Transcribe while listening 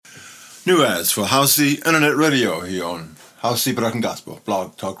New ads for Howcee Internet Radio here on Howcee Production Gospel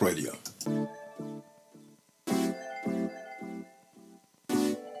Blog Talk Radio.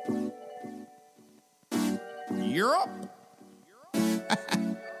 Europe?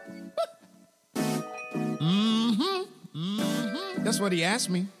 That's what he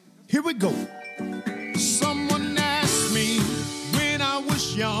asked me. Here we go. Someone asked me when I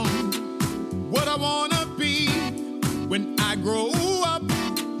was young what I wanna be when I grow up.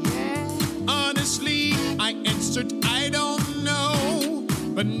 Honestly, I answered, I don't know.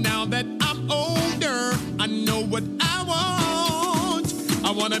 But now that I'm older, I know what I want.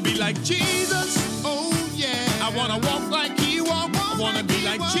 I wanna be like Jesus, oh yeah. I wanna walk like he walked. I wanna be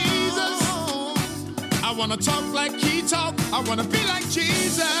like Jesus. I wanna talk like he talked. I wanna be like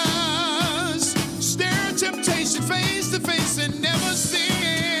Jesus. Stare temptation face to face and never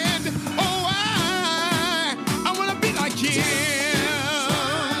sin. Oh, I wanna be like him.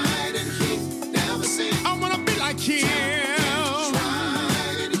 I wanna be like him.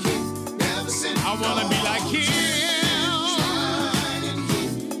 I wanna be like him.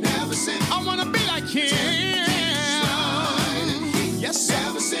 I wanna be like him. Yes,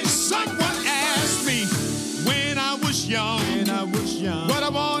 someone asked me when I was young, what I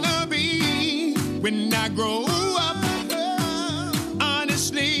wanna be when I grow up.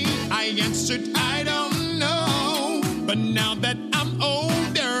 Honestly, I answered, I don't know. But now that I'm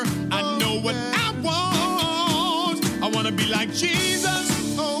older, I know what I want. I wanna be like Jesus,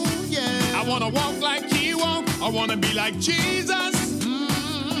 oh yeah. I wanna walk like he walked. I wanna be like Jesus.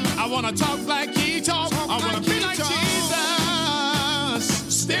 I wanna talk like he talked. I wanna be like Jesus.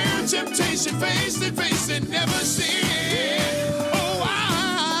 Stare temptation face to face and never sin. Oh,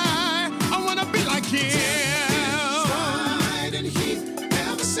 I wanna be like him.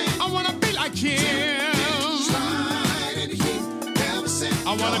 I wanna be like him.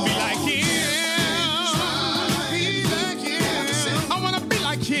 I wanna be like him. I wanna be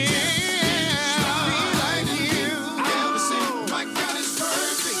like him. My God is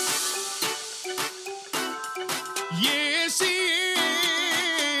perfect. Yes, he is.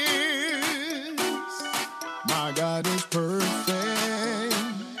 My God is perfect.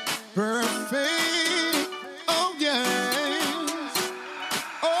 Perfect. Oh, yes.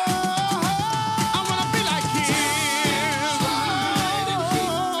 Oh, I wanna be like him.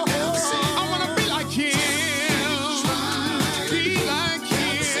 I wanna be like him. Be like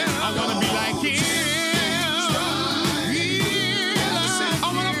him. I wanna be like him. I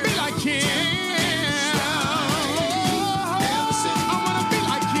wanna be like him. I wanna be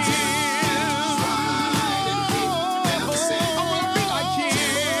like him. I wanna be like him.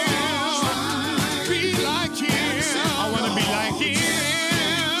 Be like him. I wanna be like him.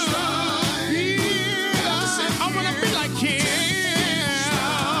 I wanna be like him.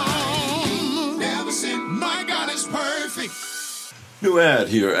 My God is perfect. New ad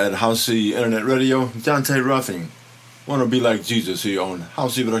here at Howcee Internet Radio. Dante Ruffing. Wanna be like Jesus here on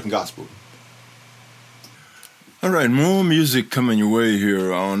Howcee Production Gospel. Alright, more music coming your way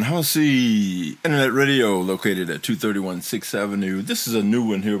here on Howcee Internet Radio, located at 231 6th Avenue. This is a new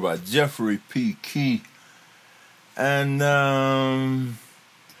one here by Jeffrey P. Key. And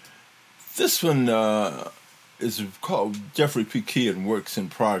this one is called Jeffrey P. Key and Works in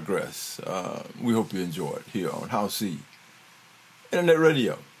Progress. We hope you enjoy it here on Howcee Internet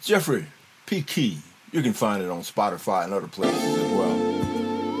Radio. Jeffrey P. Key. You can find it on Spotify and other places as well.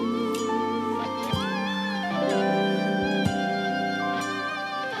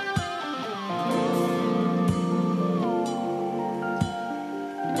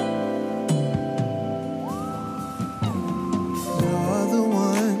 You're the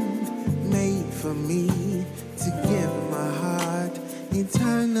one made for me to give my heart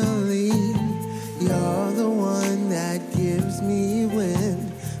eternally. You're the one that gives me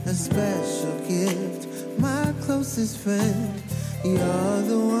wind, a special gift, my closest friend. You're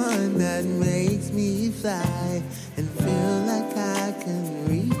the one that makes me fly and feel like I can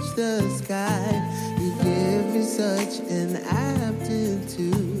reach the sky. You give me such an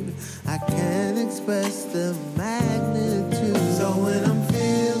aptitude, I can't express the magnitude. So when I'm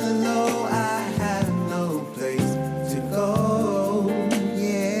feeling low, I have no place to go.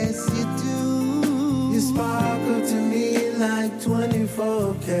 Yes, you do. You sparkle to me like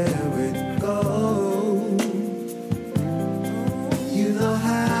 24 karat gold. You know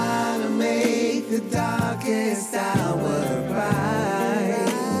how to make the darkest hour bright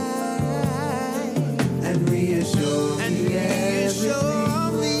and reassure me everything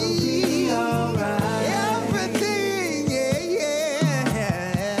will be alright. Everything,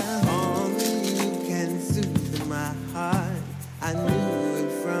 yeah. Only you can soothe my heart. I knew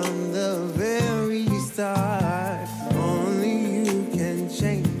it from the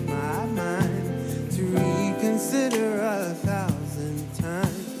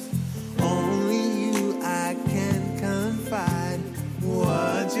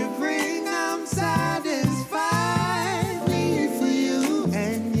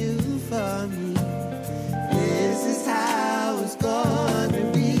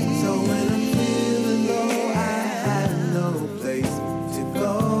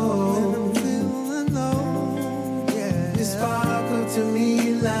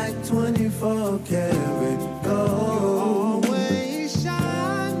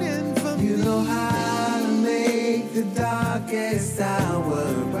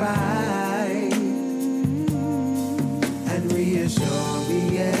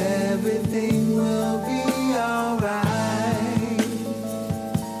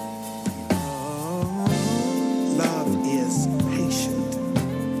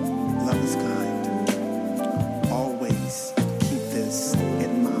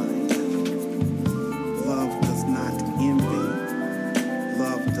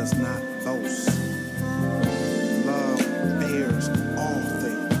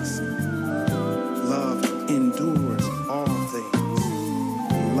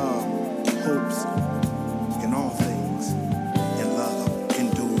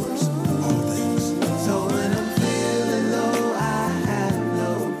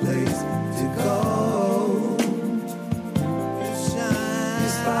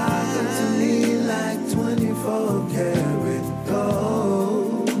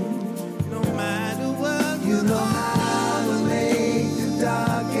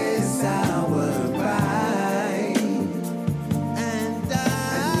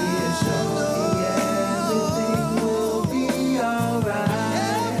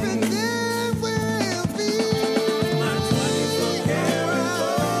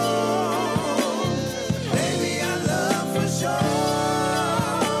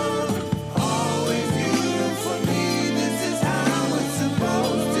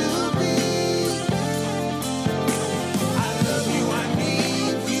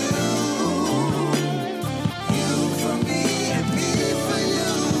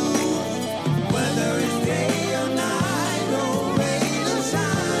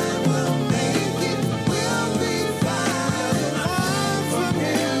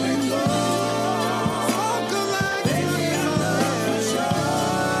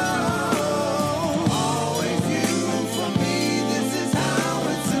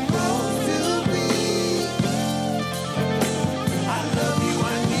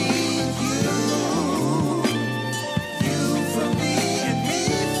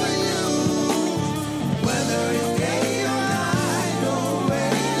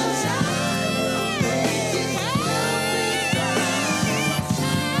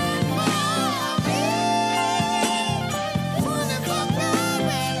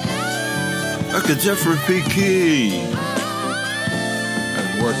Dr. Jeffrey P. Key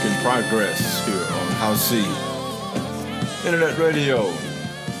and Work in Progress here on Howcee Internet Radio. We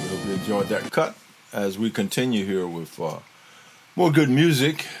hope you enjoyed that cut as we continue here with more good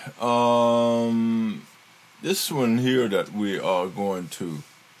music. This one here that we are going to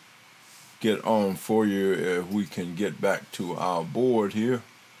get on for you if we can get back to our board here.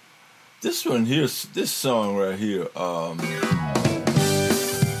 This one here, this song right here,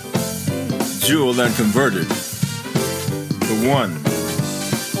 Jewel and Converted, the one.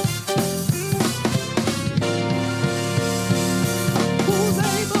 Who's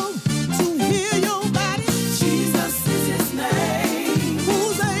able to heal your body? Jesus is his name.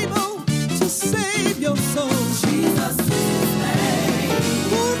 Who's able to save your soul? Jesus is his name.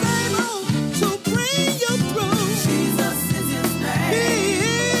 Who's able to bring you through? Jesus is his name. He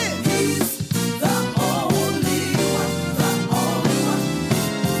is. He's the only one, the only one.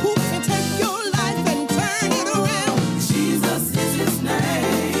 Who can take your life and turn it around? Jesus is his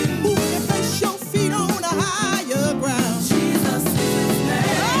name. Who can place your feet on a higher ground? Jesus is his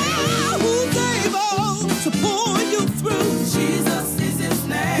name. Ah, who's able to pull you through? Jesus is his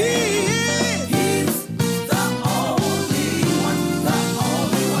name. He is. He's the only one, the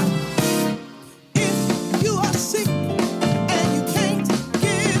only one. If you are sick and you can't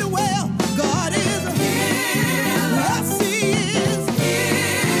get well, God is a healer. Yes, he is.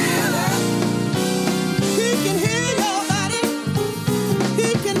 Healer. He can heal your body. He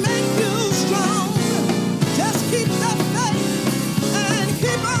can make you strong. Just keep the faith and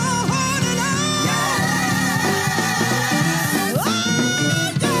keep on holding on. Oh,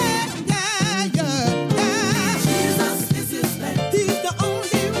 yeah. Jesus is his name. He's the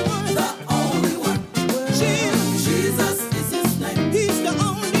only one. The only one. Jesus is his name. He's the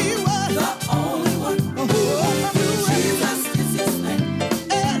only one. The only one. Jesus is his name.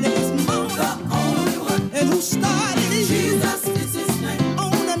 And his mom. The only one. And who started it? Jesus is his name.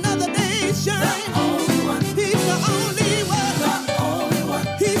 On another day's journey. The only one. He's the only one. The only one.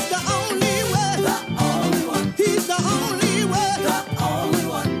 He's the only one. The only one. He's the only one. The only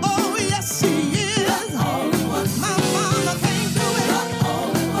one. Oh, yes, he is. The only one. My mama can't do it. The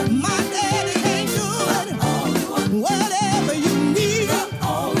only one. My daddy can't do it. The only one. Whatever you need. The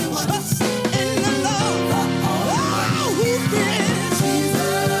only one. Trust in the Lord. The only one. Oh, who did it? Jesus.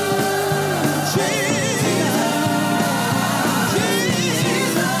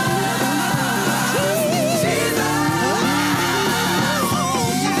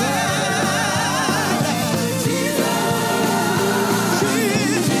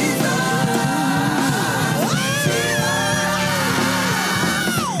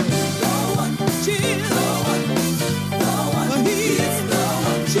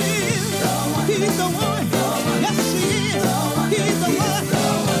 He's the one. Yes, he is. He's the one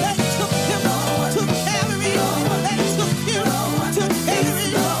that took him to Calvary. That took him to Calvary.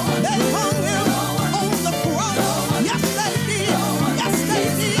 That hung him on the cross. Yes, they did. Yes, they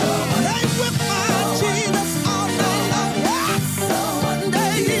did. They whipped my Jesus all night long. Yes,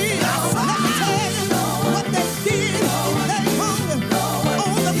 they did. Let me tell you what they did. They hung him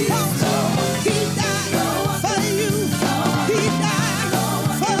on the cross. He died for you. He died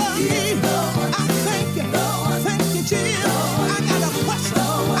for me. I thank you, Jesus. I got a question I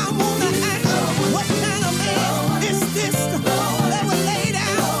wanna ask you. What kind of man is this that will lay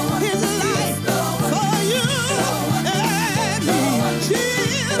down his life for you and me?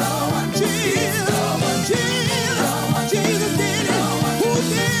 Jesus did it. Who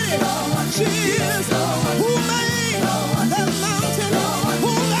did it? Jesus. Who made the mountain?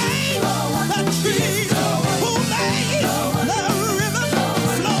 Who made the trees? Who made the river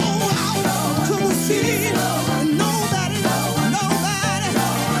flow out to the sea? Nobody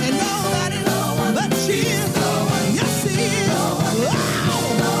but Jesus. Yes, he is. Wow.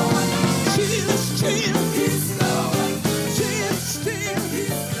 Jesus, Jesus. Jesus,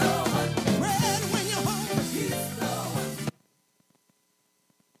 Jesus. Bread when you're hungry.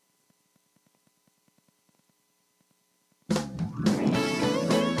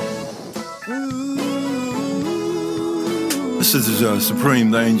 This is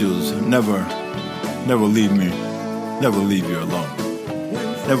Supreme. The angels never leave me, never leave you alone,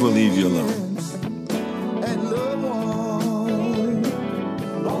 never leave you alone. And love won't leave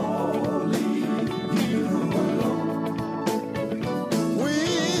you alone.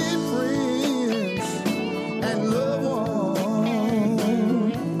 When friends and love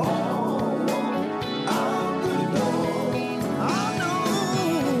won't all out the door. I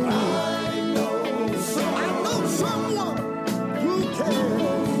know someone who cares,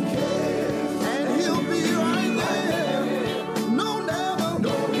 and he'll be right there. No, never,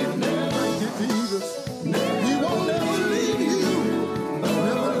 he'll never give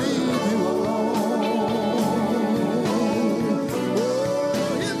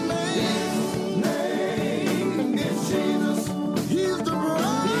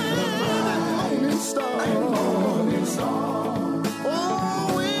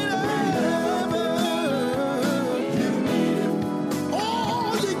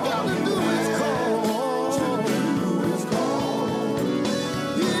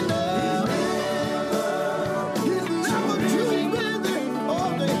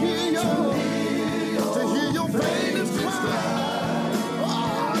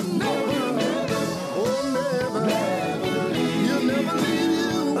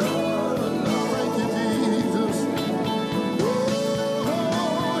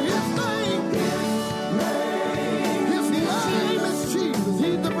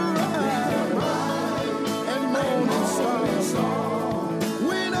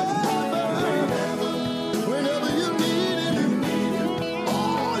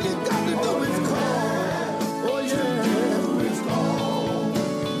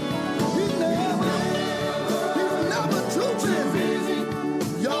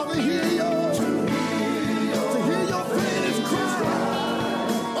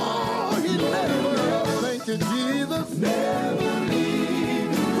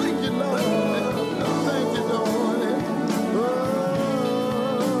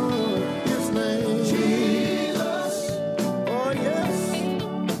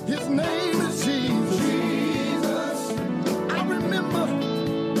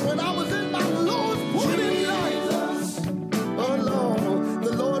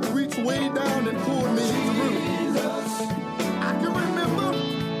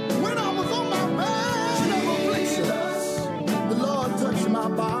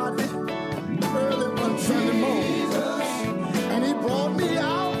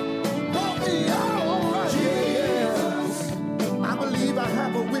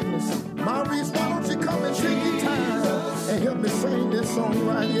this song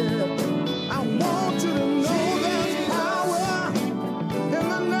right here. I want you to know there's power in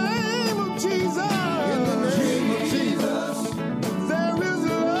the name of Jesus. In the name of Jesus. There is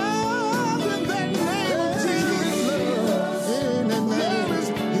love in that name of Jesus. There is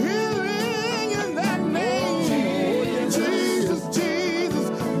healing in that name. Jesus, Jesus,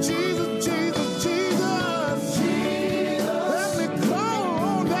 Jesus, Jesus, Jesus. Let me call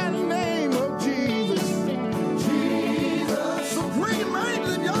on that name of Jesus. Supreme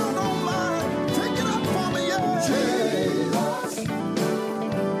angel, y'all don't mind. Take it up for me, yeah. Jesus.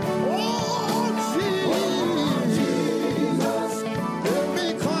 Oh, Jesus. Let me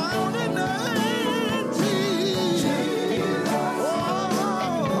call the name Jesus. Oh,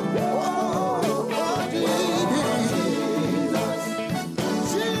 Jesus.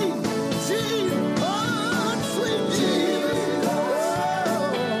 Jesus. Oh, sweet Jesus. Oh,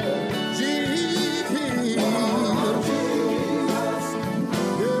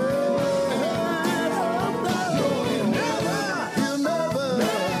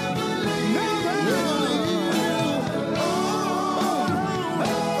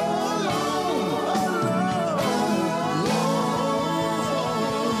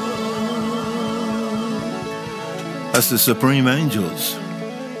 That's the Supreme Angels.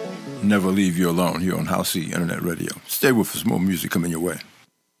 Never leave you alone here on Howcee Internet Radio. Stay with us, more music coming your way.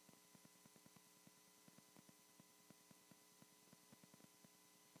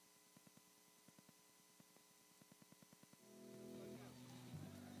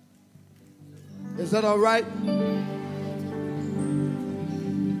 Is that all right?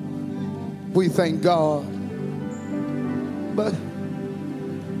 We thank God. But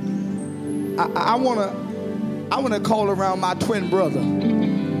I wanna call around my twin brother.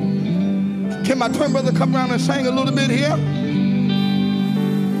 Can my twin brother come around and sing a little bit here?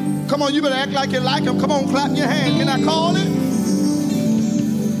 Come on, you better act like you like him. Come on, clap your hand. Can I call it?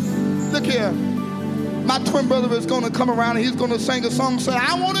 Look here. My twin brother is gonna come around and he's gonna sing a song, say,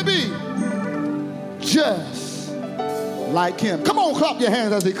 I wanna be just like him. Come on, clap your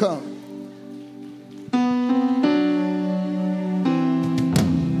hands as he comes.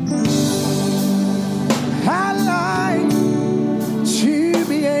 I like to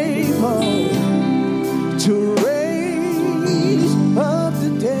be able to raise up the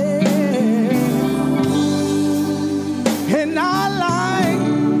dead, and I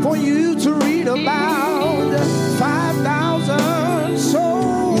like for you to read about 5,000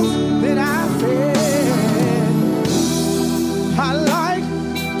 souls that I fed. I like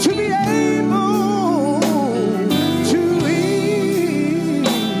to be able to ease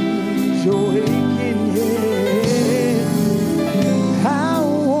your aching head. I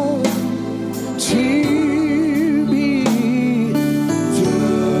want to be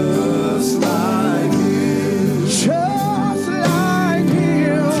just like you, just like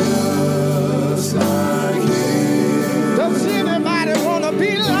you, just like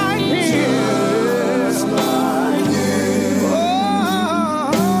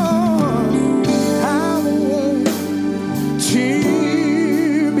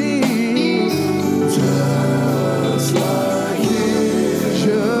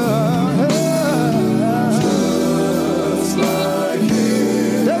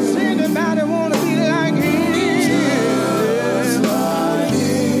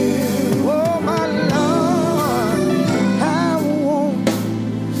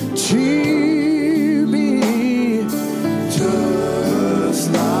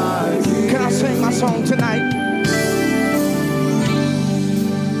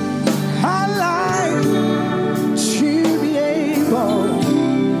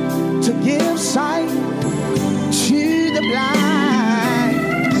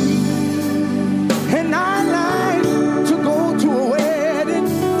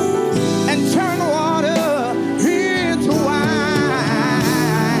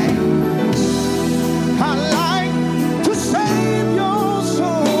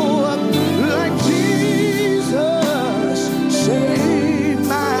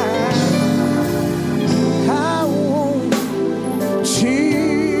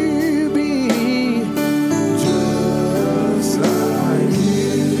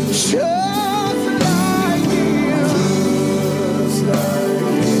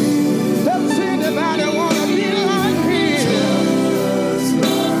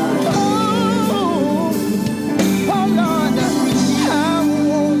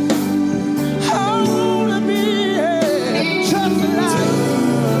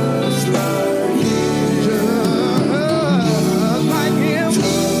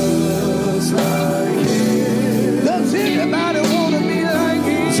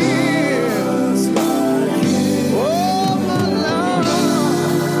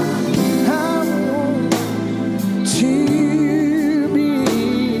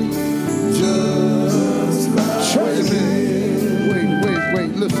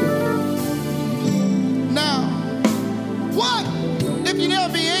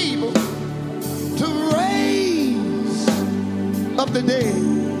of the dead.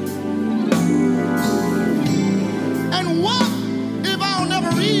 And what if I'll never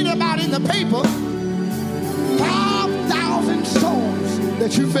read about in the paper 5,000 souls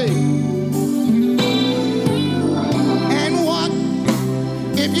that you fed? And what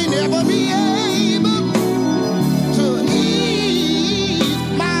if you never be able to ease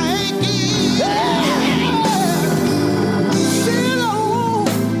my aching? Still,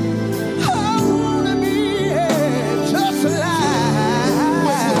 I wanna be just like.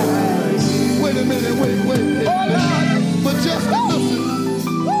 Wait a minute, wait. Oh Lord, but just listen.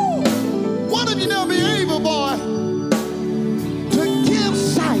 What if you never be able, boy, to give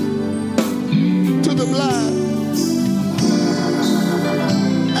sight to the blind?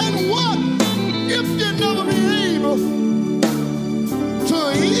 And what if you never be able to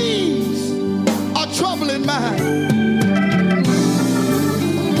ease a troubling mind?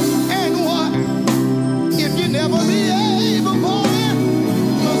 And what if you never be able, boy,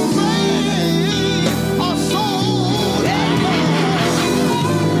 to save a soul?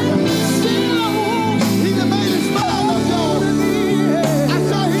 Still, he done made it smile up, y'all. I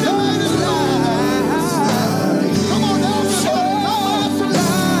saw he done made it smile. Come on down,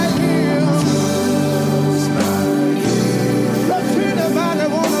 does anybody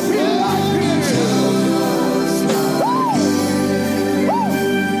wanna be like him?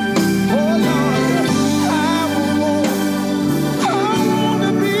 Oh Lord, I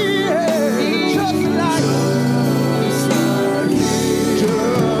wanna be just like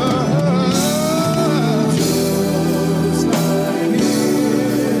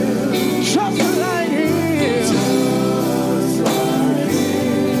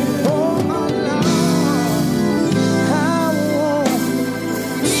Oh my Lord, I want to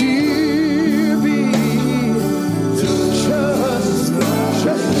be just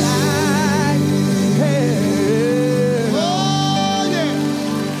like him. Oh yeah.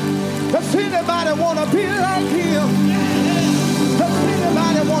 Does anybody wanna be like him? Does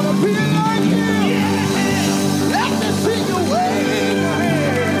anybody wanna be like him? Let me see you wave your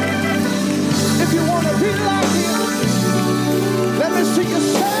hand. If you wanna be like him, let me see you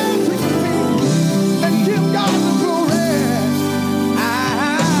stand to your feet and give God the glory.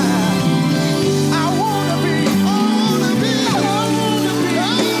 I wanna be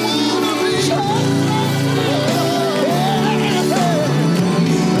just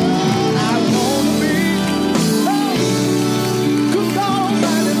good God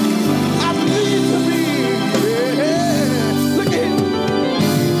Almighty, I need to be. Look at him.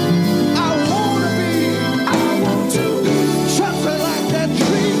 I want to be just like that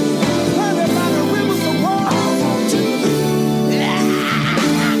tree planted by the rivers of water. I want to be.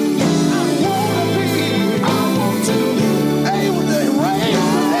 Able to raise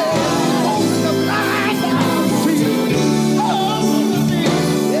the dead, open the blind eyes to see. I want to be.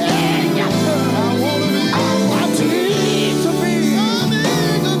 Yes, sir. I want to be. I need to be.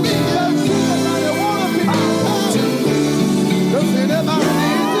 Does anybody want to be? Does anybody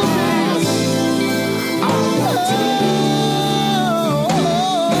need to be?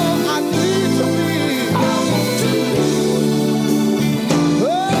 I need to be.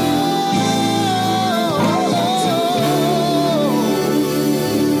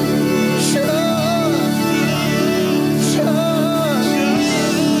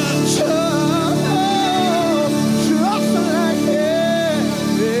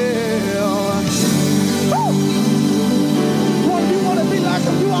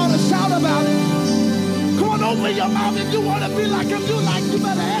 Open your mouth if you want to be like him. You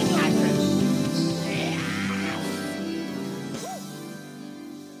better act like him.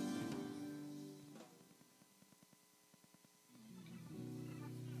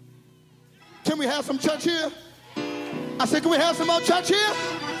 Can we have some church here? I said, can we have some more church here?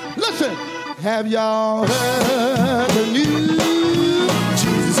 Listen. Have y'all heard the news?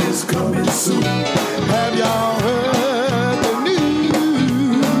 Jesus is coming soon. Have y'all heard the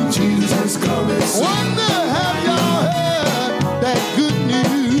news? Jesus is coming soon. Wonder, have y'all heard that good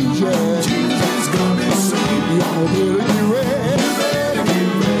news? Yeah. Jesus is coming soon. Y'all better get ready.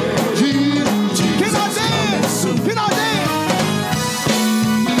 Jesus. Can I dance? Can I dance?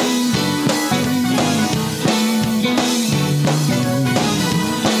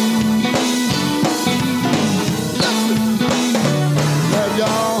 Have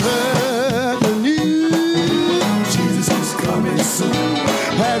y'all heard the news? Jesus is coming soon.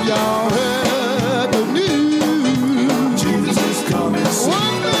 Have y'all heard the news? Jesus is coming soon.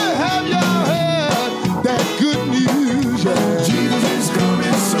 Wonder, have y'all heard that good news? Yeah. Jesus is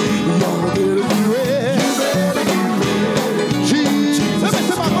coming soon. Y'all better be ready. Jesus. Let me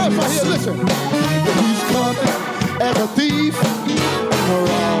say my verse right here. Listen. He's coming as a thief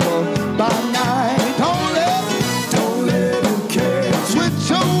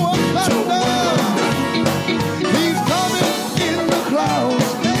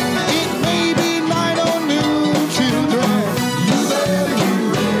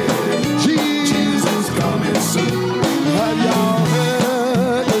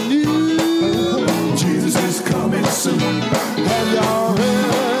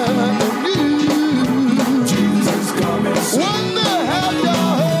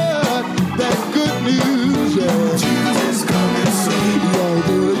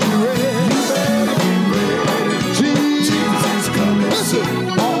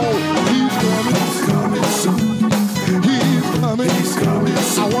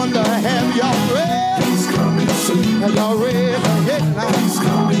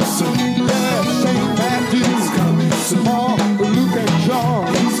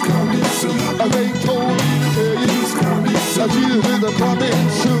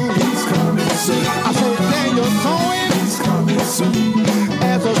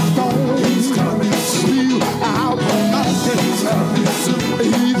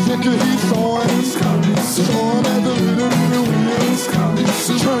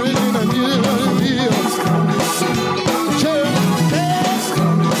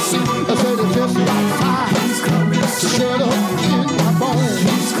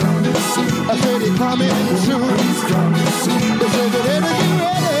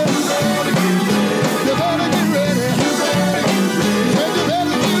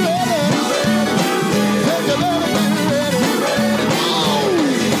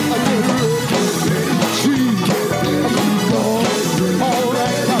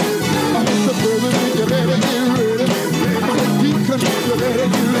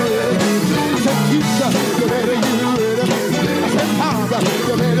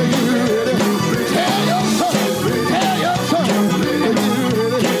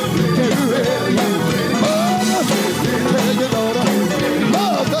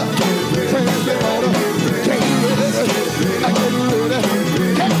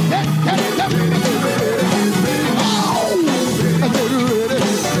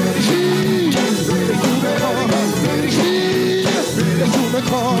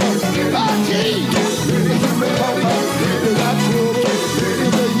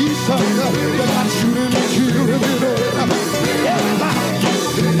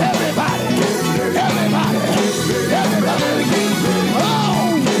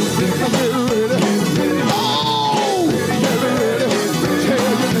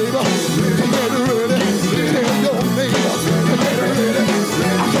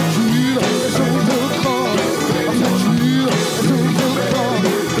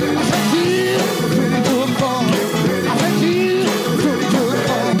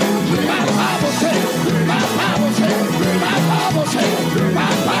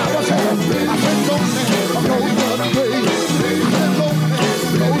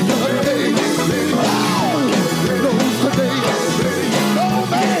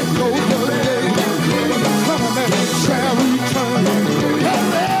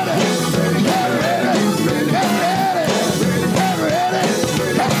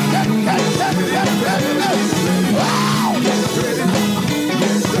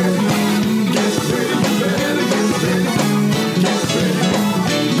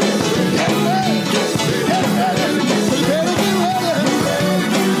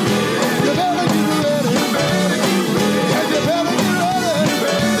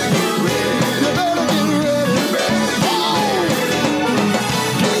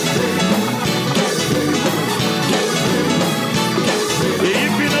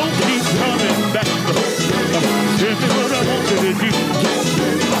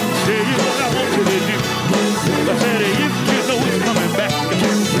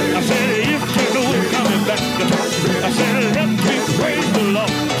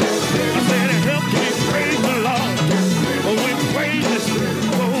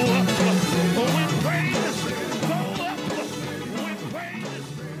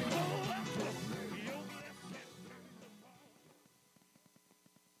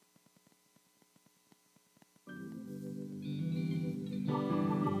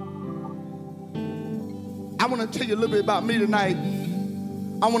I want to tell you a little bit about me tonight.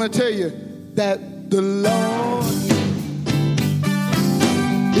 I want to tell you that the Lord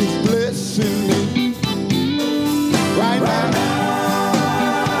is blessing me right now.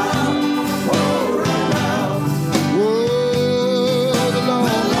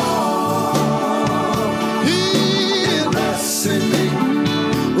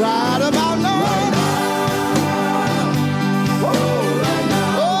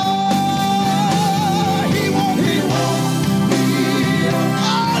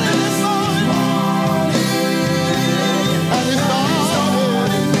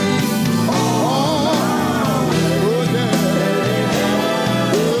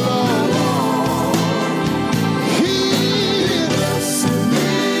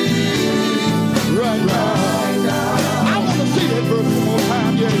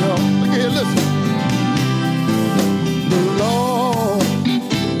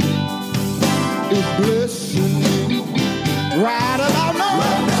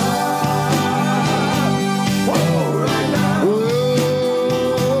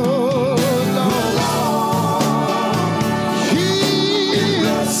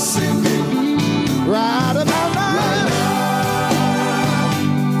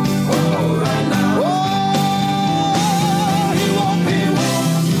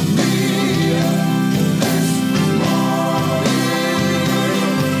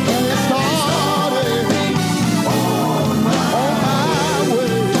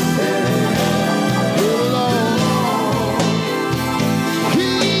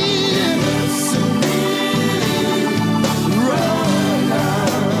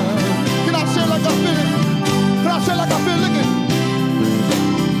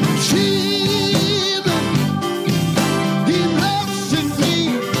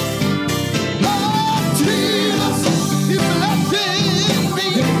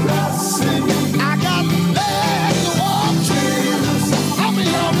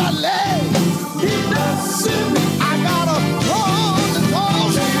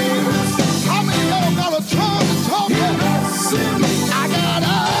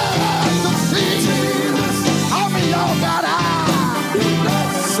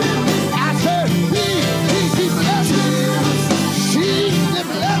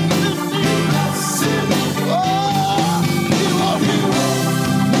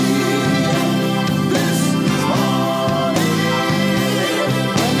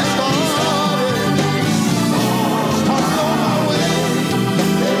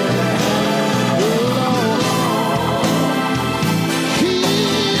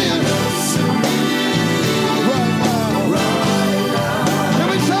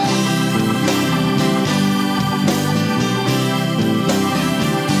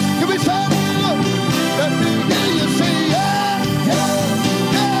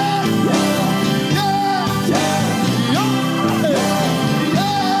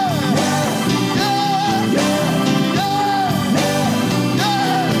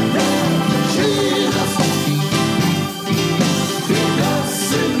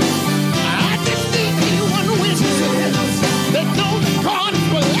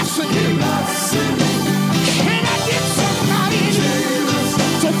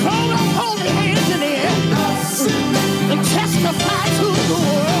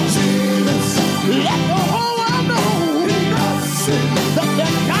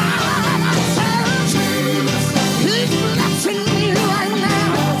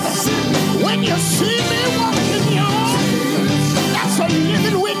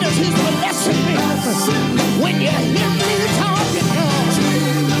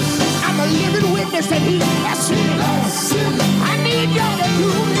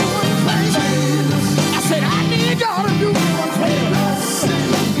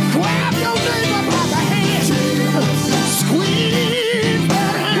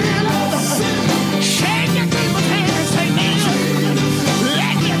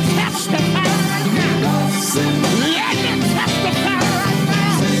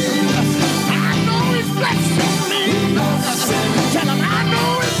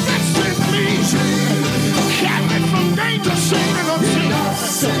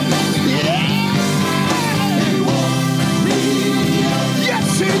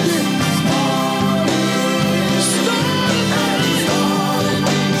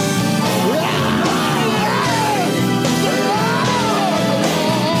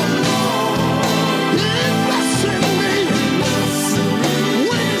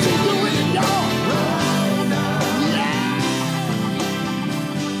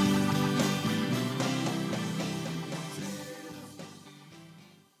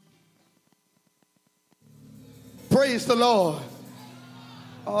 the Lord.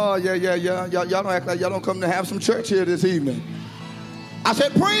 Oh, yeah. Y'all don't act like y'all don't come to have some church here this evening. I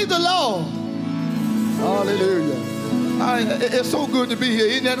said, praise the Lord. Hallelujah. It's so good to be here.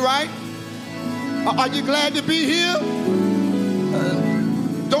 Isn't that right? Are you glad to be here?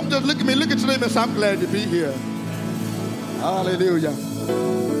 Don't just look at me. Look at your neighbor and say, I'm glad to be here. Hallelujah.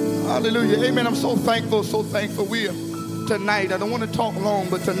 Hallelujah. Amen. I'm so thankful. We're tonight. I don't want to talk long,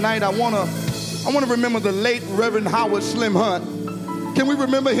 but tonight I want to remember the late Reverend Howard Slim Hunt. Can we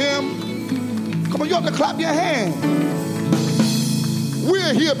remember him? Come on, you have to clap your hands.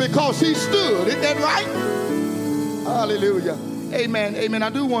 We're here because he stood. Isn't that right? Hallelujah. Amen. Amen. I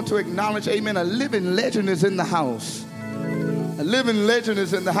do want to acknowledge, amen, a living legend is in the house. A living legend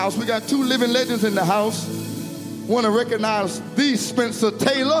is in the house. We got two living legends in the house. Want to recognize the Spencer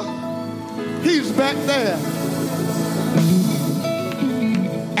Taylor. He's back there.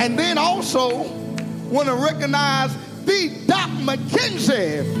 And then also want to recognize the Doc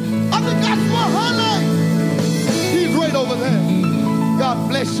McKenzie of the Gospel Honey. He's right over there. God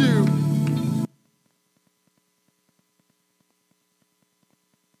bless you.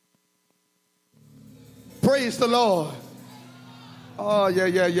 Praise the Lord. Oh, yeah.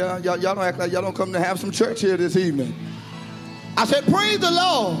 Y'all don't act like y'all don't come to have some church here this evening. I said, praise the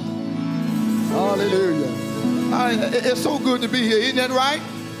Lord. Hallelujah. It's so good to be here. Isn't that right?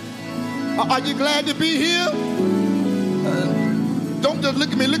 Are you glad to be here? Don't just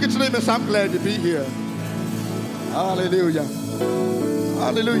look at me. Look at your neighbor and say, I'm glad to be here. Hallelujah.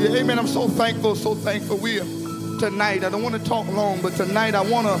 Hallelujah. Amen. I'm so thankful. We're tonight. I don't want to talk long, but tonight I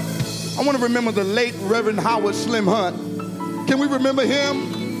want to remember the late Reverend Howard Slim Hunt. Can we remember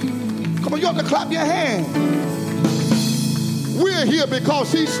him? Come on, you have to clap your hands. We're here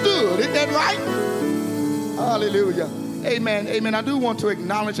because he stood. Isn't that right? Hallelujah. Amen. Amen. I do want to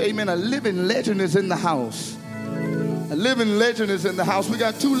acknowledge, amen, a living legend is in the house. A living legend is in the house. We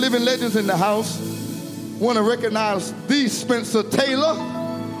got two living legends in the house. Want to recognize the Spencer Taylor.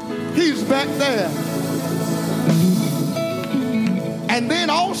 He's back there. And then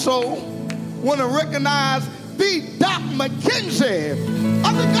also want to recognize the Doc McKenzie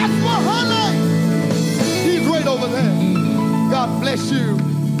of the Gospel Honey. He's right over there. God bless you.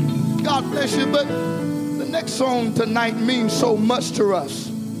 God bless you. But the next song tonight means so much to us.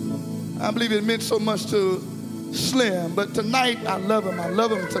 I believe it meant so much to Slim. But tonight, I love him. I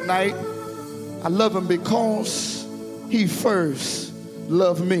love him tonight. I love him because he first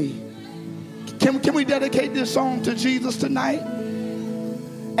loved me. Can we dedicate this song to Jesus tonight?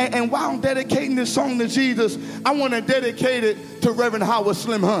 And while I'm dedicating this song to Jesus, I want to dedicate it to Reverend Howard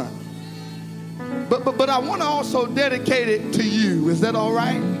Slim Hunt. But I want to also dedicate it to you. Is that all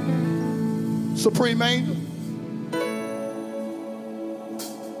right? Supreme Angel?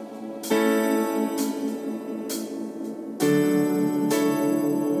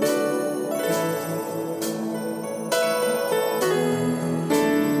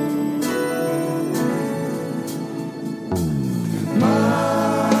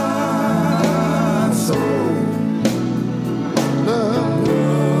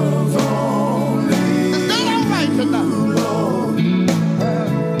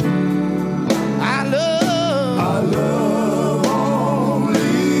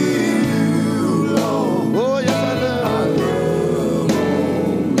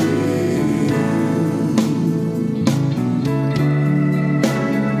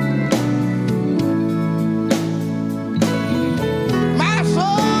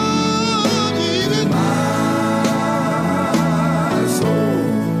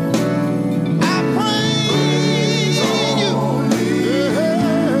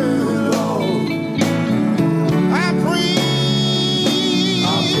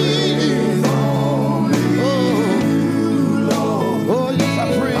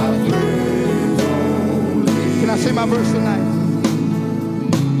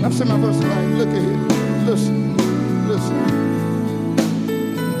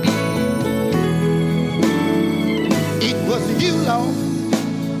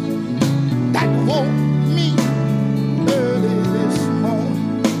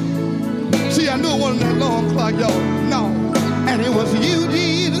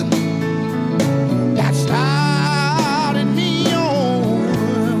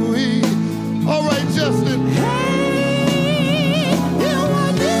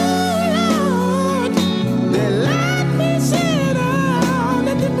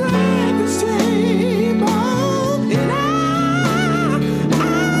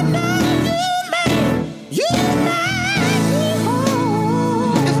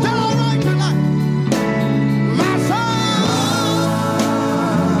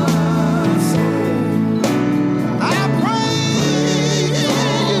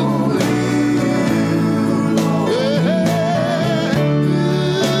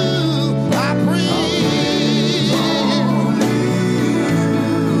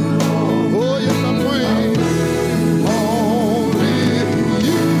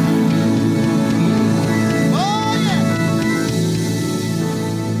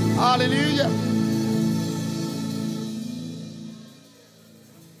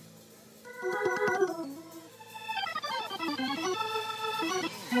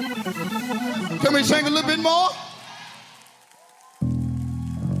 Can we sing a little bit more?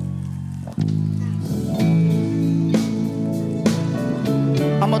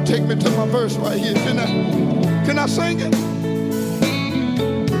 I'm gonna take me to my verse right here. Can I sing it?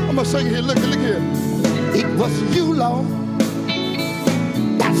 I'm gonna sing it here. Look here. It was you, Lord,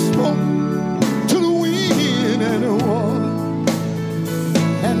 that spoke to the wind and the water.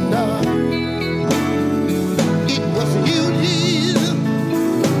 And it was you, Jesus,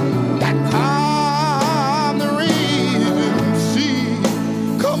 that calmed the raging sea.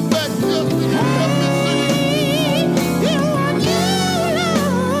 Come back just and help me sing. It was you,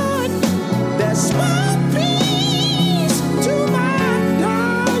 Lord, that spoke peace to my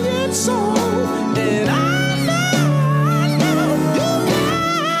dying soul. And I know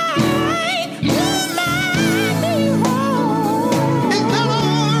you might be home.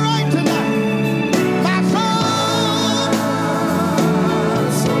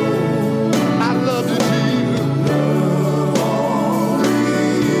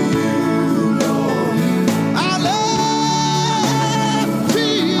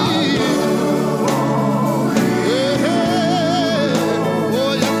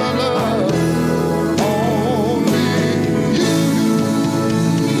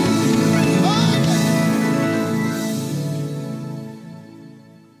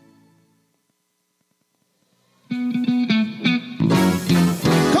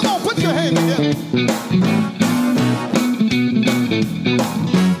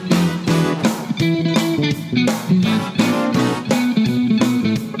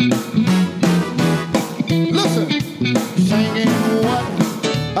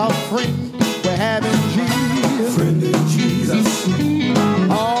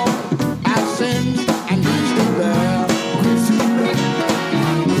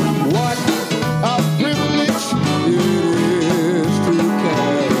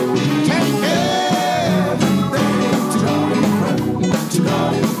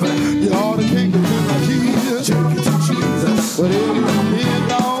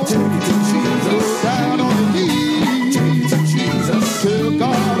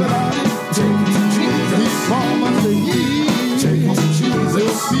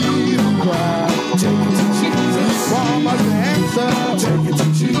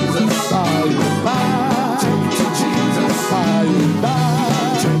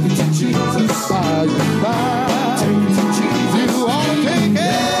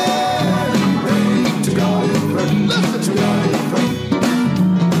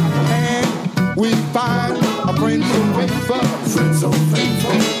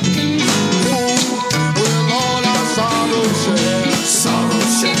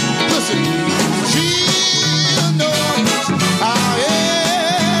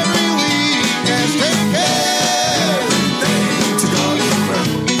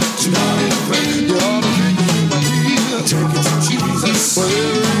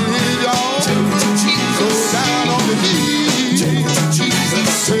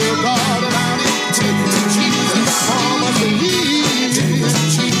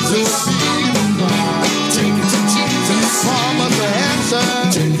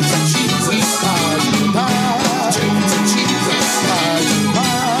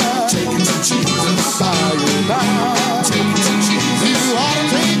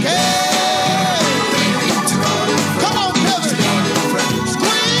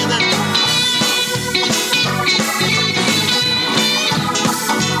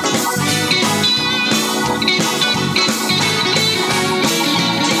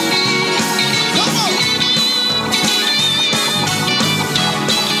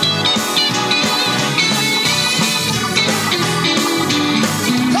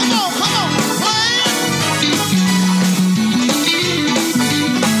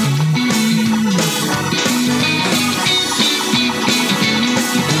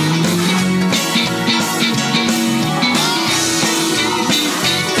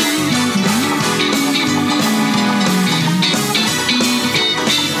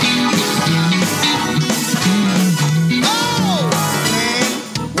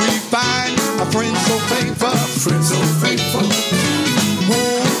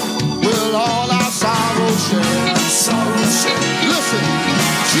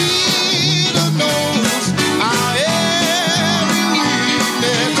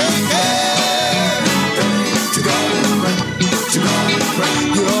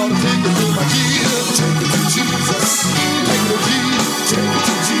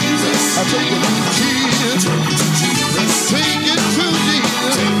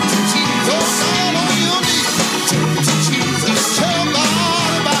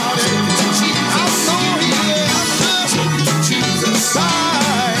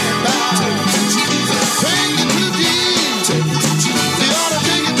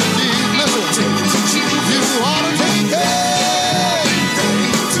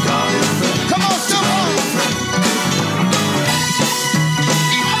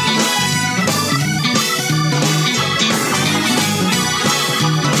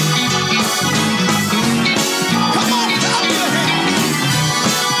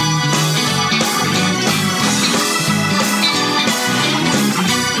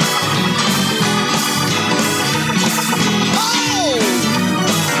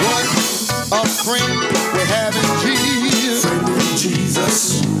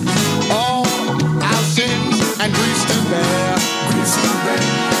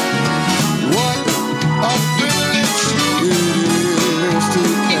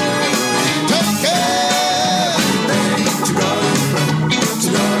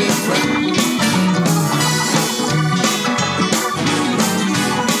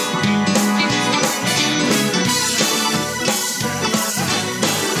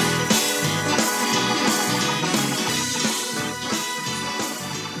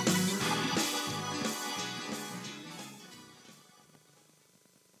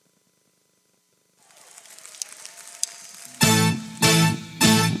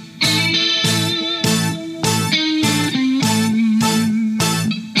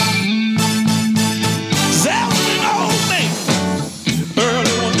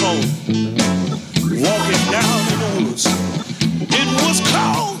 alone, walking down in the woods. It was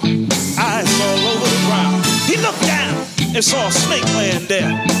cold, ice all over the ground. He looked down and saw a snake laying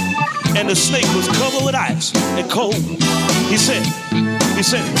there, and the snake was covered with ice and cold. He said,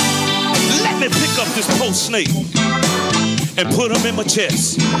 let me pick up this poor snake and put him in my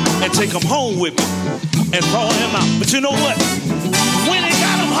chest and take him home with me and thaw him out. But you know what? When he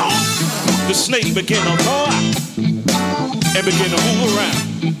got him home, the snake began to thaw out and began to move around.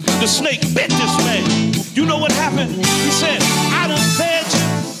 The snake bit this man. You know what happened? He said, I done fed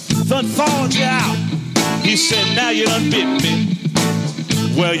you, done thawed you out. He said, now you done bit me.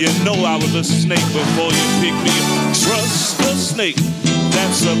 Well, you know I was a snake before you picked me up. Trust the snake.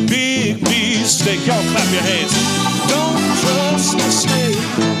 That's a big mistake. Y'all clap your hands. Don't trust the snake.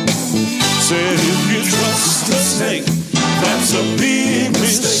 Said if you trust the snake, that's a big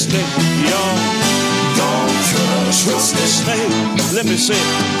mistake. Y'all don't trust the snake. Let me say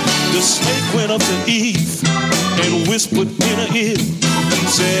it. The snake went up to Eve and whispered in her ear.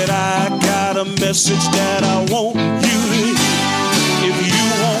 Said, I got a message that I want you to hear. If you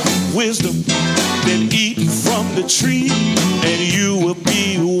want wisdom, then eat from the tree, and you will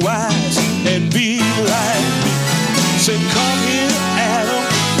be wise and be like me. Said, come here, Adam,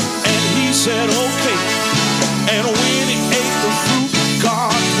 and he said, okay. And when he ate the fruit,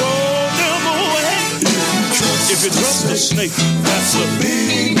 God rolled them away. If you trust the snake, that's a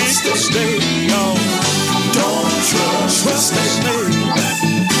big mistake, y'all. Don't trust the snake.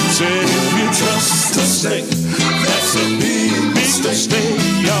 Said, if you trust the snake, that's a big mistake,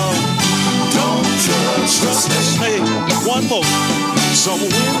 y'all. Don't trust the snake. One more. Some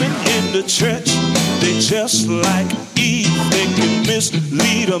women in the church, they just like Eve. They can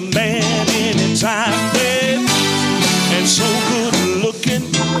mislead a man anytime, babe. And so good looking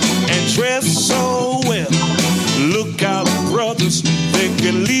and dressed so well. Look out, brothers, they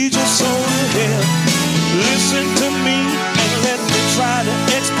can lead your soul to hell. Listen to me and let me try to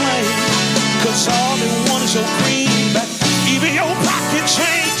explain. Cause all they want is your greenback, even your pocket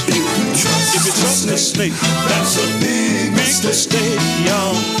change. If you trust the snake, that's a big mistake,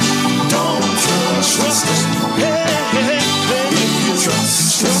 y'all. Don't trust the snake. Hey. If you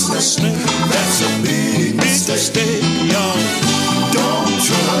trust the snake, that's a big mistake, y'all. Don't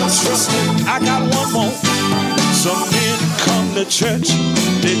trust it. I got one more. Some men come to church,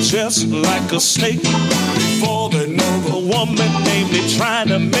 they just like a snake. Before they know the woman name, they trying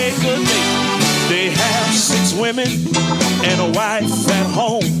to make a date. They have 6 women and a wife at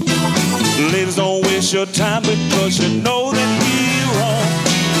home. Ladies, don't waste your time because you know that he's wrong.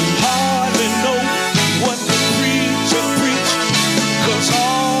 Hardly know what the preacher preach, cause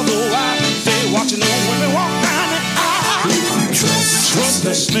all the while they watching the women walk down the aisle. Trust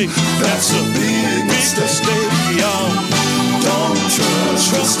the snake, that's a big mistake, y'all. Don't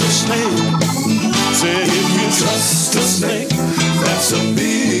trust the snake. Say if you trust the snake, that's a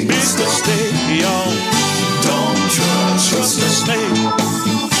big mistake, y'all. Don't trust the snake.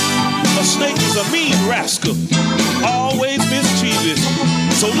 A snake is a mean rascal, always mischievous.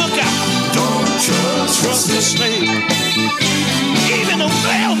 So look out, don't trust the snake. Even the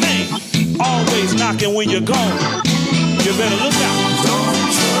mailman, always knocking when you're gone. You better look out. Don't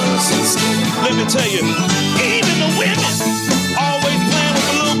trust the snake. Let me tell you, even the women, always playing with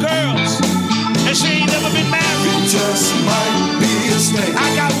the little girls, and she ain't never been married. It just might be a snake.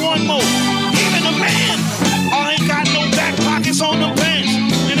 I got one more. Even the man, ain't got no back pockets on the pants,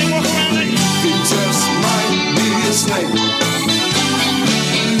 and they walk around like it just might be a snake.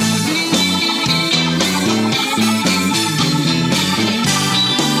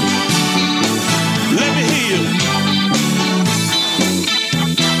 Let me hear you.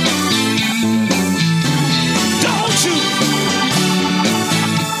 Don't you?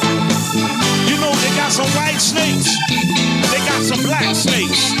 You know they got some white snakes. They got some black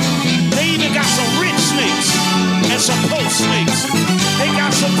snakes. They even got some rich snakes and some poor snakes. They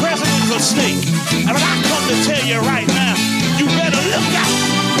got some presidential snake. And I come to tell you right now, you better look out.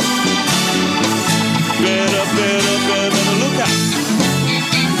 Better look out.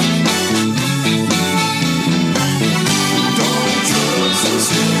 Don't trust the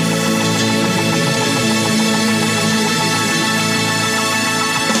snake.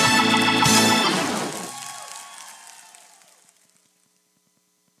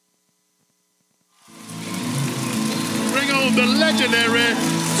 Bring on the legendary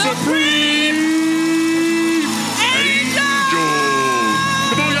Supreme. And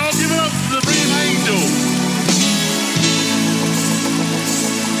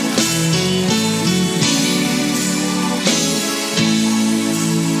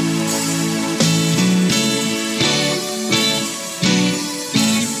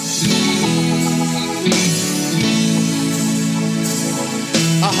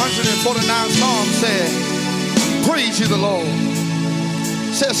 149 Psalm said, praise you the Lord.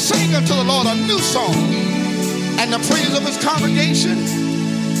 Says, sing unto the Lord a new song. And the praise of his congregation,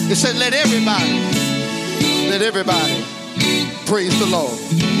 it said, let everybody praise the Lord.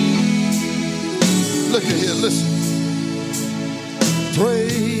 Look at here, listen.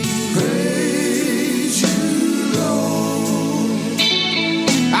 Praise you, Lord.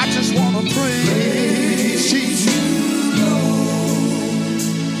 I just want to praise you, Lord.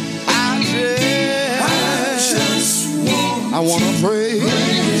 I want to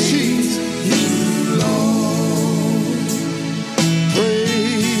praise you, Lord.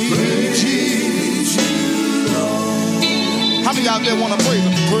 Praise you, Lord. How many out there want to praise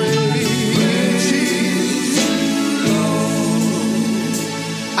him? Praise you, Lord.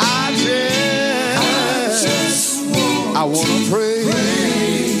 I want to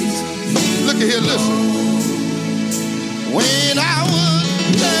praise. Look at here, listen. When I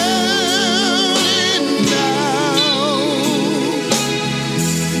was down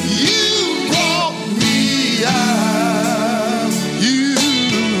you brought me out. You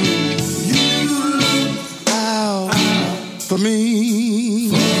looked out for me.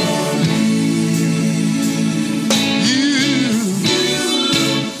 You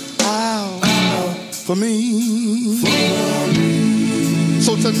looked out for me.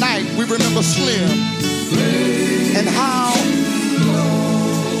 So tonight we remember Slim and how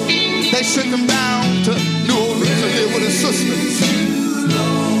they sent him down to New Orleans to live with his sisters.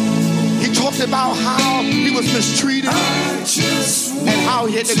 He talked about how he was mistreated and how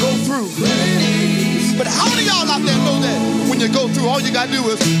he had to go through. But how many of y'all out there know that when you go through, all you got to do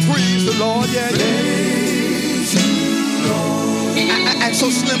is praise the Lord? Yeah. And so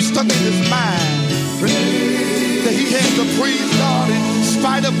Slim stuck in his mind that he had to praise God in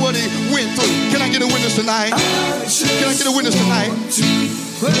spite of what he went through. Can I get a witness tonight? Can I get a witness tonight?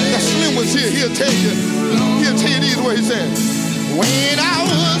 That Slim was here. He'll tell you these words. He said, when I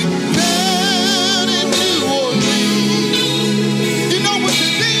was down in New Orleans, you know what you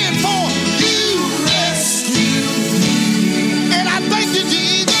did for? You rescued me. And I thank you,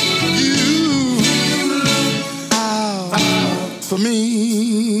 Jesus. You out for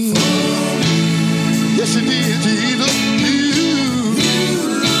me. Yes, you did, Jesus. You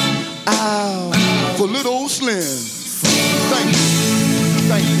out for little old Slim. Thank you.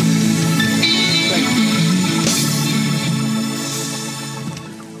 Thank you. Thank you.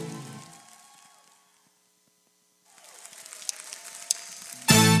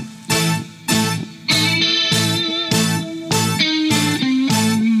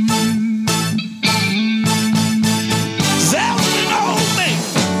 There was an old man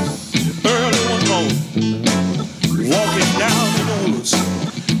early one morning walking down the woods.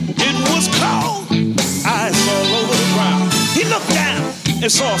 It was cold, ice all over the ground. He looked down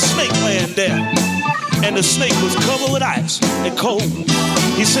and saw a snake laying there, and the snake was covered with ice and cold.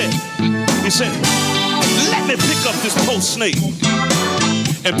 He said, let me pick up this poor snake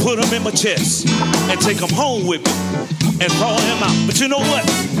and put him in my chest and take him home with me and thaw him out. But you know what?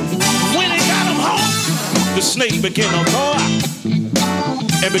 When he got him home, the snake began to thaw out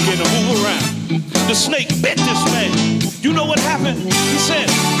and began to move around. The snake bit this man. You know what happened? He said,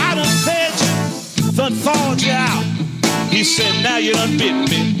 I done fed you, done thawed you out. He said, now you done bit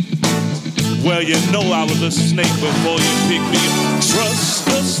me. Well, you know I was a snake before you picked me up. Trust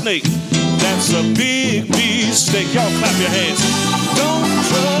the snake, that's a big mistake. Y'all clap your hands. Don't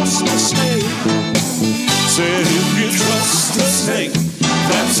trust the snake. Said if you trust the snake,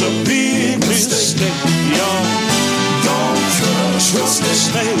 that's a big mistake. Y'all don't trust the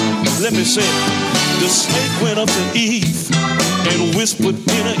snake. Let me say it. The snake went up to Eve and whispered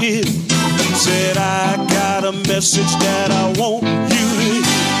in her ear. Said, I got a message that I want you to hear.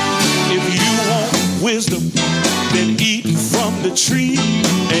 If you want wisdom, then eat from the tree,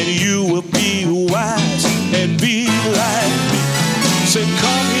 and you will be wise and be like me. Said,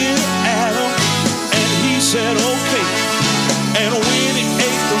 come here, Adam, and he said, okay. And when he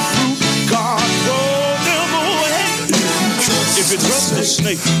ate the fruit, God rolled him away. If you trust the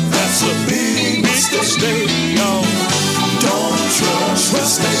snake, that's a big mistake. No, don't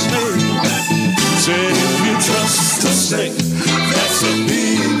trust the snake. Said if you trust the snake, that's a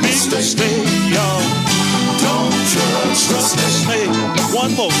big mistake. Y'all don't trust the snake.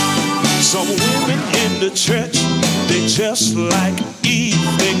 One more. Some women in the church, they just like Eve.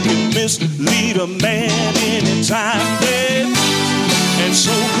 They can mislead a man anytime they and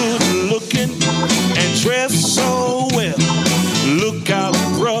so good looking and dressed so well. Look out,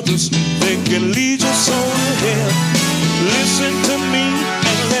 brothers, they can lead your soul to hell. Listen to me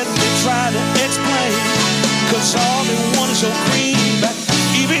and let me try to explain, 'cause all they want is your greenback,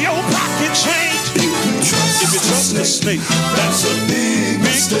 even your snake. That's a big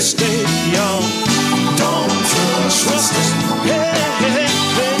mistake, y'all. Don't trust the snake. Hey.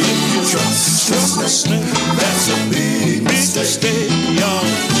 If you trust the snake, that's a big mistake, y'all.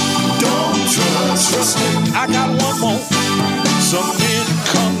 Don't trust the snake. I got one more. Some men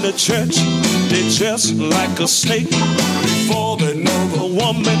come to church, they just like a snake. Before they know the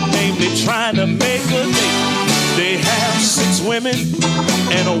woman name, they trying to make a date. They have 6 women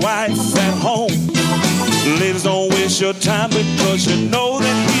and a wife at home. Ladies, don't waste your time because you know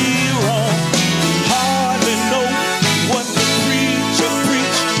that he's wrong. Hardly know what the preacher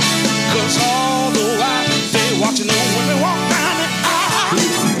preach, cause all the while they watching the women walk down the aisle.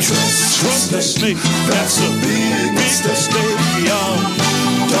 Trust the snake, that's a big mistake, y'all.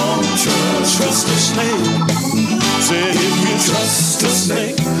 Don't trust the snake. Say if you trust the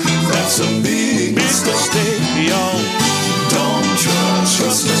snake, that's a big mistake, y'all. Don't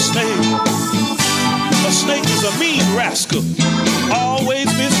trust the snake. A snake is a mean rascal, always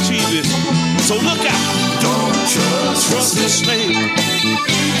mischievous. So look out. Don't trust the snake.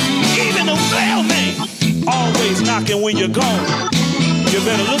 Even the mailman always knocking when you're gone. You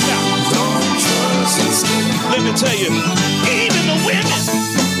better look out. Don't trust the snake. Let me tell you, even the women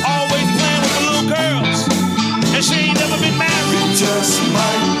always playing with the little girls, and she ain't never been married. It just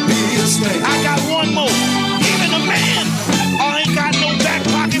might be a snake. I got one more. Even the man ain't got no back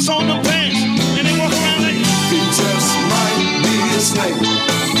pockets on them pants, and they walk around like it just might be a snake.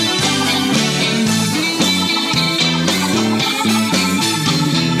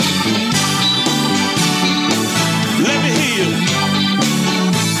 Let me hear you.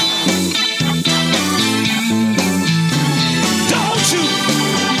 Don't you?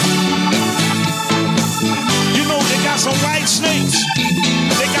 You know they got some white snakes.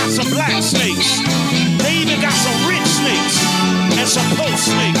 They got some black snakes. They even got some rich snakes and some poor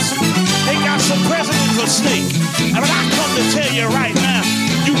snakes. They got some presidents of snake. And I come to tell you right now,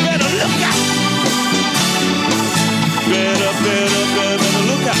 you better look out. Better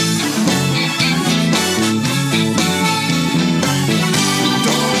look out.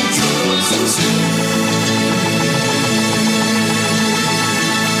 Don't trust the snake.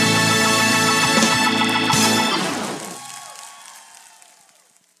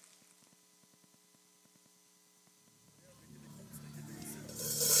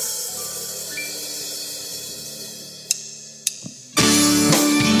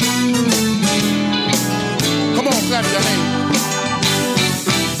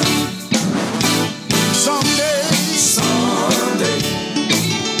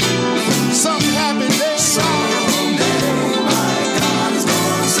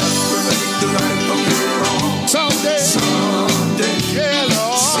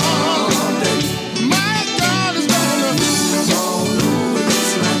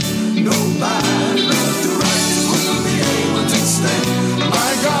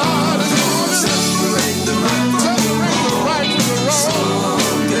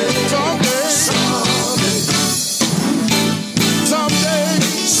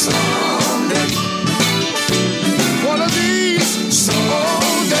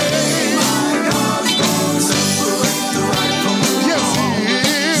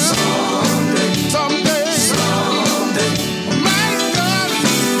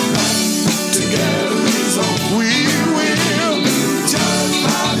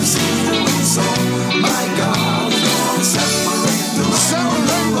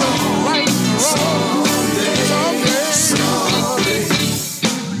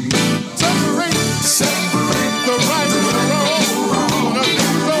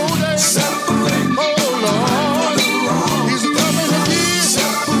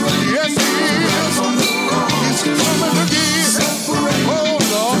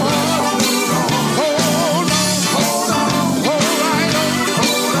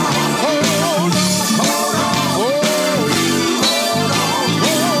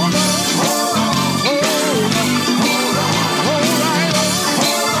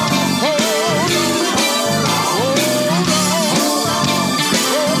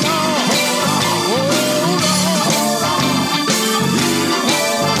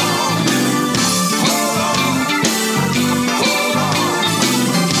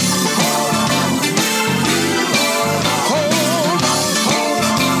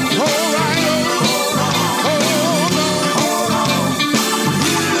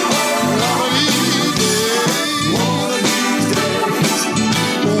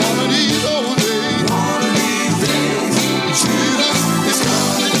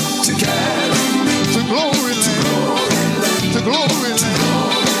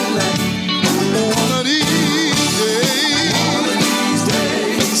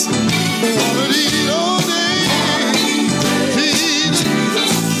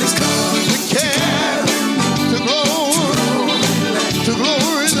 to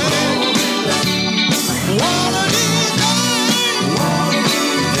glory land. One of these days, one of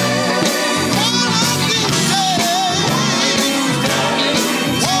these days, one of these days,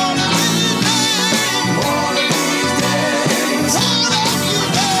 one of these days, one of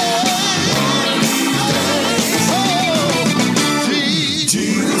these days, one of these days, oh,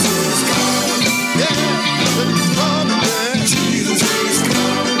 Jesus is coming, yeah, he's coming, yeah. Jesus is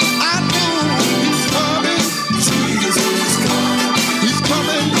coming, I know he's coming. Jesus is coming, he's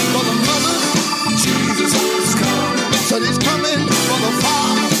coming for the mother. Jesus is coming, said he's coming for the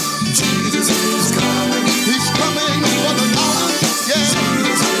father. Jesus is coming, he's coming for the daughter. Yeah,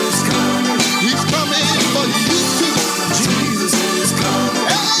 Jesus is coming, he's coming for you too. Jesus is coming,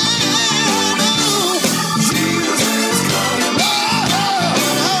 hey, I know. Jesus is coming, oh,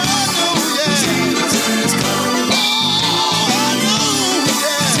 I know, yeah. Jesus is coming, oh, I know,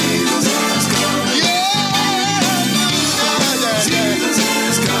 yeah. Jesus is coming, yeah, yeah. Jesus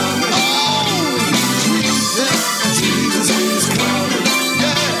is coming, oh, Jesus is coming,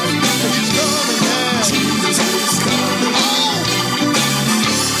 yeah, he's coming, yeah. Jesus is coming, oh.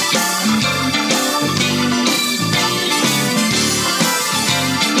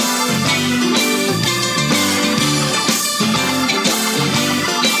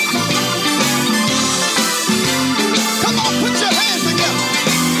 Come on, put your hands together.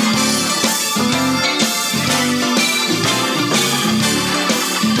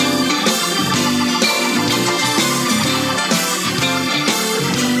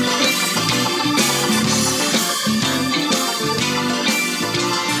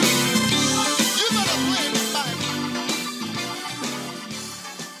 You better play this Bible.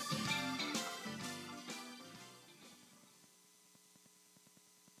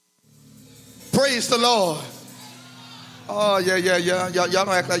 Praise the Lord. Oh, yeah. Y'all don't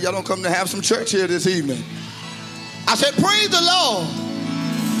act like y'all don't come to have some church here this evening. I said, praise the Lord.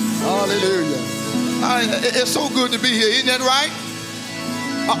 Hallelujah. It's so good to be here. Isn't that right?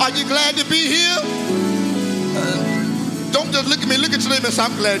 Are you glad to be here? Don't just look at me. Look at your neighbor and say,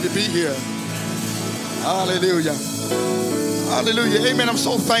 I'm glad to be here. Hallelujah. Hallelujah. Amen. I'm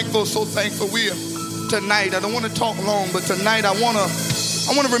so thankful. We're tonight. I don't want to talk long, but tonight I want to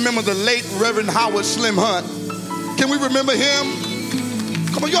remember the late Reverend Howard Slim Hunt. Can we remember him?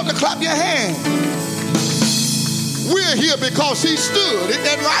 Come on, you have to clap your hands. We're here because he stood. Isn't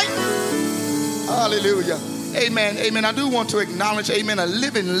that right? Hallelujah. Amen. Amen. I do want to acknowledge, amen, a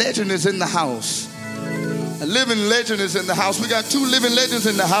living legend is in the house. A living legend is in the house. We got two living legends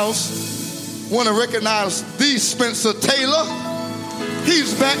in the house. Want to recognize the Spencer Taylor.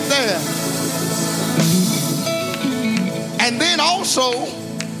 He's back there. And then also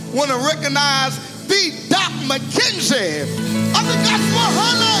want to recognize the Doc McKenzie of the Gospel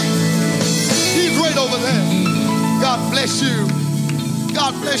Harley. He's right over there. God bless you.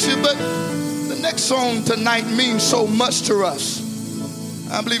 God bless you. But the next song tonight means so much to us.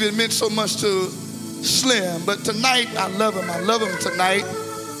 I believe it meant so much to Slim. But tonight, I love him. I love him tonight.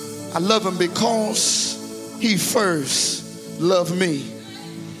 I love him because he first loved me.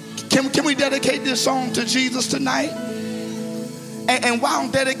 Can we dedicate this song to Jesus tonight? And while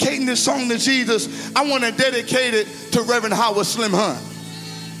I'm dedicating this song to Jesus, I want to dedicate it to Reverend Howard Slim Hunt.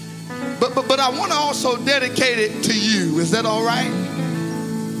 But I want to also dedicate it to you. Is that all right?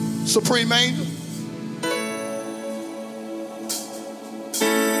 Supreme Angel?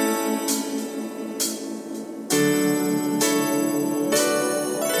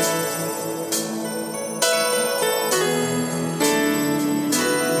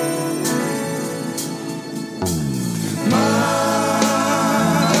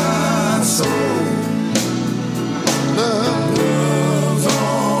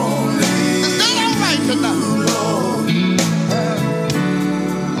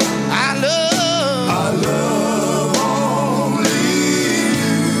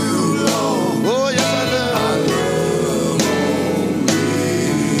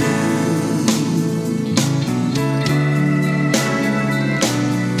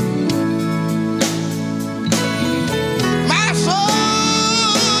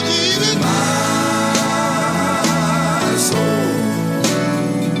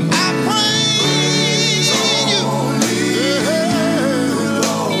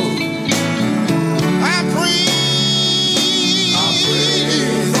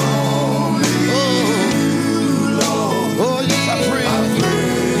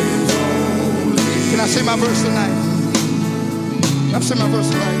 Say my verse tonight. I'm saying my verse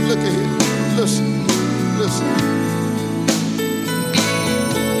tonight. Look at here. Listen.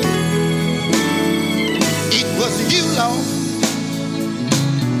 It was you, Lord,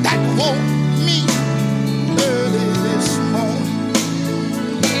 that woke me early this morning.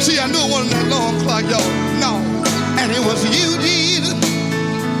 See, I knew it wasn't that long clock, y'all. No. And it was you, Jesus,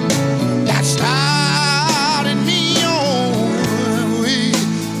 that started me on.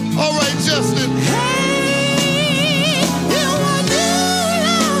 All right, Justin. Hey, you are new,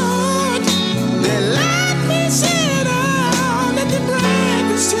 Lord, that let me sit down at the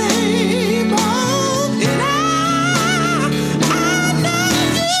breakfast table. And I know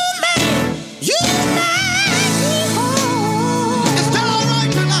you made me whole. Is that all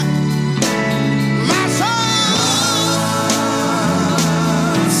right tonight? My soul,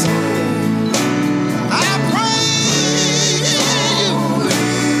 I praise you.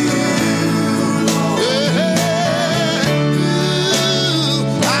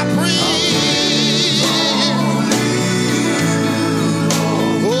 I praise you.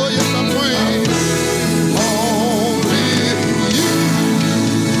 Oh, yes, I praise only you.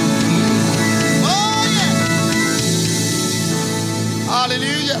 Oh, yeah.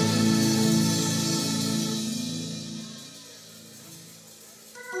 Hallelujah.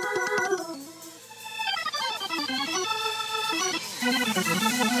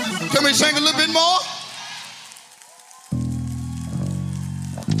 Can we sing a little bit more?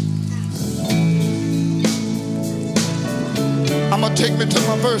 I'm gonna take me to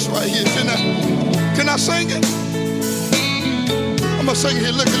my verse right here. Can I sing it? I'm gonna sing it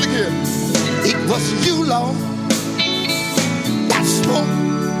here. Look here. It was you, Lord, that spoke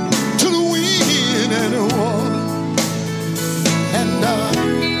to the wind and the water. And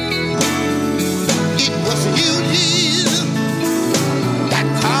it was you, Jesus, that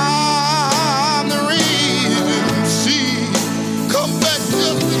calmed the raging sea. Come back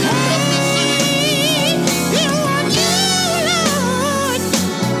just and help me sing. You are new, Lord,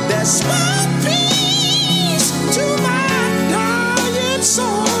 that spoke peace to my dying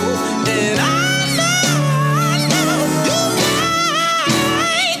soul. And I know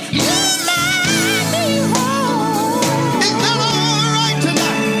you made me whole. Is that all right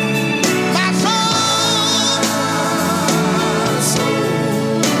tonight? My soul,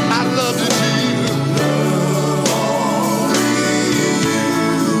 I love you, Jesus.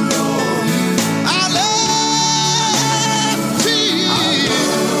 I love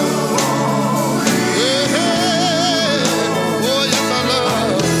Jesus. Yeah. Oh, yes, I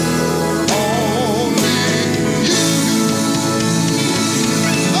love only you.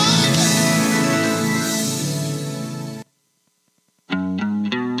 Oh,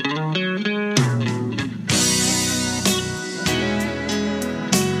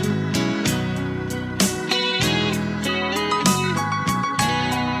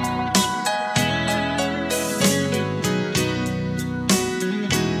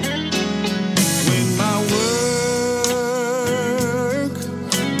 When my work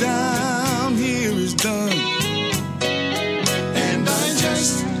down here is done, and I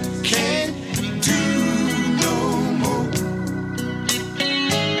just can't do no more,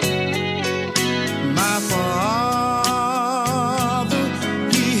 my Father,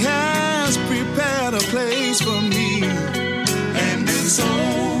 He has prepared a place for me, and it's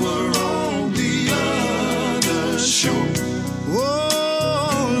over on the other shore.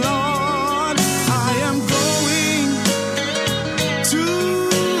 Oh Lord, I am going to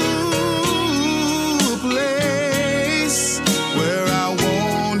a place where I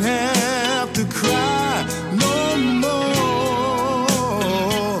won't have to cry no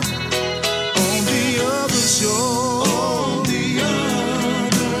more. On the other shore,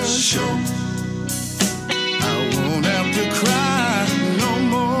 I won't have to cry no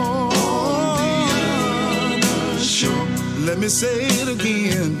more. On the other shore. Let me say it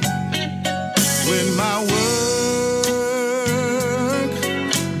again. When my work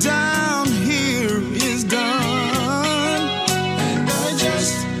down here is done, and I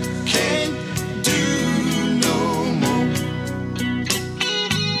just can't do no more,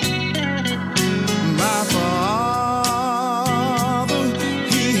 my Father,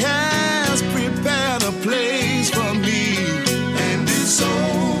 He has prepared a place for me, and it's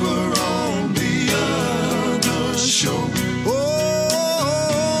over on the other shore. Oh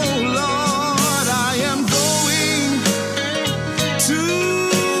Lord, I am going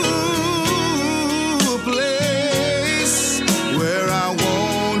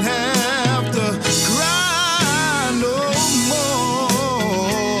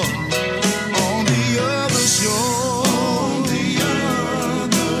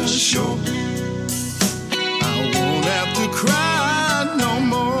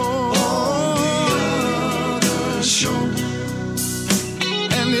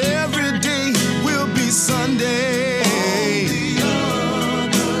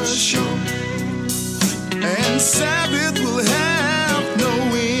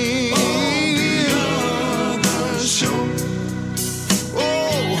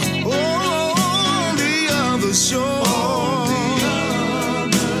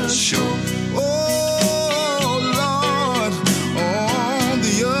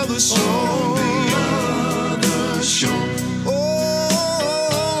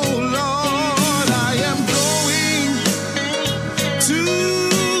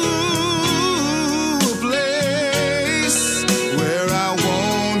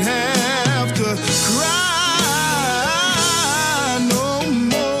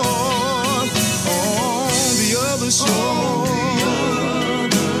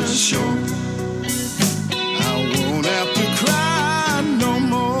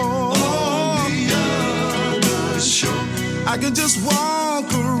can just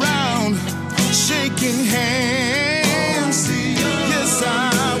walk around shaking hands. Yes,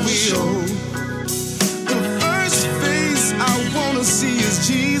 I will. The first face I wanna see is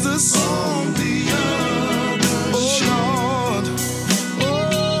Jesus on the other shore.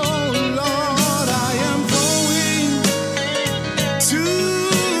 Oh Lord, I am going to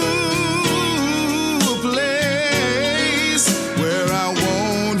a place where I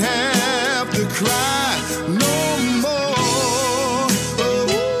won't have to cry no more.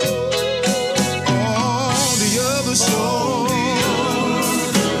 On the other shore.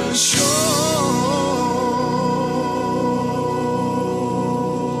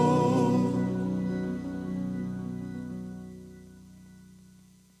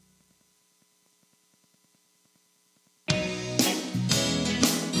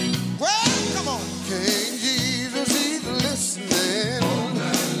 Well, come on. King Jesus, he's listening.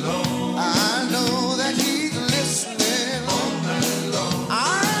 I know that he's listening. I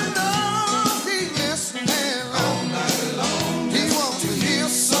know he's listening. He wants to hear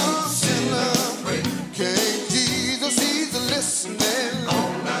some sinner. King Jesus, he's listening.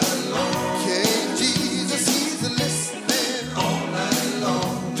 King Jesus, he's listening.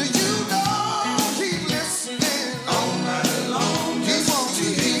 Do you know he's listening? He wants to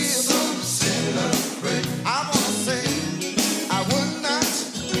hear some sinner. I want to say I would not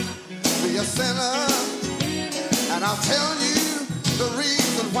be a sinner, and I'll tell you the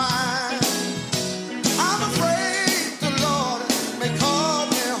reason why. I'm afraid the Lord may call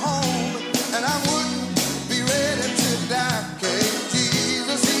me home, and I wouldn't be ready to die. King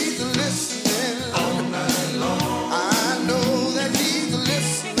Jesus, he's listening. I know that he's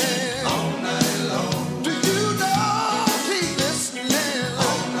listening. Do you know he's listening?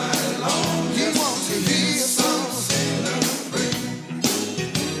 He wants to hear some sinner.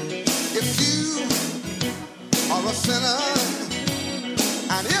 If you are a sinner,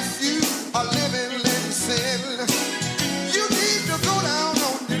 and if you are living in sin, you need to go down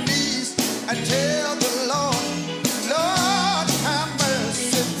on your knees and tell the Lord, Lord, have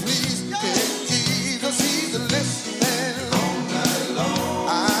mercy, please. King Jesus, he's listening.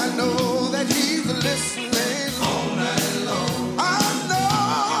 I know that he's listening. I know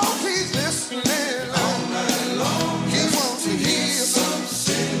he's listening. He wants to hear some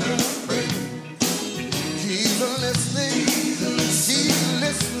sinner. He's listening. He's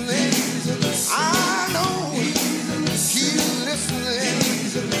listening. I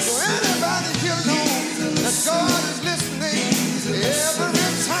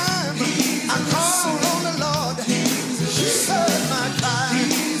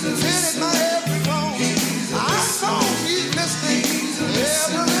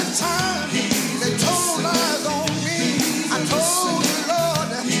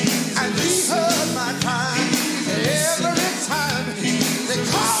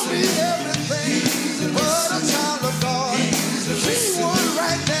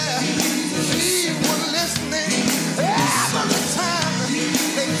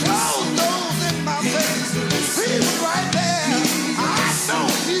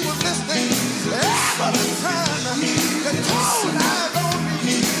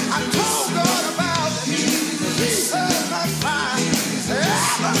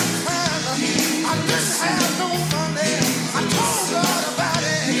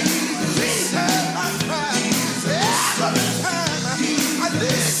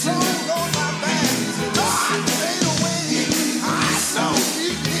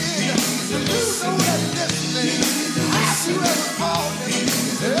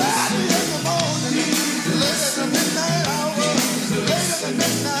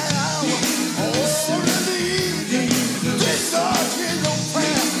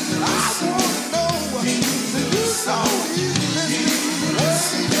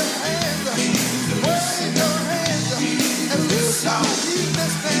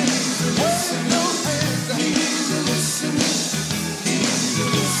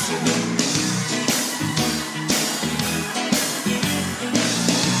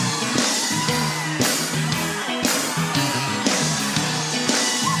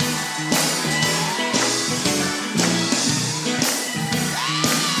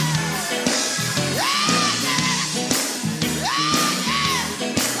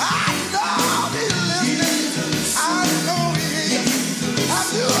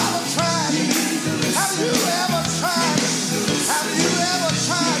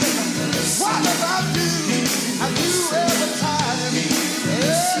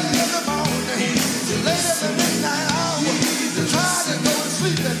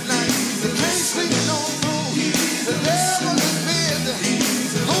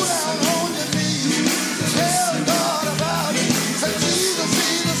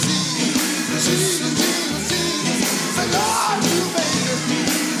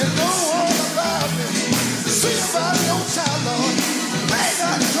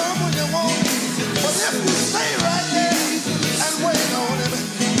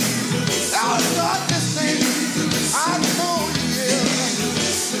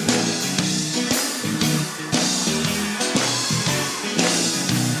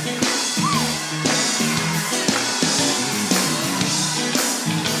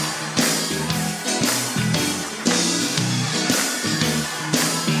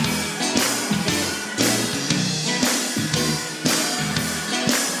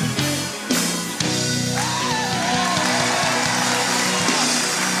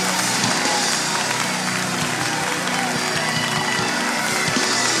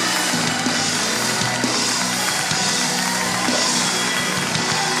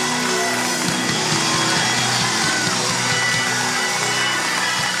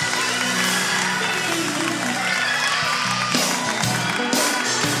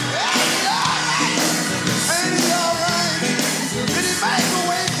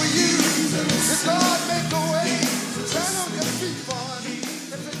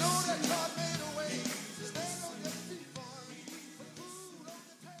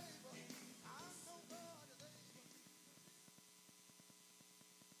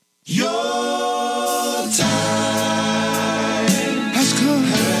Your time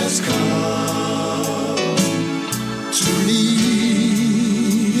has come to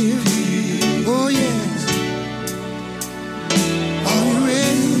leave. Oh yes. Are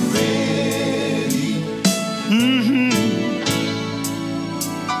you ready? Mm-hmm.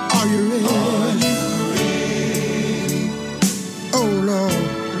 Are you ready? Oh Lord,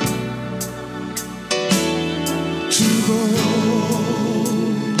 to go.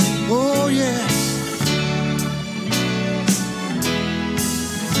 Oh yes.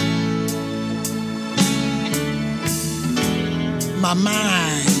 My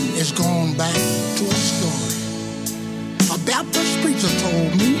mind is going back to a story a Baptist preacher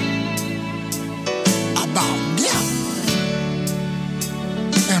told me about death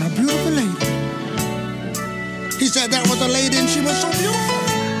and a beautiful lady. He said there was a lady and she was so beautiful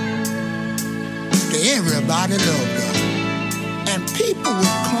that everybody loved her. And people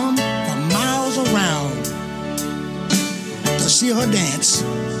would come from miles around to see her dance.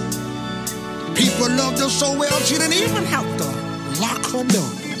 People loved her so well she didn't even have to lock her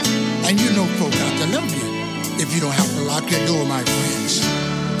door. And you know folk got to love you if you don't have to lock your door, my friends.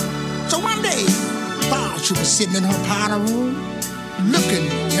 So one day, while she was sitting in her powder room,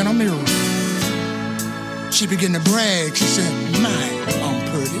 looking in a mirror, she began to brag. She said, "My, I'm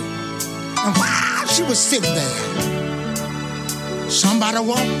pretty." And while she was sitting there, somebody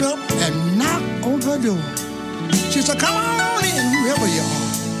walked up and knocked on her door. She said, "Come on in, whoever you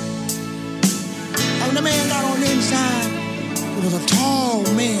are." And when the man got on the inside, it was a tall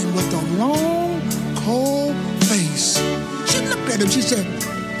man with a long, cold face. She looked at him. She said,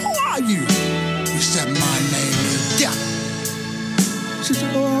 "Who are you?" He said, "My name is Death." She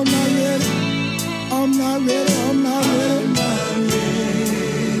said, "Oh, I'm not ready. I'm not ready. I'm not ready. I'm not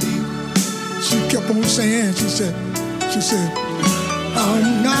ready." She kept on saying, she said,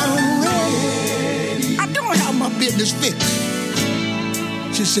 "I'm not ready. I don't have my business fixed."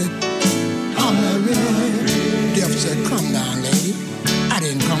 She said, "I'm not ready." Death said, "Come down, lady. I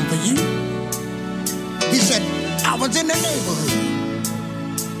didn't come for you." He said, "I was in the neighborhood.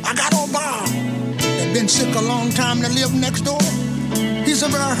 I got old Bob that been sick a long time to live next door." He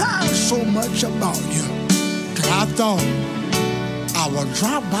said, "But I heard so much about you that I thought I would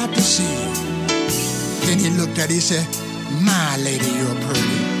drop by to see you." Then he looked at her, he said, "My lady, you're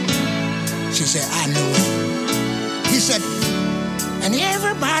pretty." She said, "I know it." He said, "And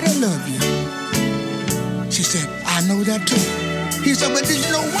everybody love you." She said, "I know that too." He said, "But did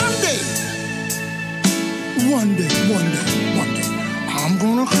you know one day, I'm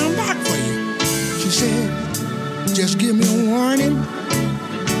gonna come back for you." She said, "Just give me a warning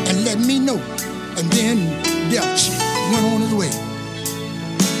and let me know." And then Death went on his way.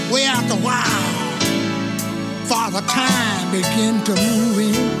 Way after a while, Father Time began to move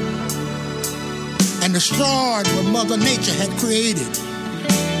in and destroyed what Mother Nature had created.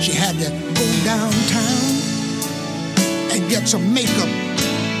 She had to go downtown and get some makeup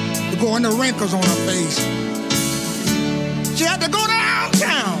to go in the wrinkles on her face. She had to go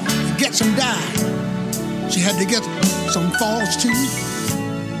downtown and get some dye. She had to get some false teeth.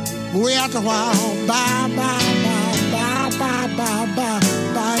 Way after a while, by and by,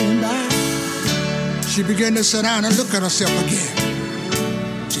 she began to sit down and look at herself again.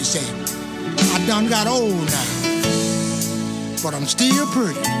 She said, "I done got old now, but I'm still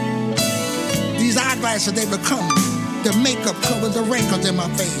pretty. These eyeglasses, they become the makeup covers the wrinkles in my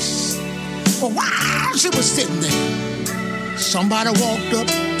face." But while she was sitting there, somebody walked up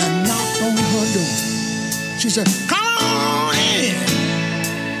and knocked on her door. She said, "Come on in,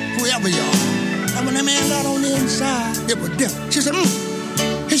 whoever you are." And when the man got on the inside, it was Death. She said,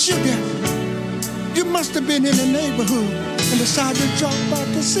 "It's you, Death. You must have been in the neighborhood and decided to drop by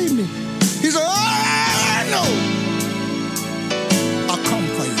to see me." He said, "Oh, I know. I'll come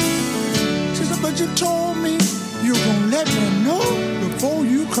for you." She said, "But you told me you were going to let me know before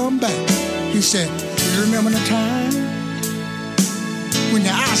you come back." He said, "You remember the time when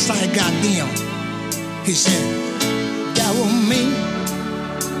your eyesight got dim?" He said, "That was me."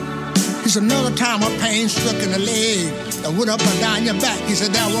 He said, "Another time a pain struck in the leg and went up and down your back." He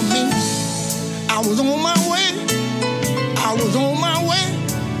said, "That was me. I was on my way. I was on my way.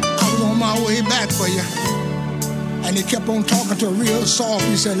 I was on my way back for you." And he kept on talking to her real soft.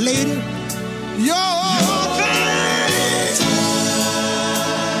 He said, "Lady, your time.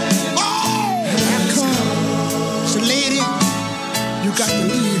 Oh, I come." He said, "Lady, you got to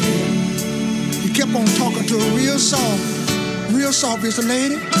leave here." He kept on talking to her real soft. Real soft. He said,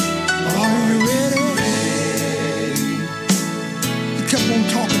 "Lady, are you ready?" He kept on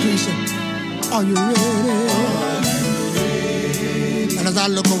talking to her. He said, "Are you ready?" And as I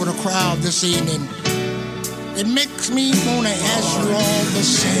look over the crowd this evening, it makes me want to ask you all the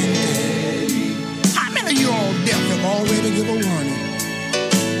same thing. How many of you all deaf have already given a warning?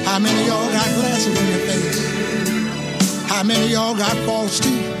 How many of y'all got glasses in your face? How many of y'all got false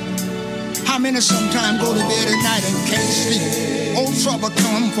teeth? How many sometimes go to bed at night and can't sleep? Old trouble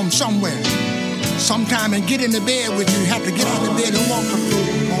come from somewhere. Sometime and get in the bed with you. You have to get out of the bed and walk the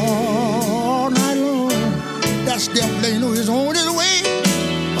floor all night long. That's devil, you know, he's on his way.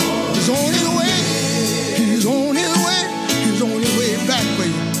 He's on his way. He's on his way. He's on his way back for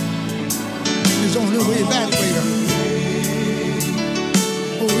you. He's on his way back for you.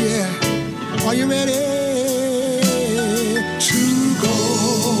 Oh yeah. Are you ready to go?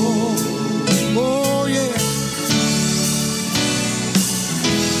 Oh yeah.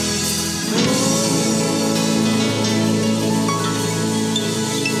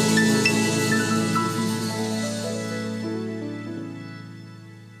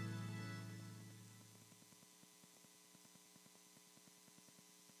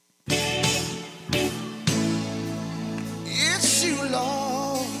 It's you,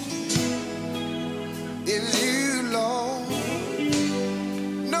 Lord. It's you, Lord.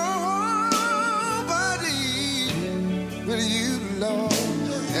 Nobody but you, Lord.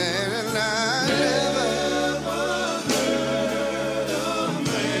 And I never heard of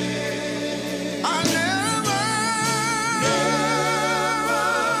man. I never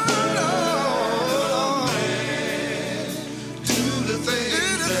do the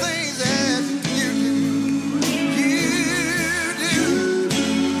things that you do.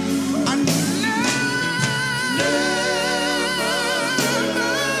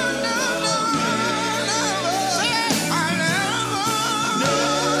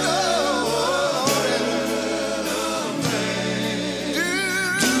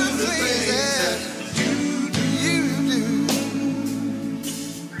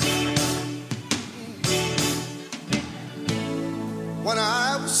 When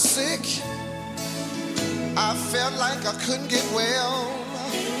I was sick, I felt like I couldn't get well.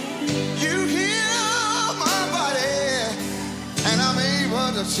 You heal my body, and I'm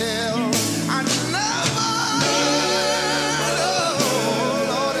able to tell I never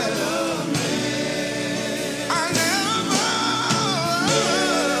Lord, I never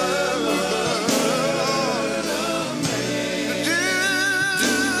do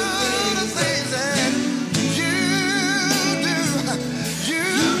the things that you do. You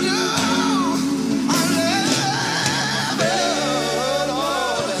do. I never,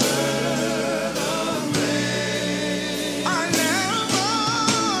 Lord. I never,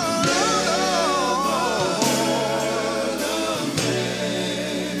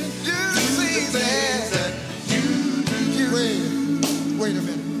 do the things that you do. Wait a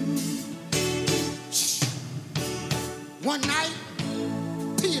minute. One night,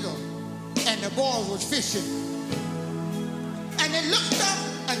 Peter and the boys was fishing, and they looked up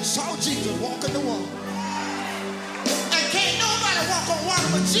and saw Jesus walking the water. And can't nobody walk on water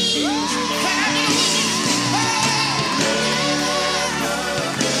but Jesus. Can I get a witness?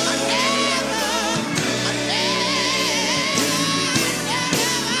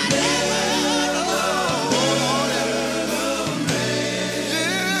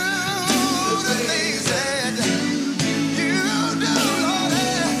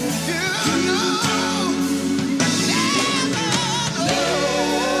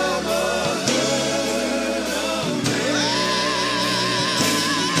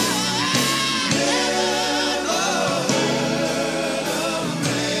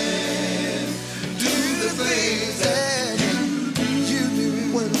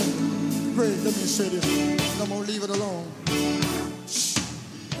 Wait a minute. Greg, let me say this. I'm gonna leave it alone.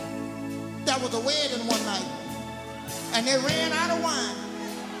 There was a wedding one night, and they ran out of wine.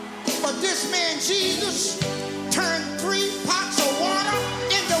 But this man Jesus turned 3 pots of water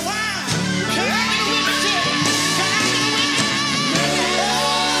into wine. Can I get a witness here? Can I get a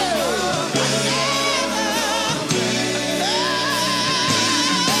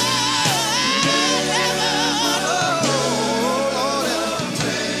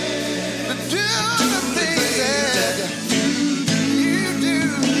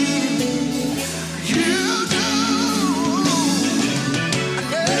You do.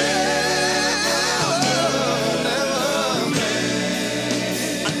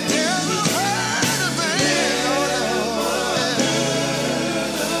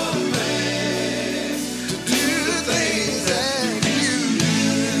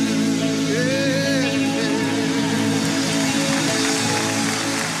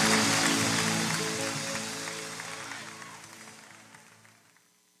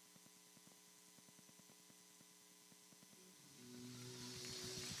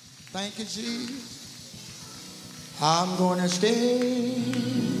 Thank you, Jesus. I'm gonna stay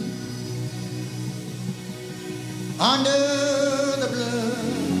under the blood.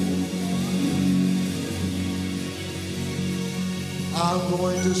 I'm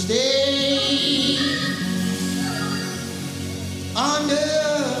going to stay under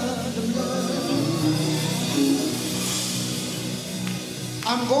the blood.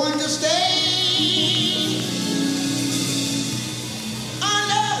 I'm going to stay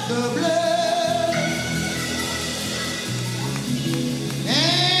under the blood.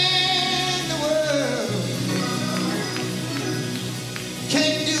 And the world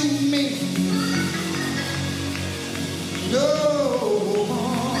can't do me no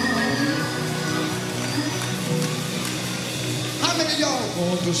harm. How many of y'all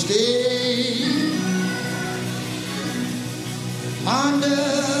want to stay under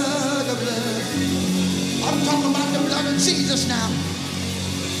the blood? I'm talking about the blood of Jesus now.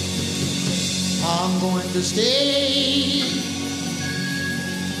 I'm going to stay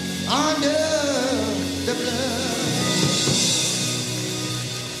under the blood.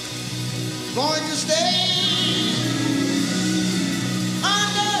 Going to stay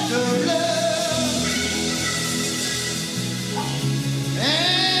under the blood.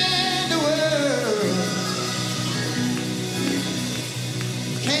 And the world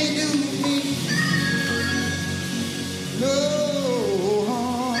can't do me no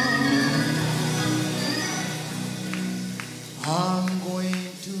harm. I'm going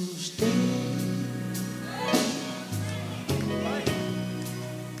to stay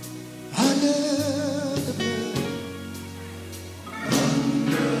under the blood.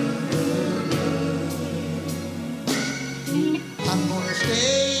 I'm gonna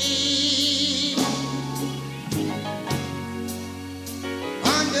stay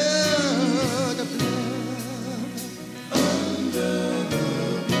under the blood.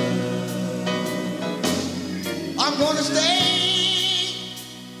 I'm gonna stay.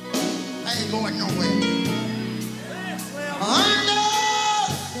 I ain't going nowhere. Under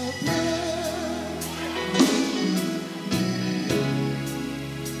the blood.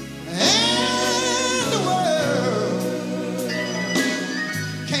 And the world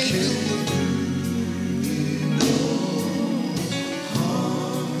can't do me.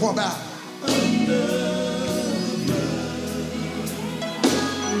 What about?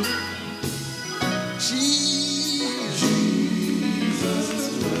 Jesus.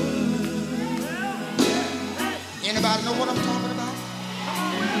 Anybody know what I'm talking about?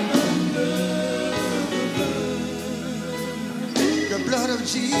 The blood of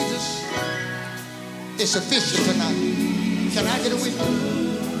Jesus is sufficient tonight. Can I get a witness?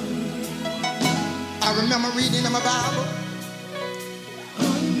 I remember reading in my Bible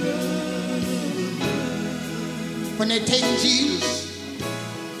when they taken Jesus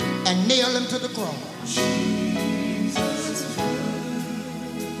and nailed him to the cross.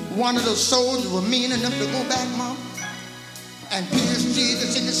 One of the soldiers were mean enough to go back, Mom, and pierce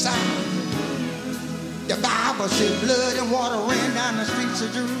Jesus in the side. The Bible said blood and water ran down the streets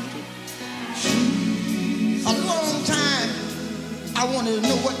of Jerusalem. A long time I wanted to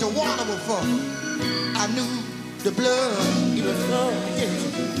know what the water was for. I knew the blood, it was for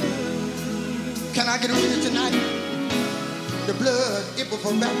Can I get a witness tonight? The blood, it was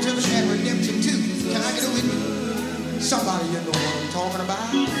for baptism and redemption too. Can I get a witness? Somebody you know what I'm talking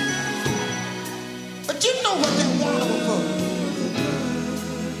about. But you know what that water was for.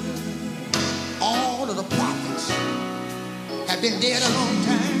 All of the prophets have been dead a long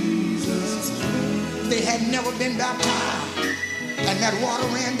time. They had never been baptized. And that water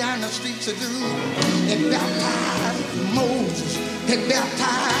ran down the streets of Jerusalem. It baptized Moses. It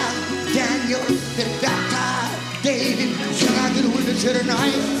baptized Daniel. It baptized David. Can I get a witness here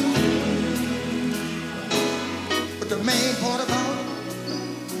tonight? But the main part about it,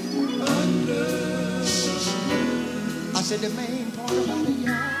 I said the main part about it,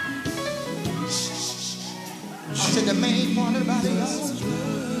 y'all. I said the main part about it, y'all.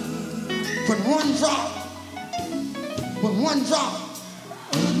 When one drop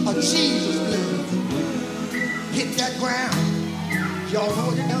of Jesus blood hit that ground, y'all know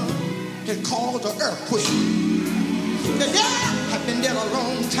what it done? It caused an earthquake. The devil had been there a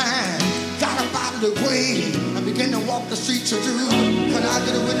long time, got up out of the grave and began to walk the streets of Jerusalem. Can I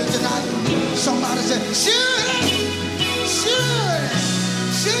get a witness tonight? Somebody said, surely, surely,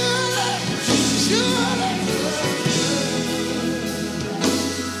 surely, surely.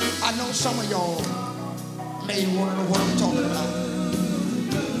 I know some of y'all may want to know what I'm talking about.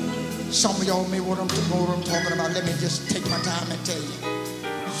 Some of y'all may want to know what I'm talking about. Let me just take my time and tell you.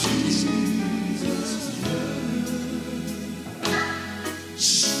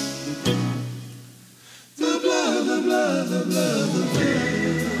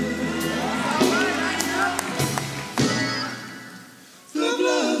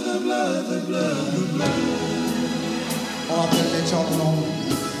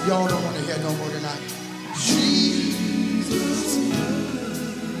 Y'all don't want to hear no more tonight. Jesus.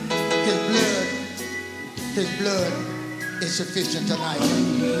 His blood is sufficient tonight.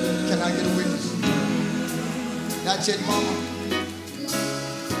 Can I get a witness? That's it, mama.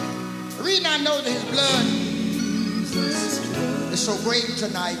 The reason I know that his blood is so great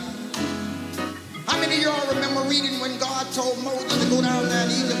tonight. How many of y'all remember reading when God told Moses to go down there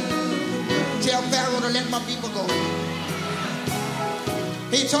in Egypt? Tell Pharaoh to let my people go.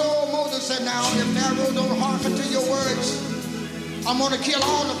 He told Moses, said, now, if Pharaoh don't hearken to your words, I'm going to kill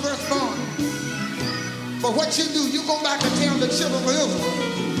all the firstborn. But what you do, you go back and tell the children of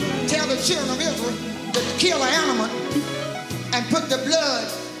Israel, tell the children of Israel to kill an animal and put the blood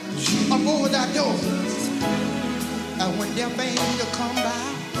up over that door. And when their angel come by,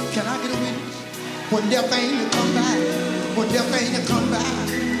 can I get a witness? When their angel come by, when their angel come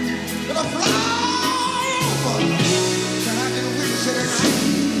by, it'll fly over. Can I get a witness to that?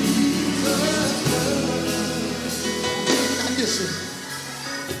 Now listen.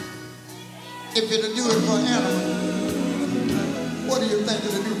 If it'll do it for an animal, what do you think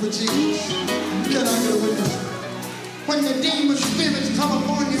it'll do for Jesus? Can I get a witness? When the demon spirits come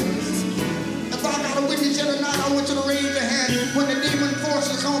upon you, if I got a witness here tonight, I want you to raise your hand. When the demon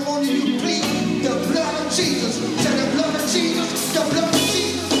forces come upon you, you plead the blood of Jesus. Say the blood of Jesus, the blood of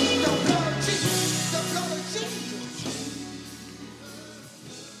Jesus, the blood of Jesus, the blood of Jesus.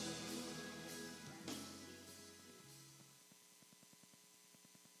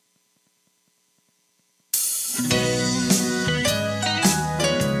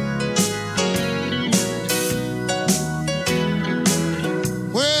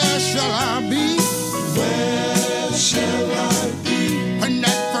 Where shall I be? Where shall I be When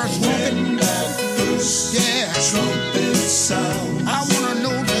that first when that first yeah. trumpet sounds? I want to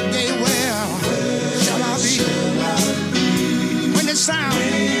know today where shall I be? When it sounds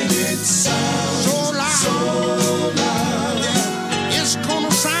When it sounds so loud, so loud, yeah, it's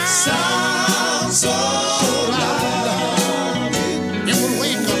gonna sound sounds so loud, it will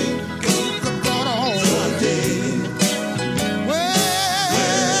wake up good God Almighty.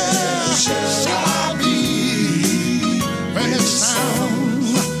 Where shall I be when it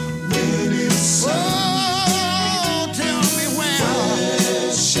sounds? when it sounds. Oh, tell me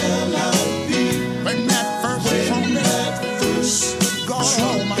where Shall I be when that first when trumpet, that first God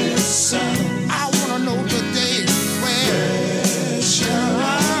Almighty. trumpet sounds? I wanna know today where Shall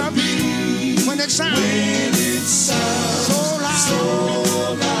I be when it sounds when it sounds so loud, so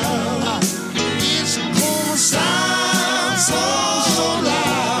loud? it's gonna sound So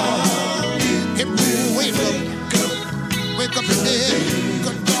loud, it will wake up today.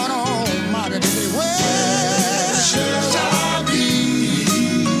 Good God Almighty today. Where shall I be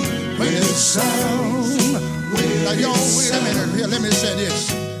when it sounds? Now y'all wait a minute here. Let me say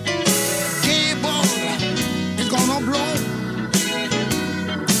this. Gabriel is gonna blow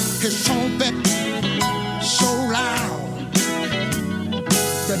his trumpet so loud.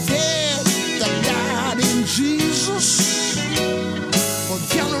 The dead that died in Jesus will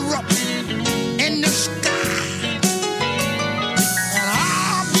gather up in the sky. And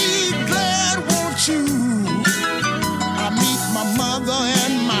I'll be glad, won't you? I meet my mother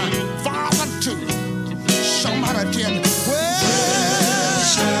and my father too. Somebody tell me, where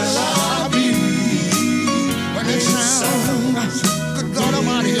shall I be when it sounds? Good God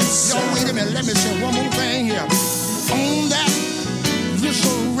Almighty. Y'all wait a minute, let me say one more thing here. On that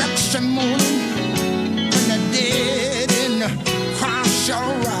resurrection morning, when the dead in Christ shall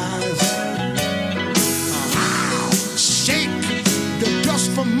rise, I'll shake the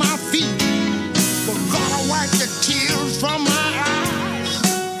dust from my feet, but God will wipe the tears from my eyes.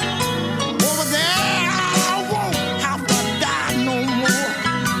 Over there, I won't have to die no more.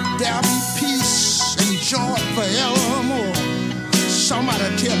 There'll be peace and joy forevermore. Somebody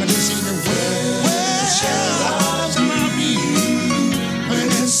tell me this evening, where shall I be when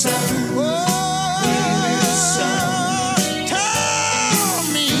it sounds?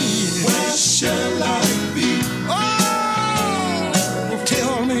 Tell me, where shall I be? oh,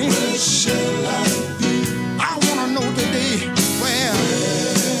 tell me.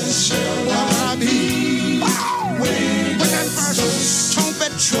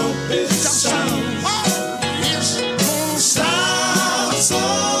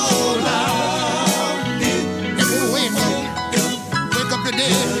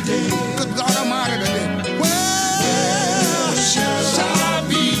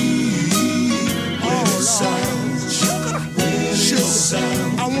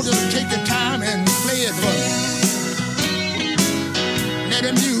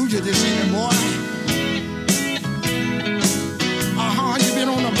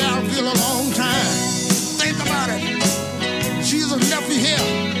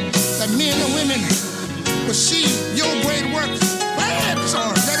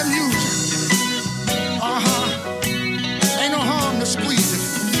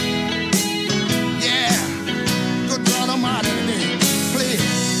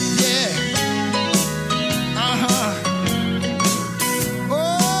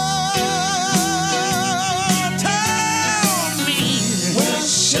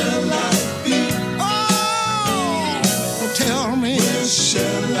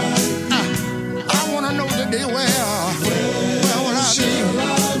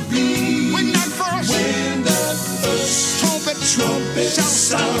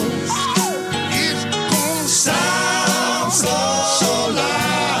 sound. It's gonna sound so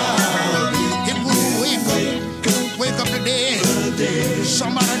loud. It will wake up the dead.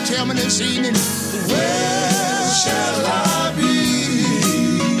 Somebody tell me this evening, where shall I be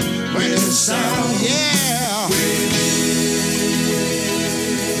when it sounds? Yeah.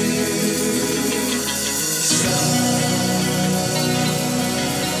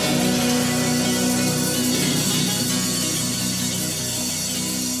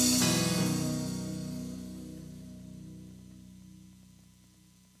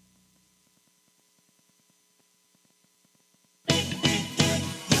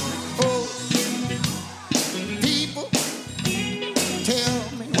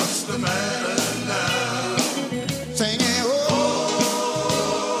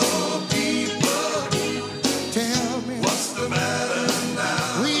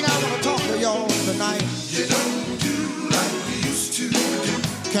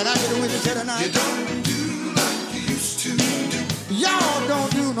 Can I get a witness here tonight? You don't do like you used to do. Y'all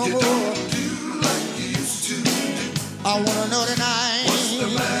don't do no more. You don't do like you used to do. I wanna know tonight. What's the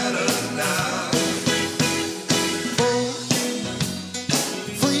matter now? Oh,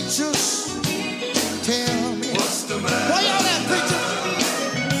 preachers, tell me. What's the matter? Why y'all that preacher?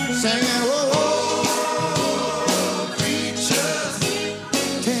 Singing, oh, preachers,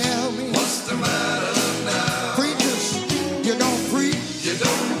 tell me. What's the matter now? Preachers, you don't preach. You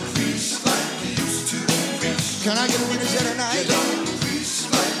don't preach like you used to preach. Can I get a witness here tonight? You don't preach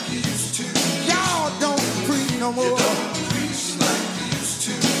like you used to. Y'all don't preach no more. You don't preach like you used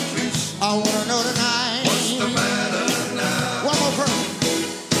to preach. I wanna know tonight. What's the matter now? One more verse.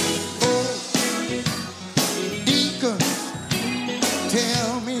 Oh, deacons,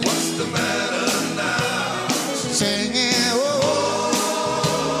 tell me. What's the matter now? Singing, oh,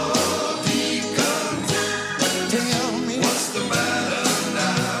 deacons, tell me. What's the matter?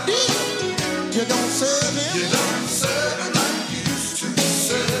 You don't serve him. You don't serve him like you used to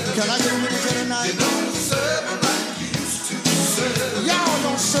serve. Can I get a witness here tonight? You don't serve him like you used to serve. Y'all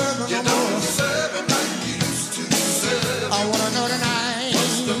don't serve him no more. You don't serve him like you used to serve. I wanna know tonight.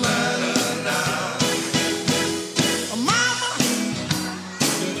 What's the matter now? Mama,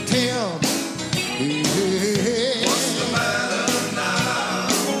 tell me. What's the matter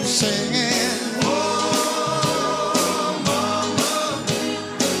now? Singing. Oh, mama,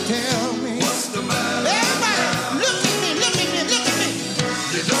 tell me. What's the matter? Everybody, look at me, look at me, look at me.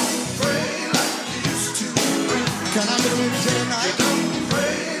 You don't pray like you used to pray. Can I get a witness here tonight? You don't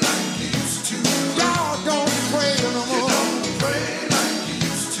pray like you used to. Y'all don't pray no more. You don't pray like you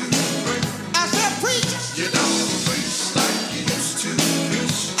used to pray. I said preachers. You don't preach like you used to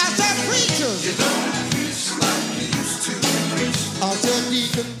preach. I said preachers. You don't preach like you used to preach. I said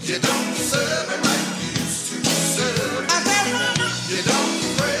deacons. You don't serve him like you used to serve. I said mama. You don't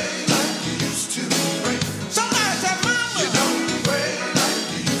pray like you used to pray. Somebody said mama. You don't pray like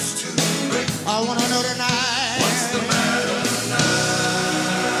you used to pray. I wanna know tonight. What's the matter now?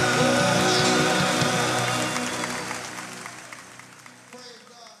 Praise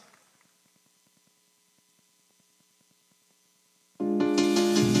God.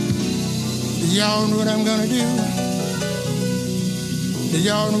 Y'all know what I'm gonna do?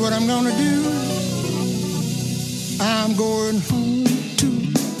 Y'all know what I'm gonna do? I'm going home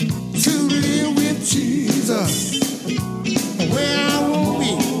to live with Jesus, where I won't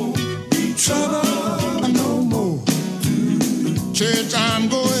be trouble no more. Church, I'm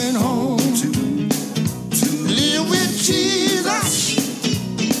going home to live with Jesus,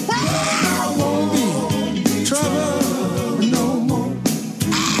 where I won't be trouble no more.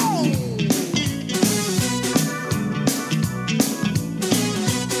 Ow!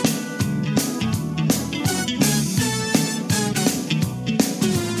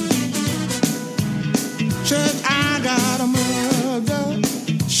 Church, I got a mother.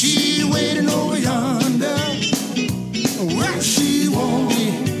 She waiting over yonder, where she won't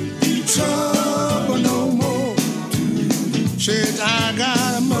be trouble no more. Church, I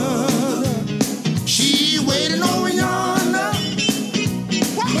got a mother. She waiting over yonder,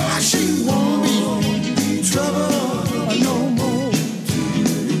 where she won't be trouble no more.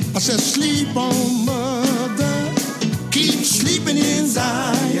 I said, sleep on, mother. Keep sleeping in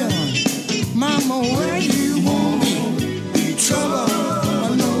Zion. Mama, where you want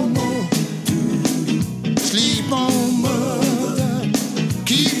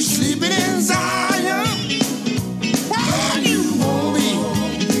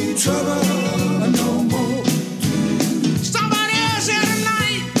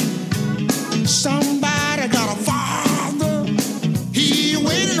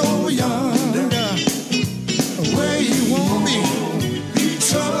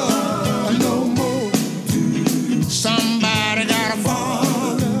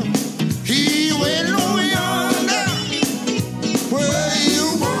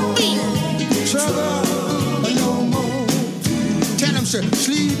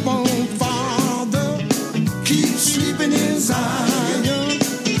sleep on, Father. Keep sleeping in Zion,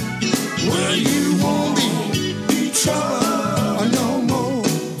 where you won't be trouble no more.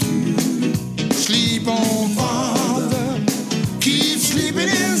 Sleep on, Father. Keep sleeping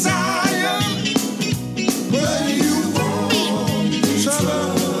in Zion, where you won't be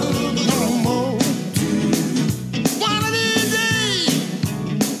trouble no more. One of these days,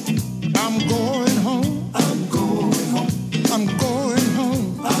 I'm going home. I'm going home. I'm going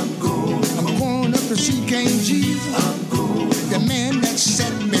home. I'm going up to see King Jesus, the man that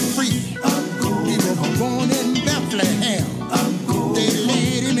set me free. He was born in Bethlehem. They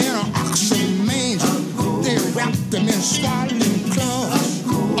laid him in an oxen manger. They wrapped him in swaddling cloths.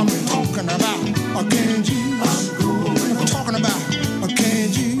 I'm talking about a King Jesus. I'm talking about a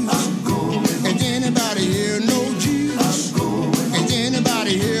King Jesus. Is anybody here know Jesus? Is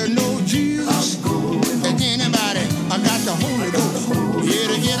anybody here know Jesus? Is anybody? I got the Holy Ghost. Here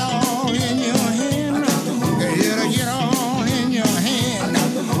to get all in your hand. Here to get all in your hand.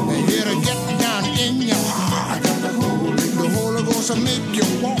 Here to get down in your heart. The Holy Ghost will make you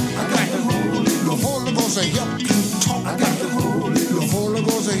walk right. The Holy Ghost will help you talk right. The Holy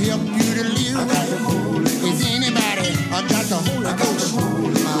Ghost will help you to live right. Is anybody? I got the Holy Ghost.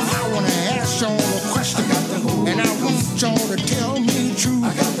 I want to ask y'all a question, and I want y'all to tell me true.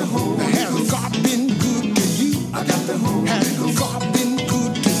 Has God been good to you? Has God been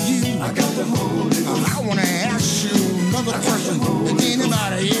good to you? I want to ask you another question. Has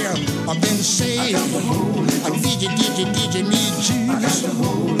anybody here been saved? Did you meet Jesus?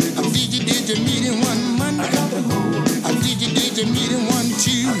 Did you meet him one Monday? Did you meet him one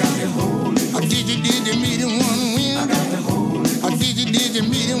Tuesday? Did you meet him one Wednesday? Did you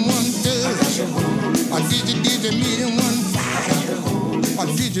meet him one Thursday? Did you meet him one Friday?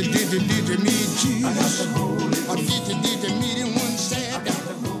 Did you meet Jesus? Did you meet him one Saturday?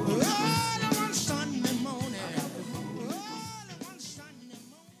 Early one Sunday morning. Early one Sunday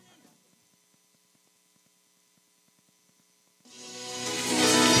morning.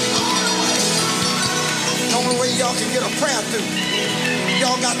 The only way y'all can get a prayer through,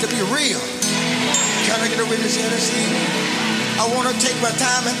 y'all got to be real. Can I get a witness here this evening? I want to take my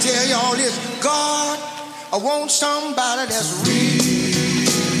time and tell y'all this. God, I want somebody that's real.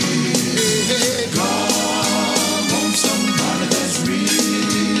 God, I want somebody that's real.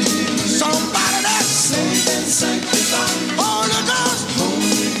 Somebody that's saved and sanctified. Holy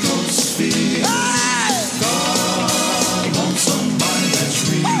Ghost filled. Hey! God, I want somebody that's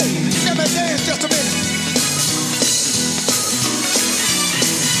real. Hey! Let me dance just a minute.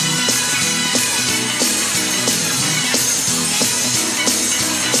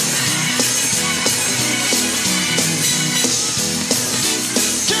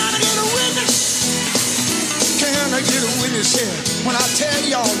 Get a witness here when I tell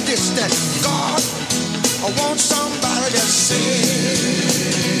y'all this, that God, I want somebody that's saved.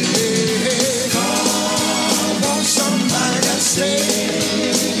 God, I want somebody that's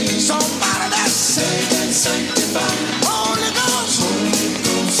saved. Somebody that's saved and sanctified. Holy Ghost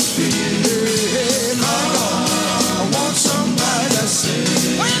filled. My God, I want somebody that's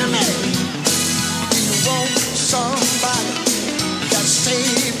saved. Wait a minute. You want somebody that's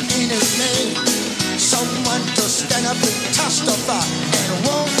saved in his name. Someone to stand up and testify and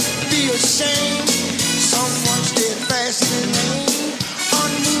won't be ashamed. Someone steadfast in his name,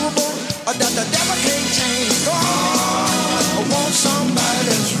 unmovable, that the devil can't change. God, I want somebody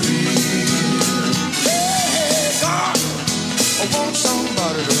that's real. Hey, God, I want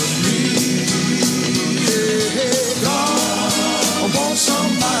somebody that's real. Hey, God, I want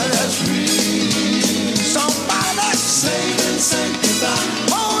somebody that's real. Somebody that's saved and sanctified.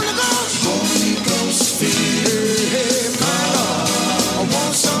 Holy Ghost filled. Hey, my Lord, I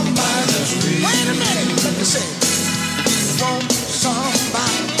want somebody that's real. Wait a minute, let me say. You want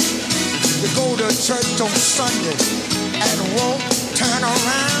somebody to go to church on Sunday and won't turn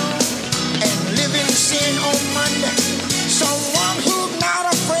around and live in sin on Monday. Someone who's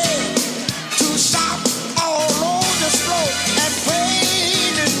not afraid to shout all over the floor and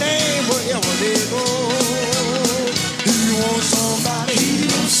praise His name wherever they go. You want somebody? He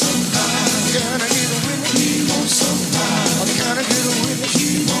wants somebody. Can I get a witness? He wants somebody. Can I get a witness?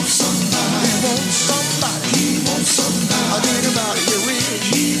 He wants somebody. He wants somebody. He wants somebody. Anybody here real?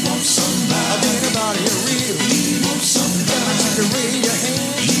 He wants somebody. Anybody here real? He wants somebody. Can I see you raise your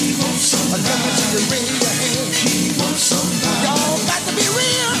hand? He wants somebody. Can I see you raise your hand?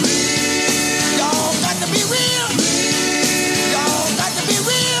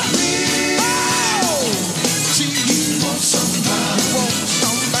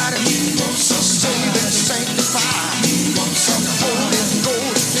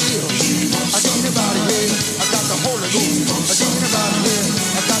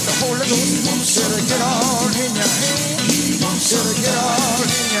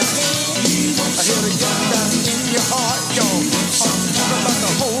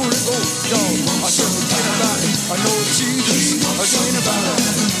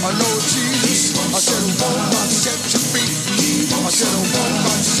 I know Jesus. I said, won't God set you free? I said, won't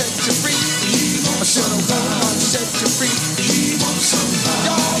God set you free? I said, won't God set you free?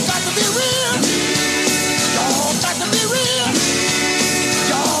 Y'all got to be real. Y'all got to be real.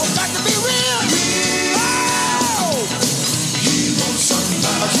 Y'all got to be real. Oh! He wants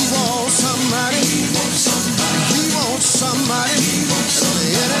somebody. He wants somebody. He wants somebody.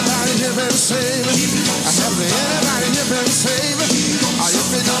 Anybody here been saved? Have anybody here been saved?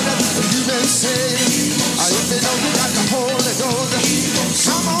 If you know that you've been saved, if you know you got the Holy Ghost,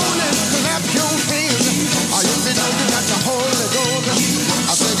 come on and clap your hands. If you know you got the Holy Ghost,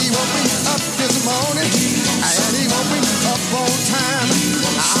 I said he woke me up this morning, and he woke me up on time.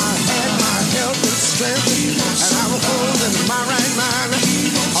 I had my health and strength, and I was holding my right mind.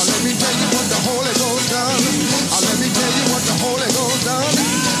 Let me tell you what the Holy Ghost done. Let me tell you what the Holy Ghost done.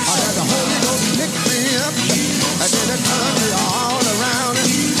 I had the Holy Ghost pick me up, and then it turned me all around.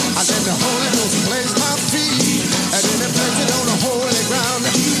 And then the Holy Ghost placed my feet, and then it placed it on the holy ground.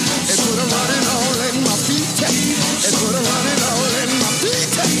 It put a running all in my feet. It put a running all in my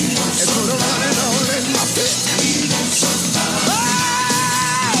feet. It put a running all in my feet. Oh!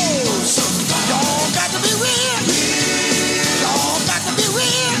 Y'all got to be real. Y'all got to be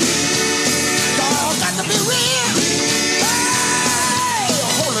real. Y'all got to be real. Hey!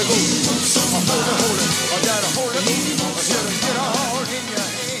 Holy Ghost. Holy. I got a Holy Ghost. I got to get all in your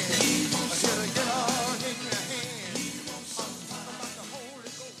hand. I got to get all in your hand. I'm about the Holy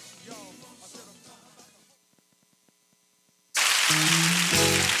Ghost, y'all.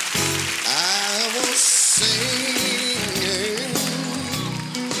 I was singing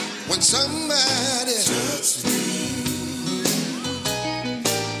when somebody touched me.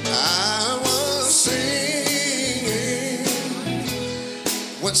 I was singing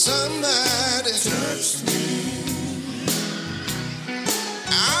when somebody touched me.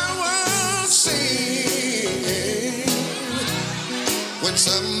 I was singing when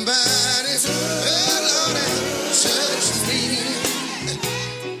somebody touched me.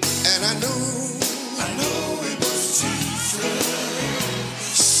 And I know it was Jesus.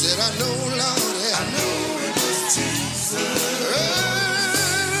 Said I know, Lord, I know it was Jesus. Oh,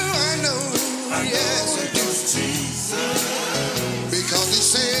 I know, yes, it was Jesus. Because he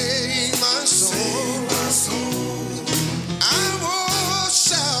saved my soul. I was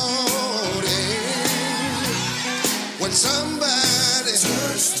shouting when somebody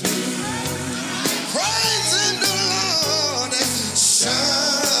touched me. Praising the Lord,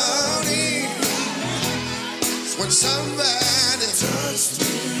 shouting when somebody touched me.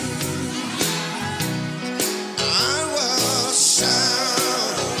 I was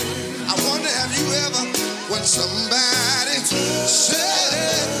shouting. I wonder, have you ever, when somebody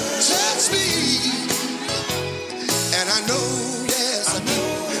said, touch me? And I know, yes, I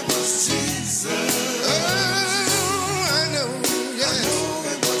know it was Jesus. Oh, I know, yes, I know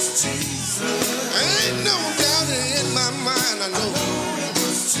it was Jesus. Ain't no doubt in my mind, I know it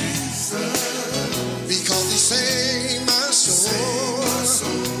was Jesus. Because he saved my soul.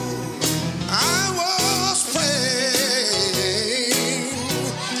 I was praying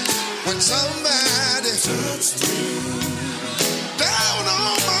when somebody touched me. Down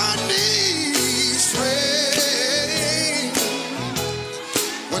on my knees praying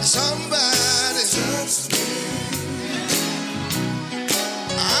when somebody touched me.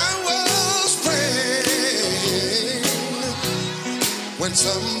 I was praying when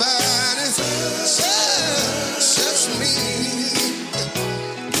somebody touched me.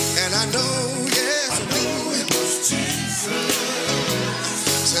 And I know, yes, I know it was Jesus.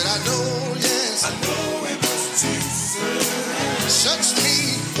 Said I know, yes, I know it was Jesus. Touched me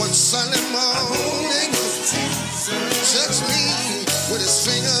one Sunday morning. Touched me with his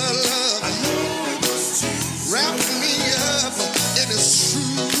finger of love. I know it was Jesus. Wrapped me up in his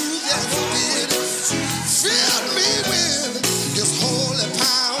truth, yes, he did. Filled me with his holy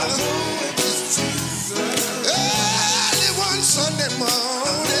power. I know it was Jesus. Early one Sunday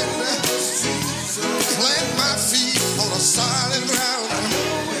morning, plant my feet on a solid ground. I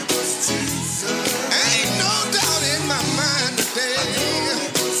know it was Jesus. Ain't no doubt in my mind today. I know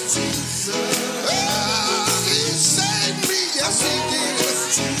it was Jesus. Oh, he saved me, yes he did.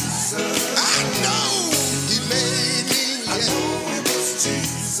 I know he made me. I know it was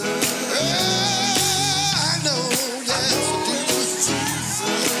Jesus. Oh, I know, yes he did.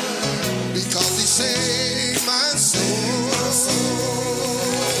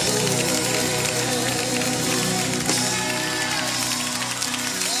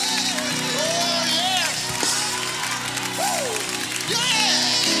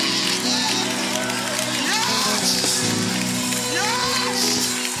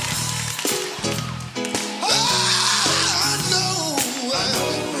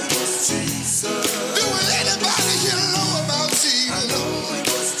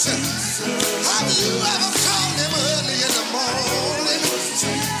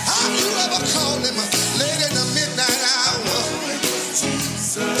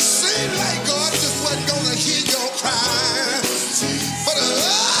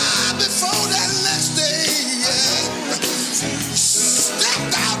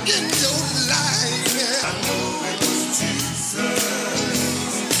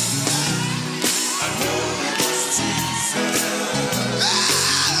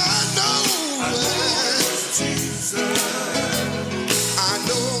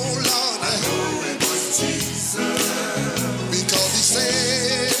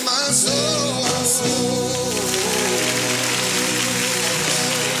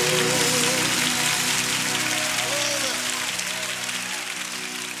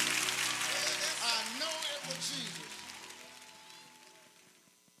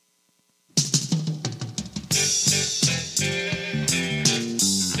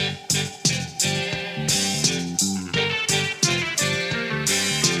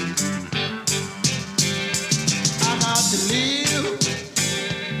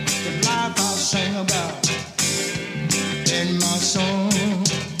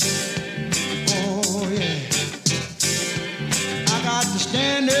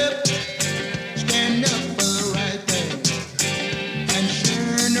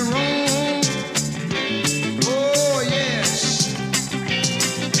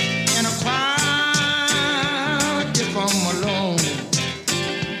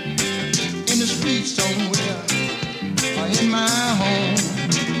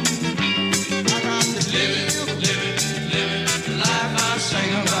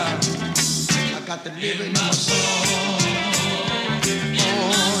 got the living in my soul.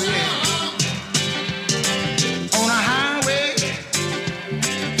 Oh, yeah. On a highway,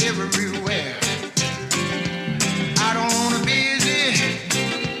 everywhere. Out on a busy,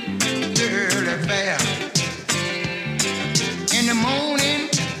 dirty fair. In the morning,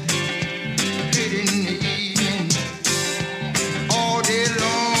 late in the evening, all day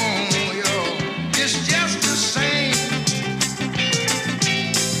long, yo, it's just the same.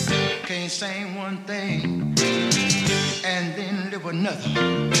 Can't sing one thing and then live another.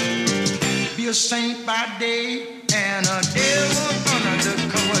 Be a saint by day and a devil under the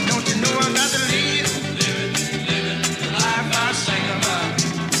cover. Don't you know I got to live the life I sing about?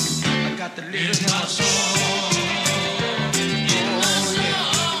 I got to live in my soul. Oh, yeah.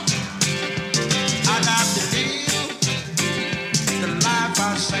 I got to live the life I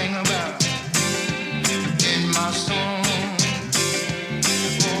sing about in my song.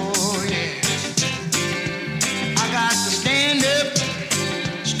 Oh, yeah. I got to stand up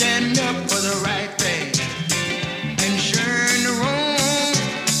for the right thing and shun the wrong.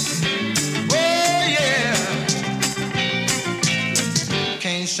 Oh, yeah.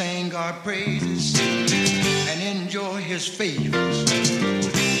 Can't sing God praises and enjoy his favors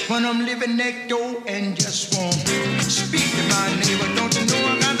when I'm living next door and just won't speak to my neighbor. Don't you know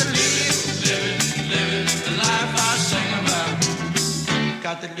I got to live the life I sing about?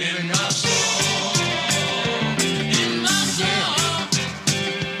 Got to live in my soul.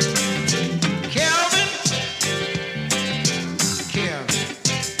 Calvin,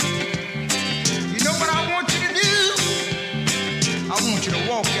 you know what I want you to do? I want you to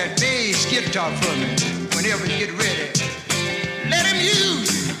walk that bass guitar for me whenever you get ready. Let him use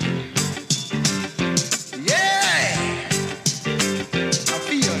you. Yeah, I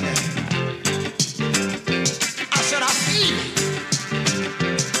feel that. I said I feel it.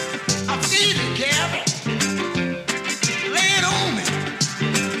 I feel it, Calvin. Lay it on me.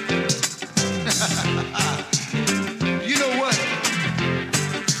 You know what?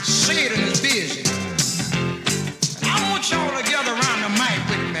 Satan is busy. I want y'all to gather around the mic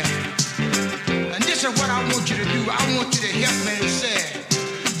with me. And this is what I want you to do. I want you to help me to say,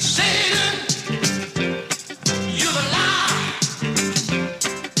 Satan, you're the lie.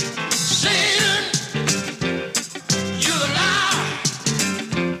 Satan, you're the lie.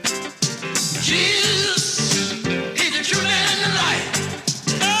 Jesus is the truth and the light.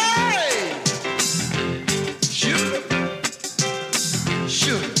 Hey! Sugar.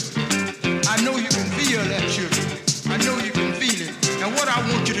 I know you can feel that, sugar. I know you can feel it. And what I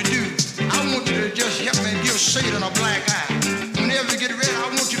want you to do, I want you to just help me give Satan a black eye. Whenever you get ready, I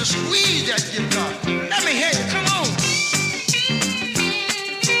want you to squeeze that guitar. Let me hear you. Come on.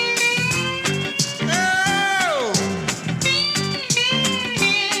 Oh!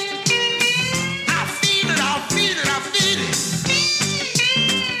 I feel it, I feel it, I feel it.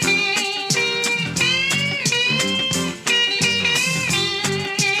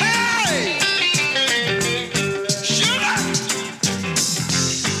 Hey! Sugar!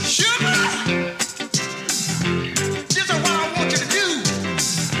 Sugar! This is what I want you to do.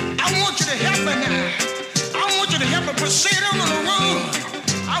 I want you to help me now. I want you to help me put Satan on the run.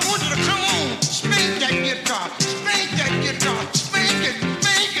 I want you to come on, spank that guitar, spank that guitar, spank it,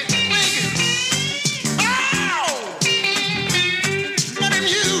 spank it, spank it. Oh! Let him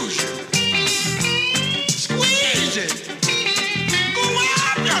use you. Squeeze it. Go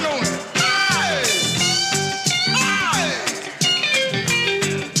out down on it. Hey! Hey!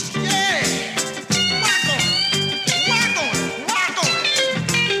 Yeah! Whack on it. Whack on it. Whack on it.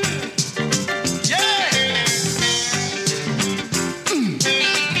 Yeah!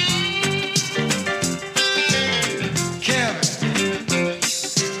 Kevin.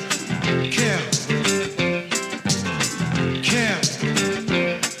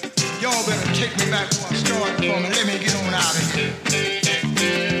 Y'all better take me back where I started from and let me get on out of here.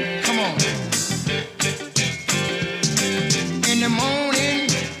 Come on. In the morning,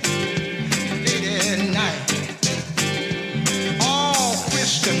 late at night, all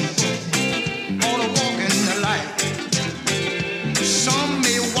Christian folk ought to walk in the light. Some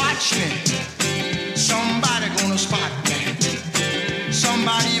may watch me, somebody gonna spot me,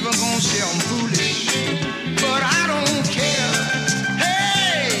 somebody even gonna say I'm foolish, but I don't care.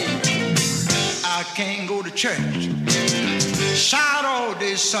 Hey, I can't go to church, shout all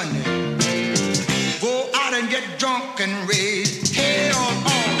day Sunday, go out and get drunk and raise hell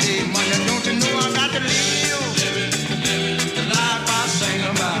all day Monday. Don't you know I got to live the life I sing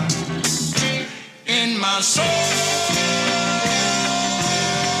about in my soul.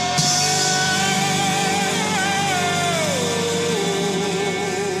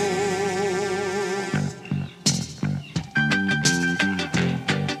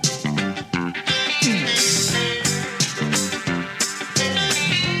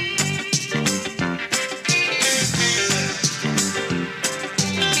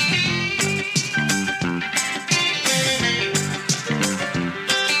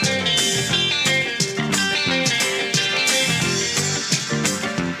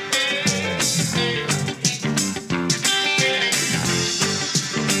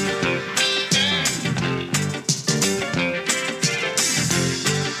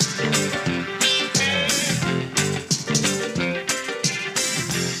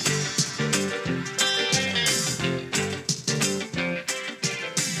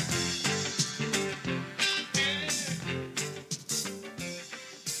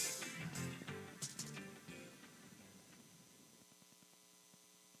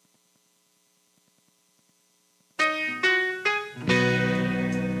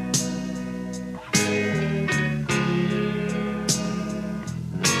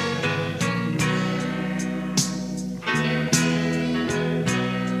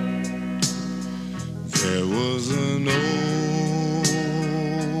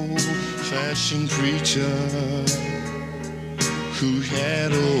 old-fashioned preacher who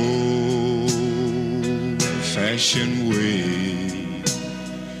had old-fashioned way.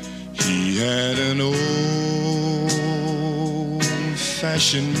 He had an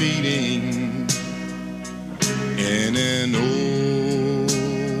old-fashioned meeting in an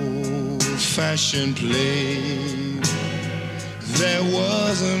old-fashioned place. There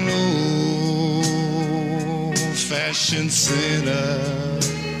was an old-fashioned sinner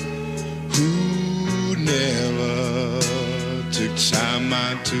who never took time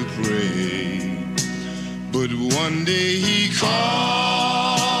out to pray. But one day he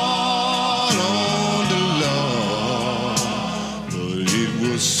called on the Lord, but it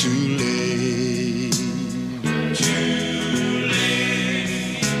was too late. Too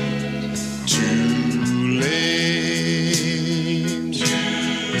late. Too late.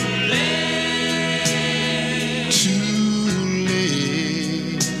 Too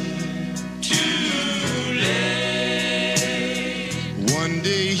late. Too late. One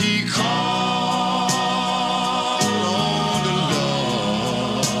day he called on the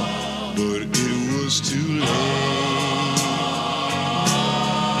Lord, but it was too late.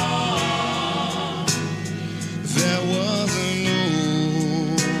 There was an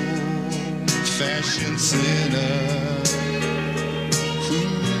old-fashioned sinner who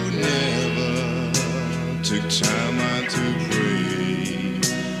never took time out to pray.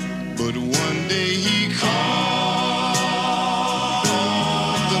 But one day he called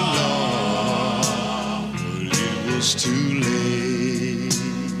on the Lord, but it was too late.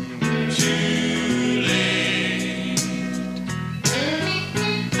 Too late. Too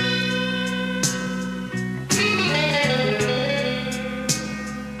late.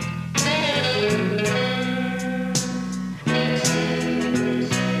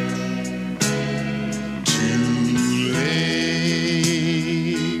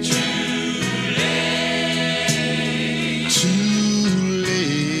 Too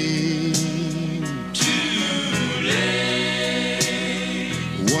late. Too late.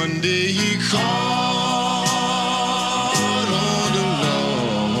 One day he called on the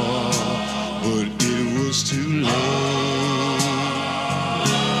Lord, but it was too late.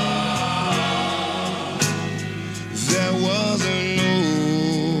 There was an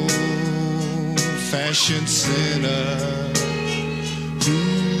old-fashioned sinner who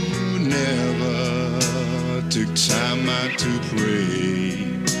never took time out to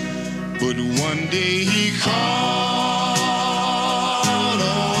pray. But one day he called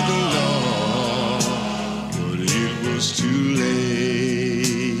on the Lord, but it was too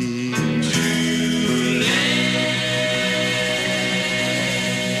late. Too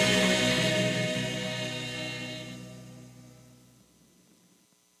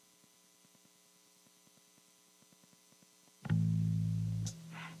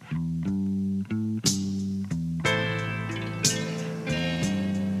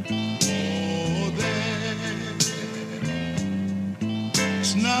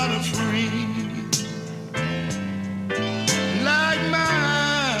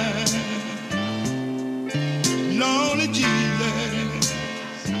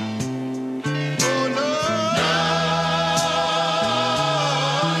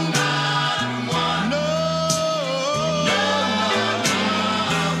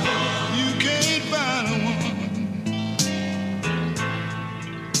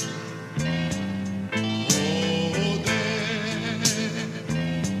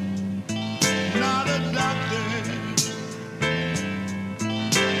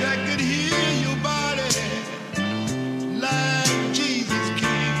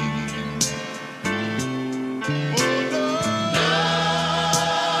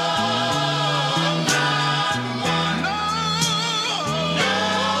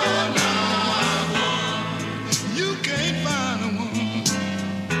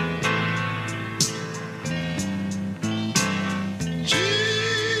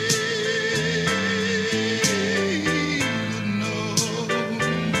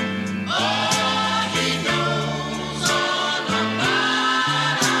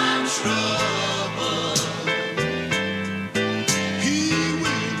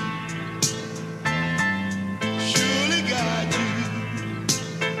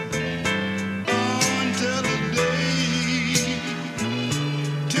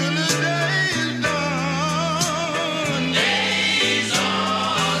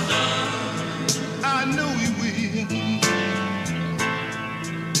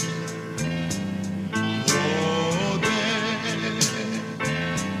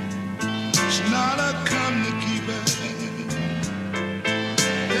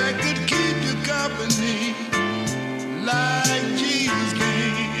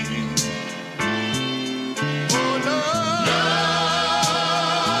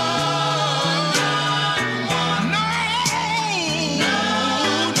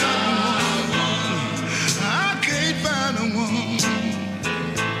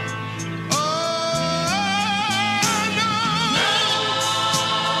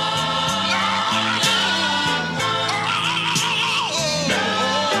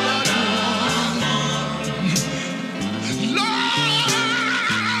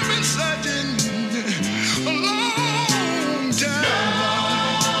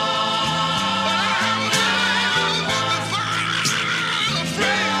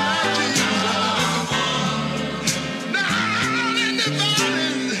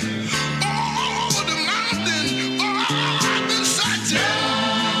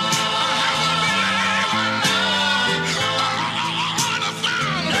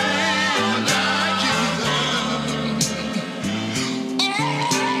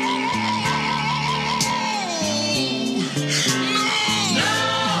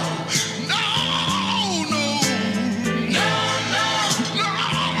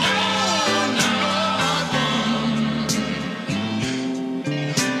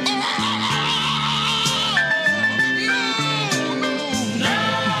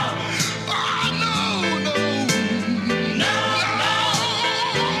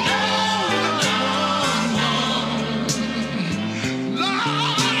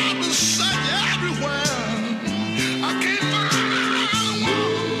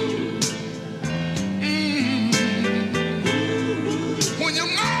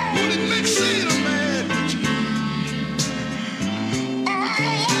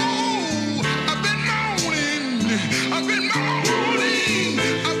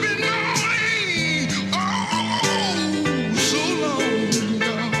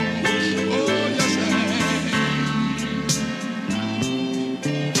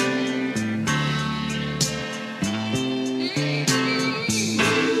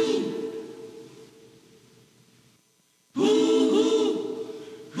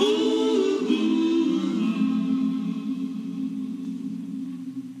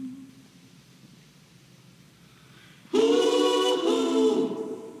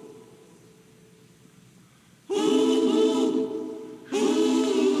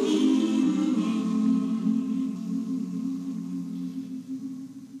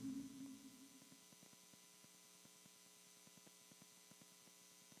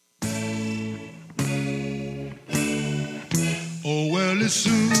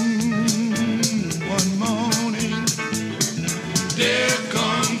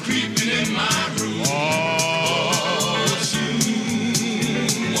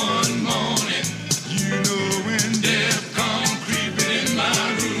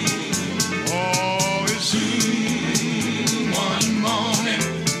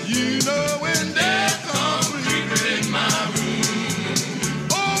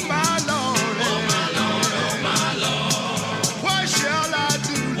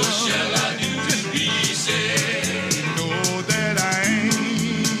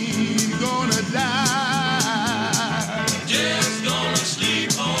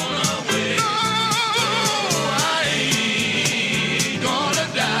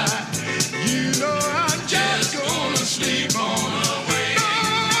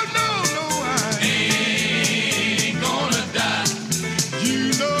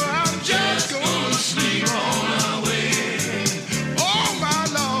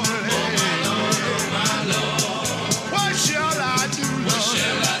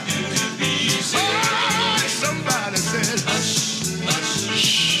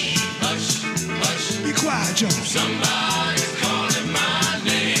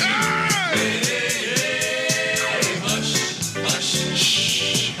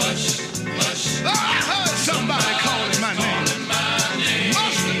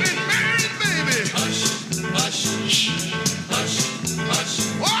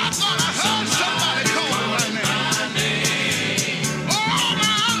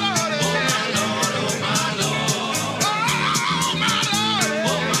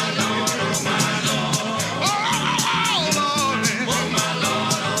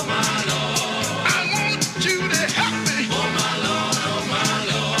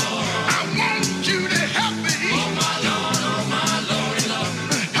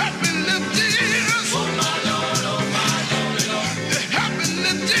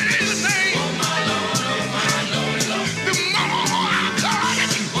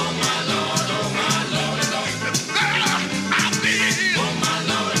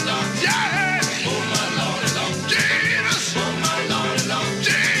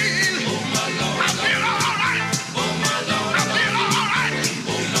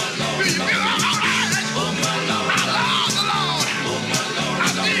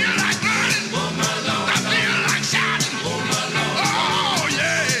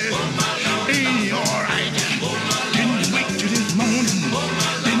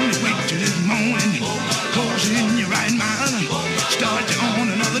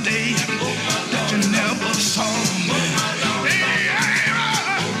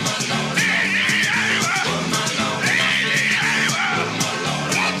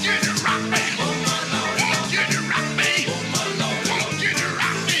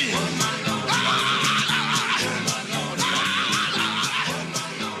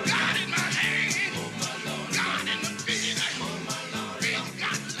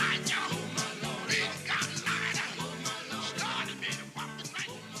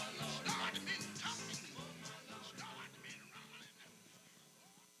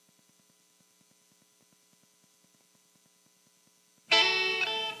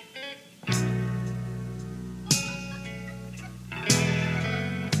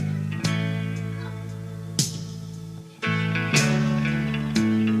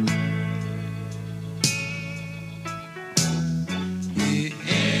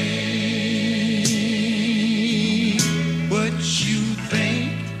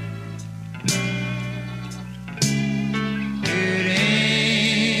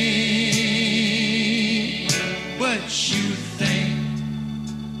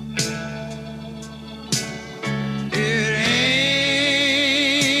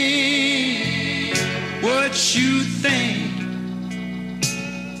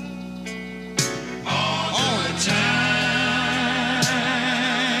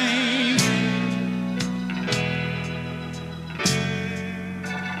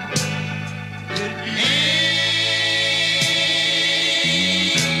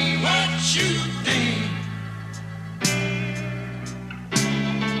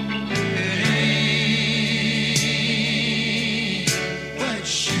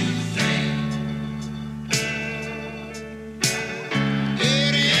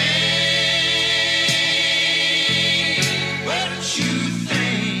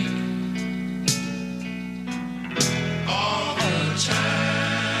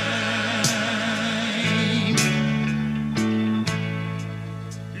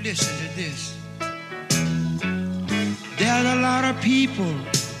People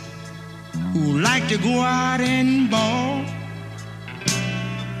who like to go out and ball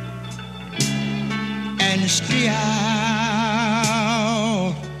and stay out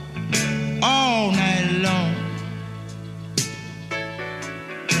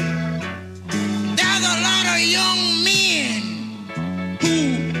of young men who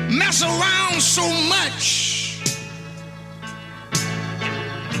mess around so much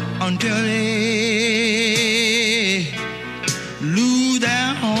until they lose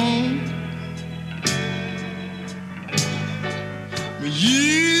their home.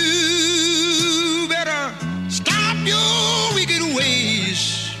 You better stop your wicked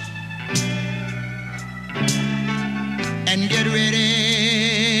ways and get ready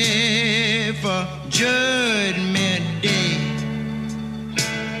for Judgment Day,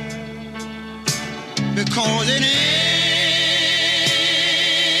 because it ain't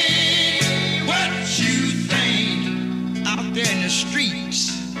what you think out there in the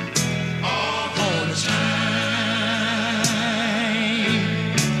streets all the time.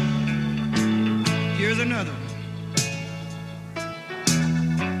 Here's another one.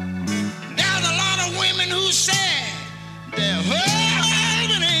 There's a lot of women who say their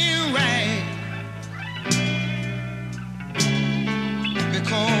husband ain't right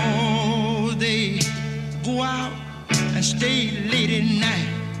because they go out and stay late at night.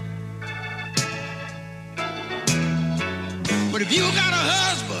 But if you got a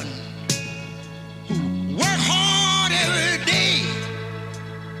husband who work hard every day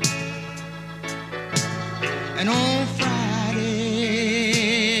and on Friday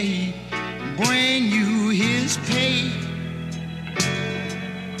bring you his pay,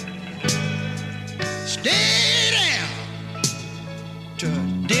 stay there till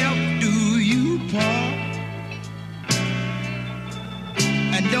death do you part,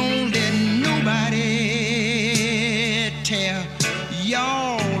 and don't let nobody tear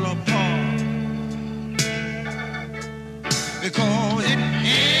y'all apart, because it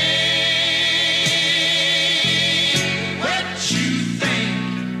ain't what you think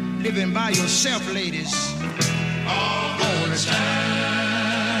living by yourself, ladies, all the time.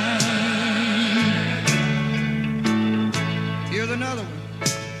 Here's another one.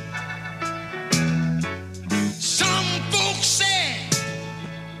 Some folks say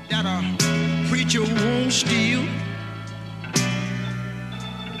that a preacher won't steal,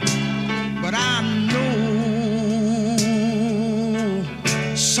 but I know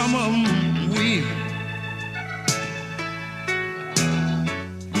some of them will.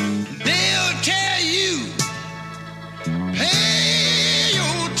 They'll tell you, pay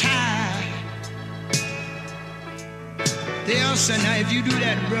your tithe. They'll say, now if you do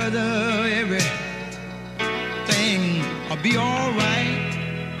that, brother, everything will be all right.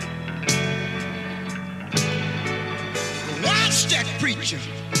 Watch that preacher,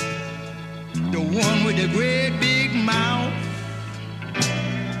 the one with the great big mouth,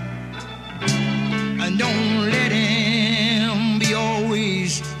 and don't let him be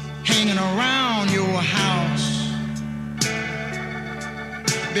always hanging around your house,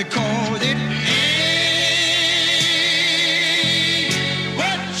 because it ain't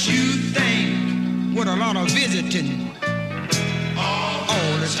what you think, with a lot of visiting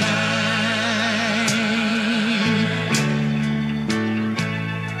all the time.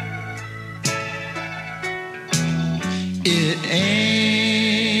 It ain't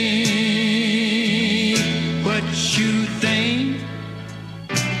what you think.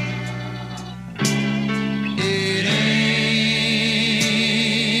 It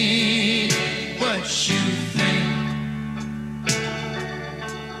ain't what you think.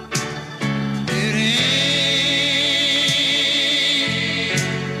 It ain't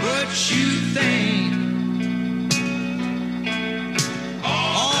what you think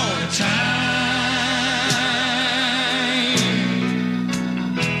all the time.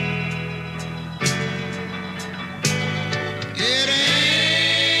 It ain't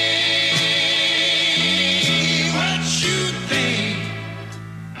what you think.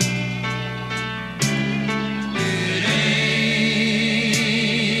 It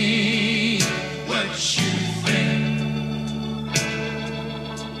ain't what you think.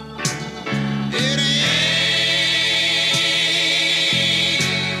 It ain't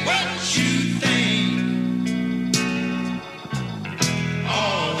what you think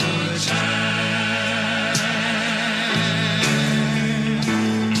all the time.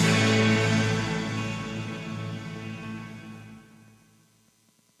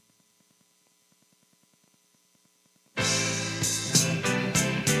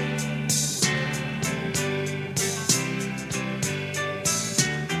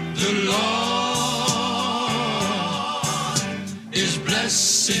 The Lord is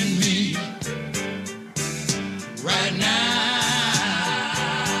blessing me right now.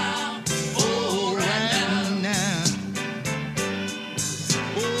 Oh, right now.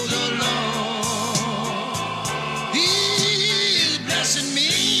 Oh, the Lord, He is blessing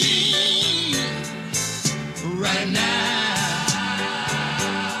me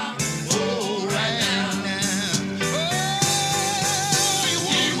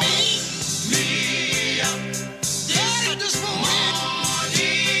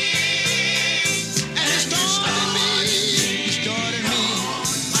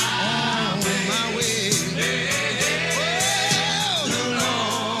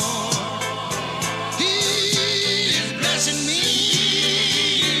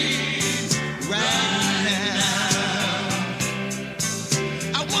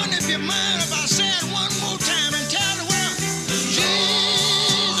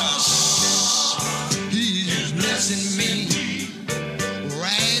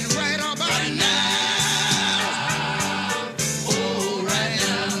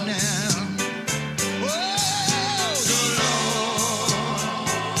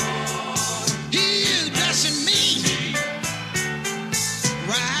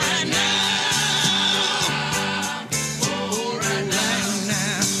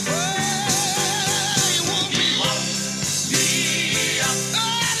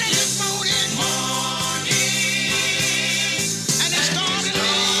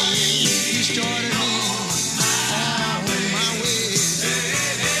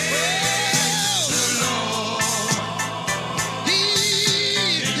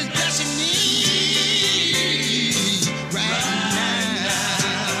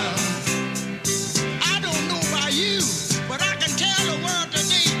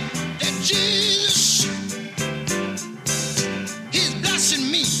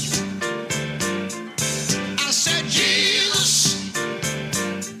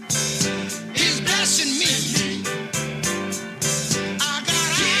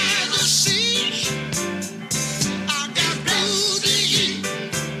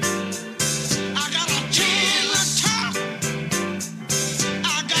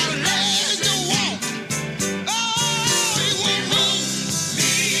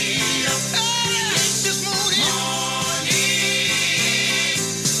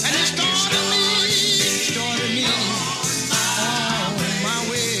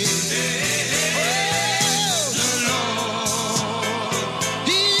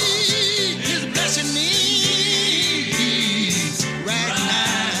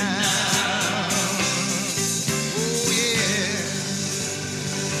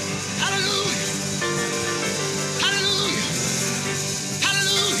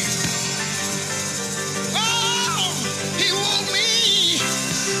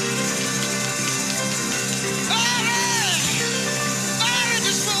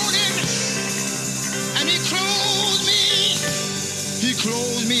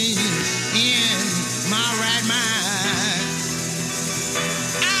clothed me in my right mind.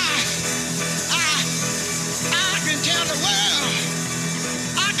 I can tell the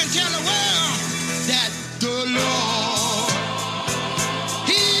world, that the Lord,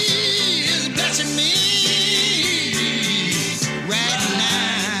 He is blessing me right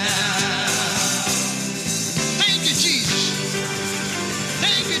now. Thank you, Jesus.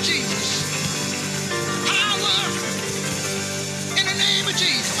 Thank you, Jesus. Power in the name of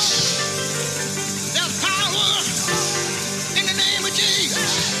Jesus. There's power in the name of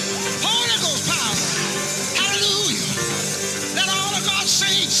Jesus. Holy Ghost power. Hallelujah. Let all of God's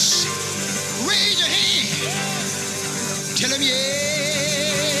saints raise your hand. Tell them, yeah.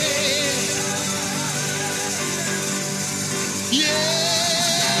 Yeah.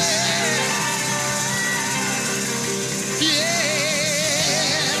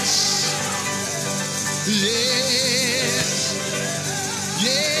 Yes. Yes.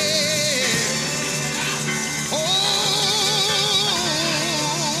 Yeah. Oh,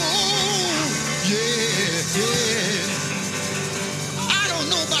 yeah, yeah. I don't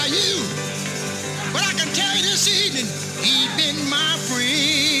know about you, but I can tell you this evening, He's been my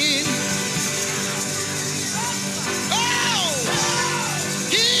friend. Oh,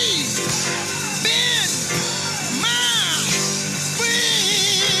 He's been my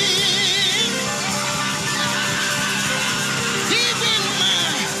friend. He's been my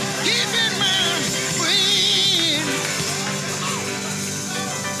friend.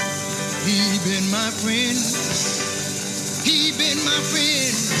 He's been my friend. He's been my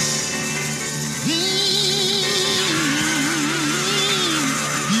friend.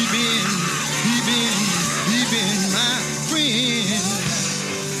 He been my friend.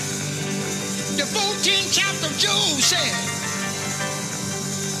 The 14th chapter of Job said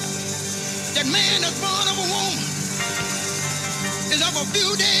that man that's born of a woman is of a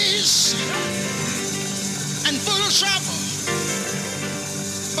few days and full of trouble.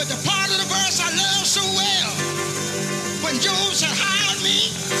 But the part of the verse I love so well, when Job said, hide me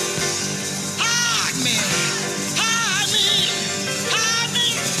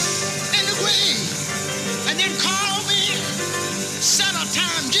in the grave, and then call me, set a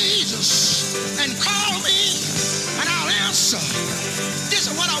time, Jesus, and call me, and I'll answer. This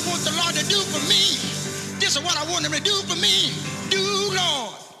is what I want the Lord to do for me. This is what I want Him to do for me. Do,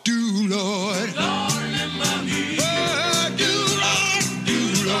 Lord. Do, Lord. Lord, remember me. Do, Lord. Do,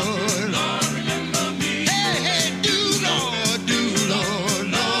 Lord. Lord, remember me. Hey, hey, do, Lord. Do, Lord.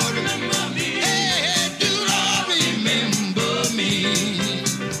 Lord, remember me. Hey, hey, do, Lord. Remember me.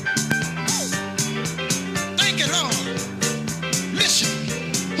 Thank you, Lord. Listen,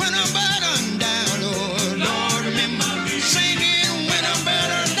 when I'm burdened down, Lord, Lord, remember me. Singing when I'm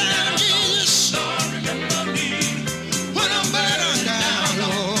burdened down, Jesus. Lord, remember me. When I'm burdened down,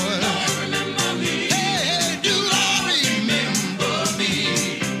 Lord, Lord, remember me. Hey, hey, do Lord remember me.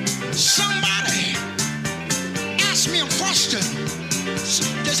 Somebody asked me a question.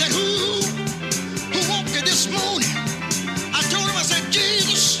 They said, who woke you this morning? I told him, I said,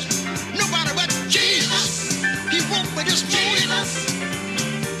 Jesus. Nobody but Jesus. He woke me this morning.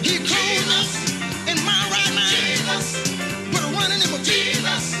 He clothed me in my right mind. Put a one in him of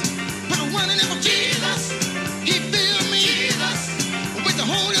Jesus. Put a one in him of Jesus. He filled me with the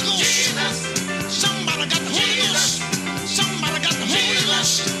Holy Ghost. Somebody got the Holy Ghost. Somebody got the Holy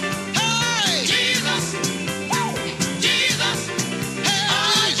Ghost. Hey! Jesus! Woo! Jesus!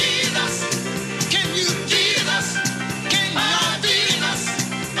 Hey! Jesus! Can you Jesus? Can y'all feel him?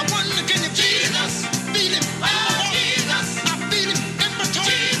 I wonder, can you feel him? Feel him? Jesus! I feel him in my toe.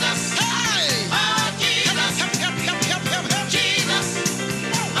 Jesus! Hey! Jesus! Help, help, help, help, help, help. Jesus!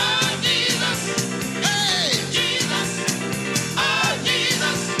 Jesus! Hey! Jesus!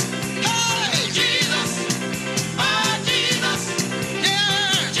 Jesus! Hey! Jesus! Jesus!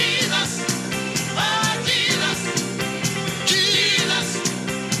 Yeah! Jesus! Jesus!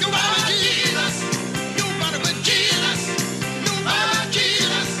 Nobody but Jesus! Nobody but Jesus! Nobody but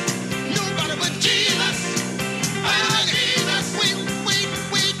Jesus! Nobody but Jesus!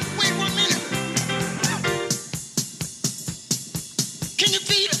 Wait 1 minute. Can you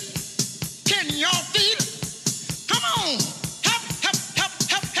feel it? Can y'all feel it? Come on. Help, help, help,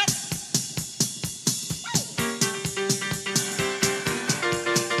 help, help.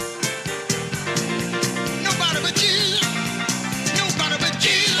 Nobody but Jesus. Nobody but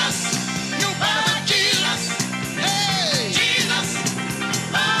Jesus. Nobody but Jesus. Hey. Jesus.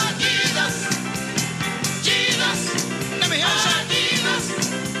 Jesus. Jesus. Let me hear some. Jesus.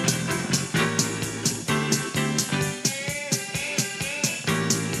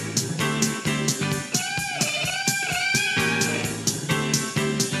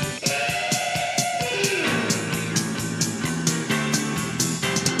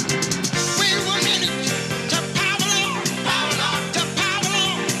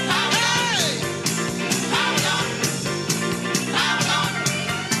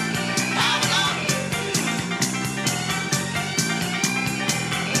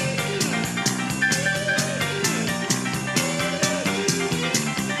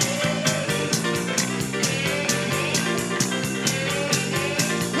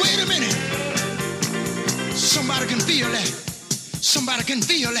 Somebody can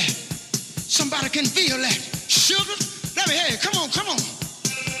feel that. Somebody can feel that. Sugar, let me hear you. Come on, come on.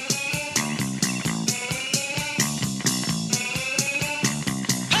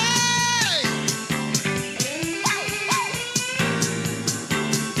 Hey! Wow, wow.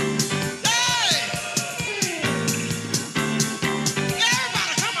 Hey!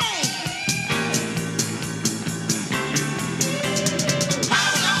 Everybody, come on.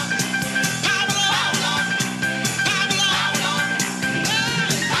 Power up, power up, power up, power up.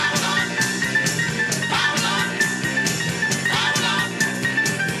 Hey, power up, power up, power up,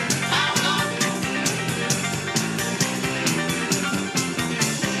 power up.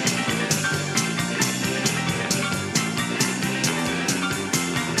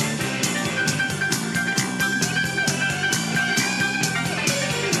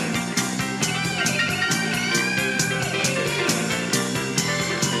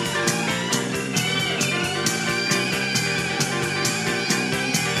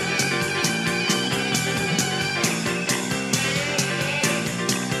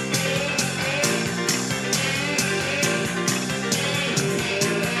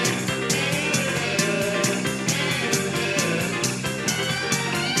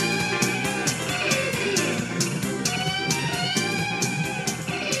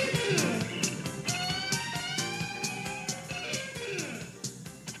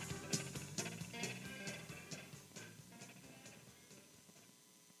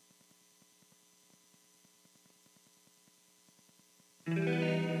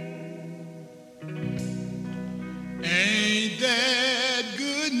 Ain't that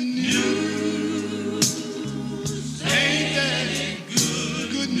good news? Ain't that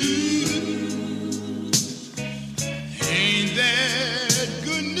good news? Ain't that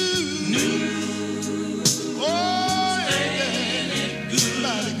good news? Oh, ain't that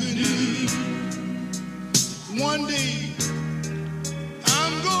mighty good news? One day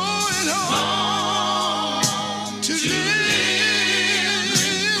I'm going home to live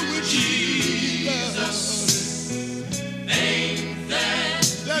with Jesus.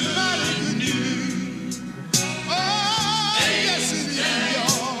 That's mighty good news. Oh, yes it is,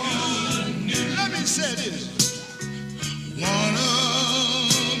 y'all. Let me say this. One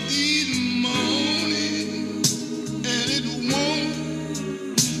of these mornings, and it won't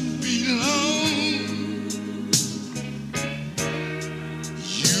be long,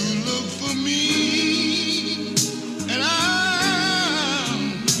 you look for me, and I'll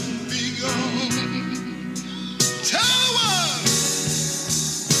be gone. Tell the world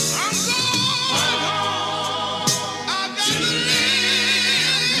I'm going home. I've got to live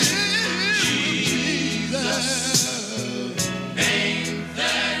with Jesus.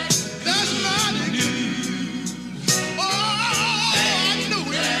 That's mighty good. Oh, I know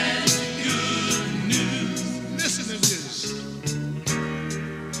it. Listen to this.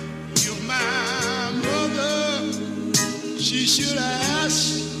 If my mother, she should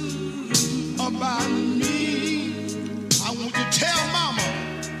ask about me, I want to tell mama,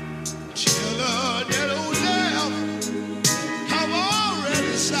 tell her that old death have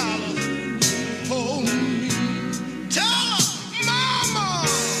already silent for me. Tell her, mama,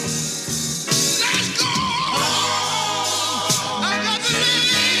 let's go. I got to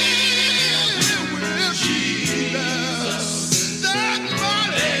live with Jesus. That's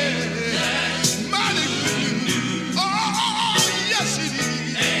mighty, mighty good news. Oh, yes it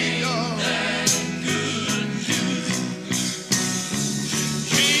is.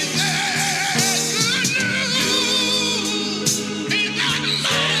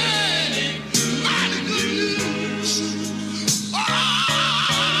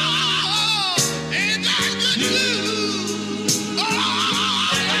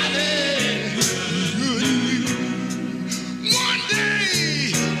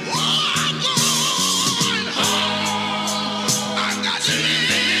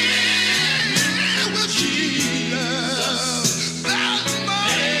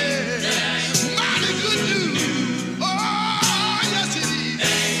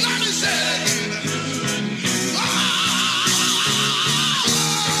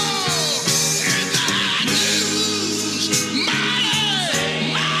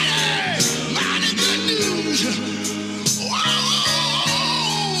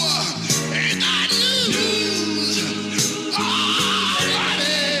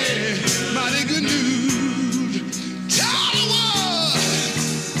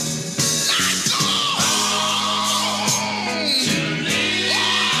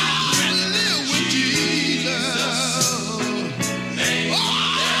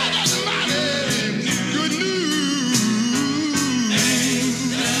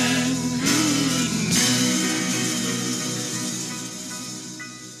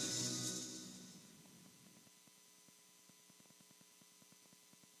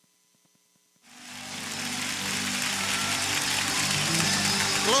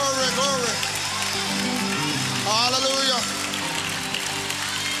 Hallelujah.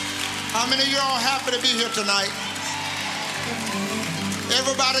 How many of you are happy to be here tonight?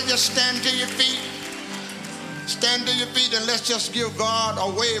 Everybody just stand to your feet. Stand to your feet and let's just give God a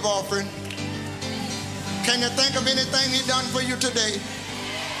wave offering. Can you think of anything he done for you today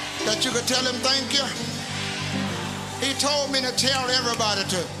that you could tell him thank you? He told me to tell everybody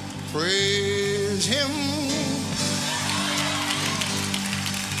to praise him.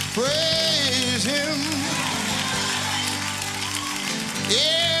 Praise him.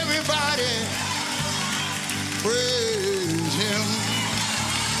 Everybody praise him.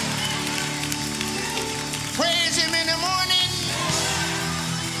 Praise him in the morning.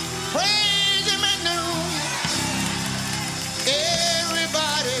 Praise him at noon.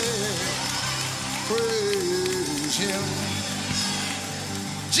 Everybody praise him.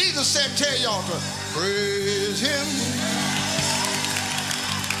 Jesus said, tell y'all to praise him.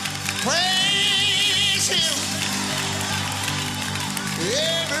 Praise him.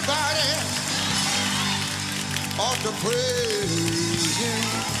 Everybody ought to praise him.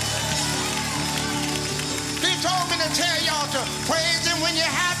 He told me to tell y'all to praise him when you're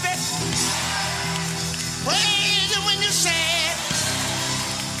happy. Praise him when you're sad.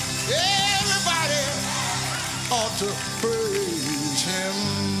 Everybody ought to praise him.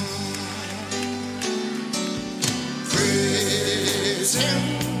 Praise him.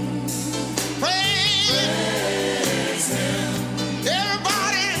 Praise him.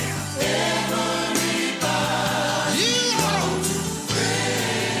 Everybody. You ought to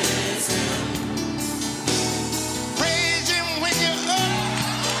praise him. Praise him when you're up.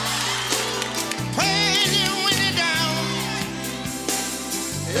 Praise him when you're down.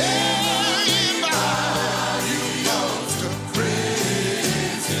 Everybody ought to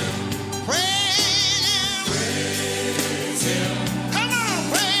praise him. Praise him. Praise him. Come on,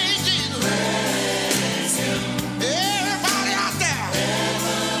 praise Jesus. Praise him. Everybody out there.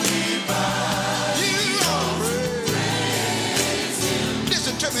 You ought to praise him.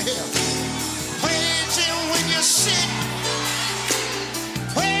 Listen to me here. Praise him when you're sick.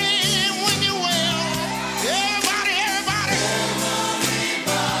 Praise him when you're well. Everybody.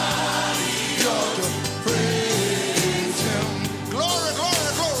 You ought to praise him. Glory.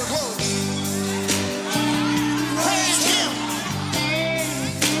 Praise him.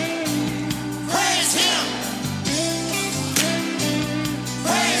 Praise him.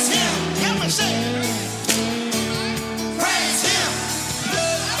 Praise him. Help me say it. Praise him.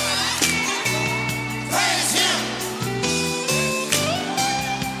 Praise him.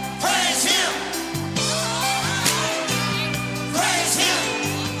 Praise him. Praise him.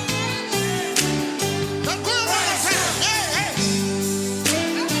 Let's go one more time. Hey.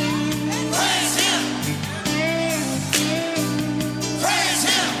 Praise him. Praise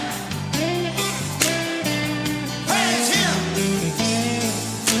him. Praise him.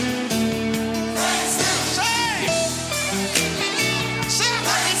 Praise him. Say it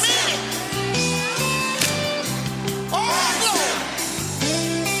like you mean it. Oh, glory.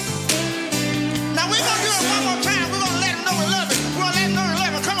 Now we're gonna do it one more time. We're gonna let him know we love him. We're gonna let him know we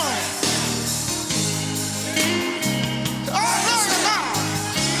love him. Come on. Oh, glory to God.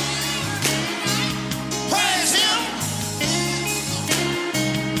 Praise him.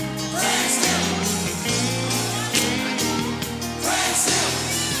 Praise him. Praise him.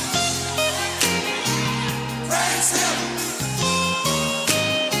 Praise him.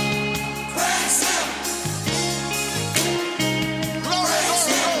 Praise him.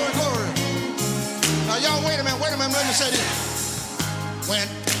 Glory. Now y'all wait a minute, let me say this. When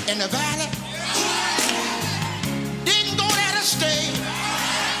in the valley, didn't go there to stay.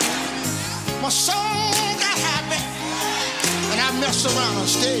 My soul got happy, and I messed around on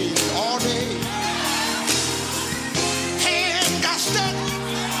stage all day. Hand got stuck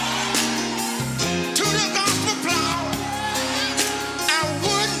to the gospel plow. I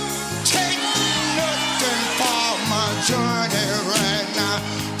wouldn't take nothing for my journey right now.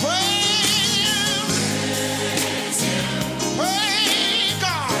 Praise him. Praise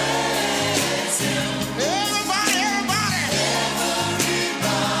God. Everybody.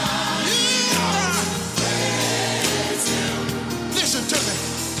 Listen to me.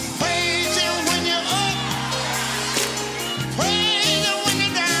 Praise him when you're up. Praise him when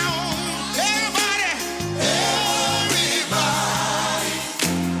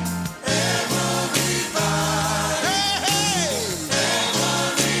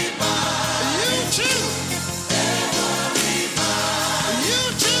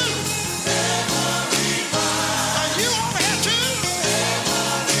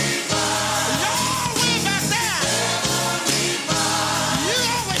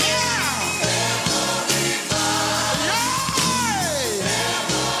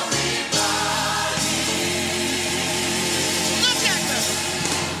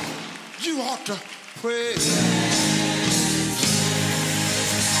ought to praise.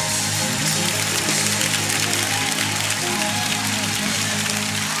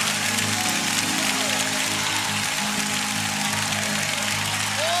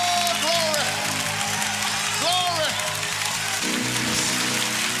 Oh, glory. Glory.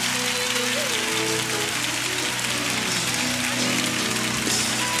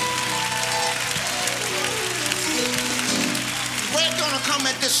 We're going to come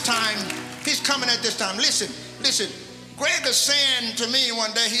at this time. He's coming at this time. Listen. Greg is saying to me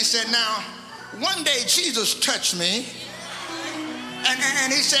one day, he said, now, one day Jesus touched me.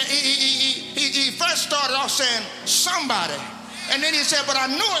 And he said, he first started off saying, somebody. And then he said, but I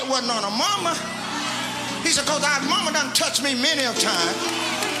knew it wasn't on a mama. He said, because our mama done touched me many a time.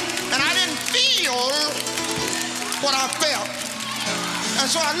 And I didn't feel what I felt. And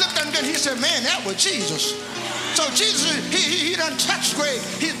so I looked at him and he said, man, that was Jesus. So Jesus, he done touched Greg.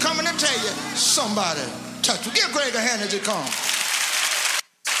 He's coming to tell you, somebody touched me. Give Greg a hand as he comes.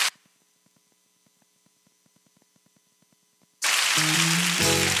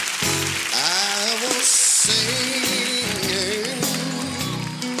 I was singing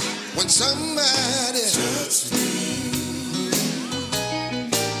when somebody touched me.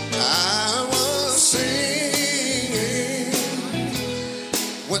 I was singing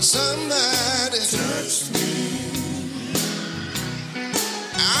when somebody touched me.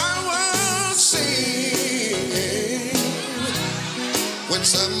 I was singing when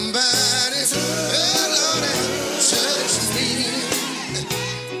somebody touched me.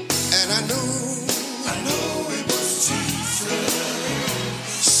 And I know it was Jesus.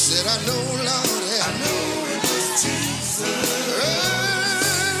 Said I know, Lord, I know it was Jesus. Oh,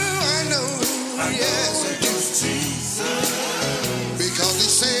 I know, yes, it was Jesus. Because he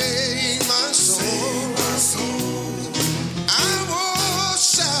saved my soul. I was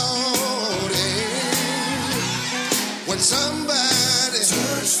shouting when somebody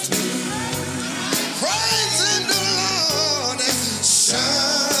touched me. Praising the Lord and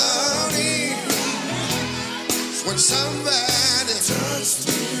shouting when somebody touched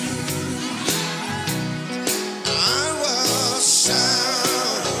me. I was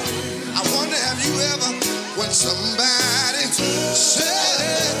shouting. I wonder, have you ever, when somebody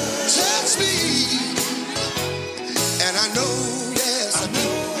said, touch me? And I know, yes, I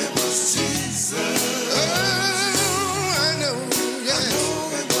know it was Jesus. Oh, I know, yes, I know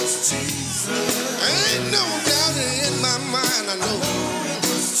it was Jesus. Ain't no doubt in my mind, I know it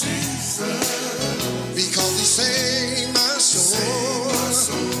was Jesus. Because he saved my soul.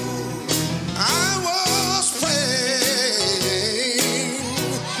 I was praying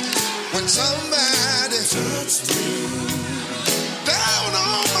when somebody touched me. Down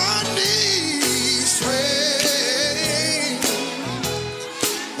on my knees praying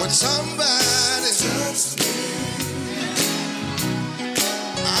when somebody touched me.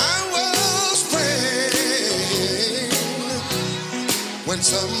 I was praying when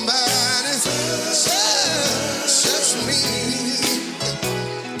somebody touched me.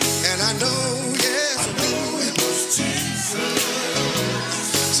 And I know, yes, I know it was Jesus.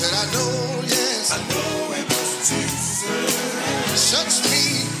 Said I know, yes, I know it was Jesus. Touched me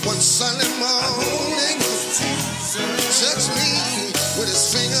one Sunday morning. Touched me with his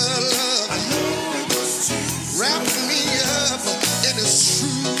finger of love. I know it was Jesus. Wrapped me up in his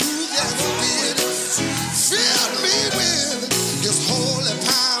truth, yes, he did. Filled me with his holy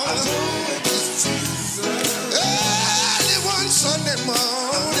power. Early one Sunday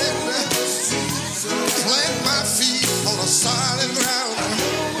morning, plant my feet on a solid ground.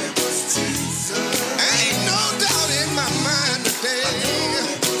 Ain't no doubt in my mind today.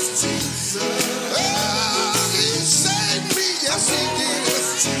 Oh, he saved me, yes he did.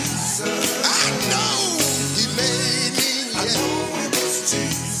 I know he made me,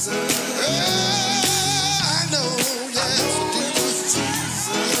 yes. Oh, I know, yes he did.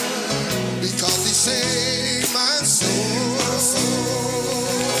 Because he saved my soul.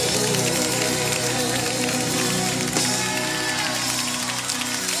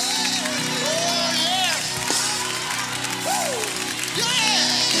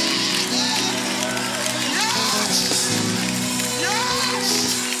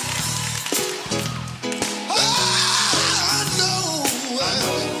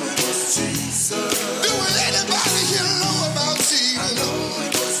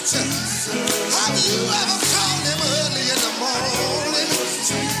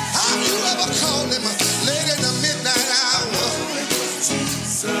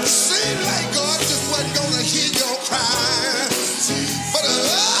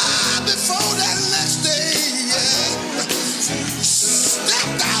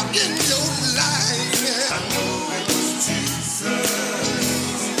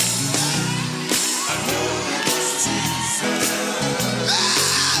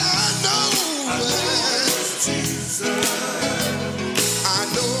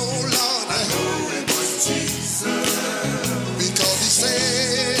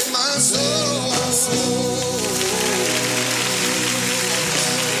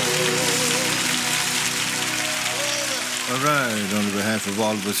 behalf of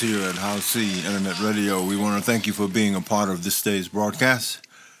all of us here at Howcee Internet Radio, we want to thank you for being a part of this day's broadcast.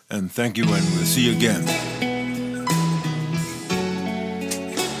 And thank you, and we'll see you again.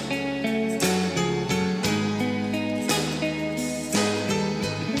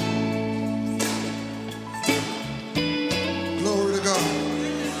 Glory to God.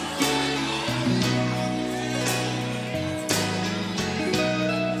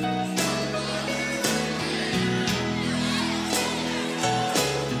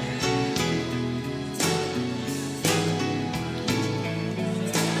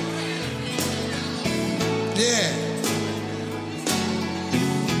 Yeah.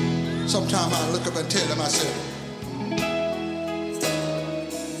 Sometimes I look up and tell them, I said,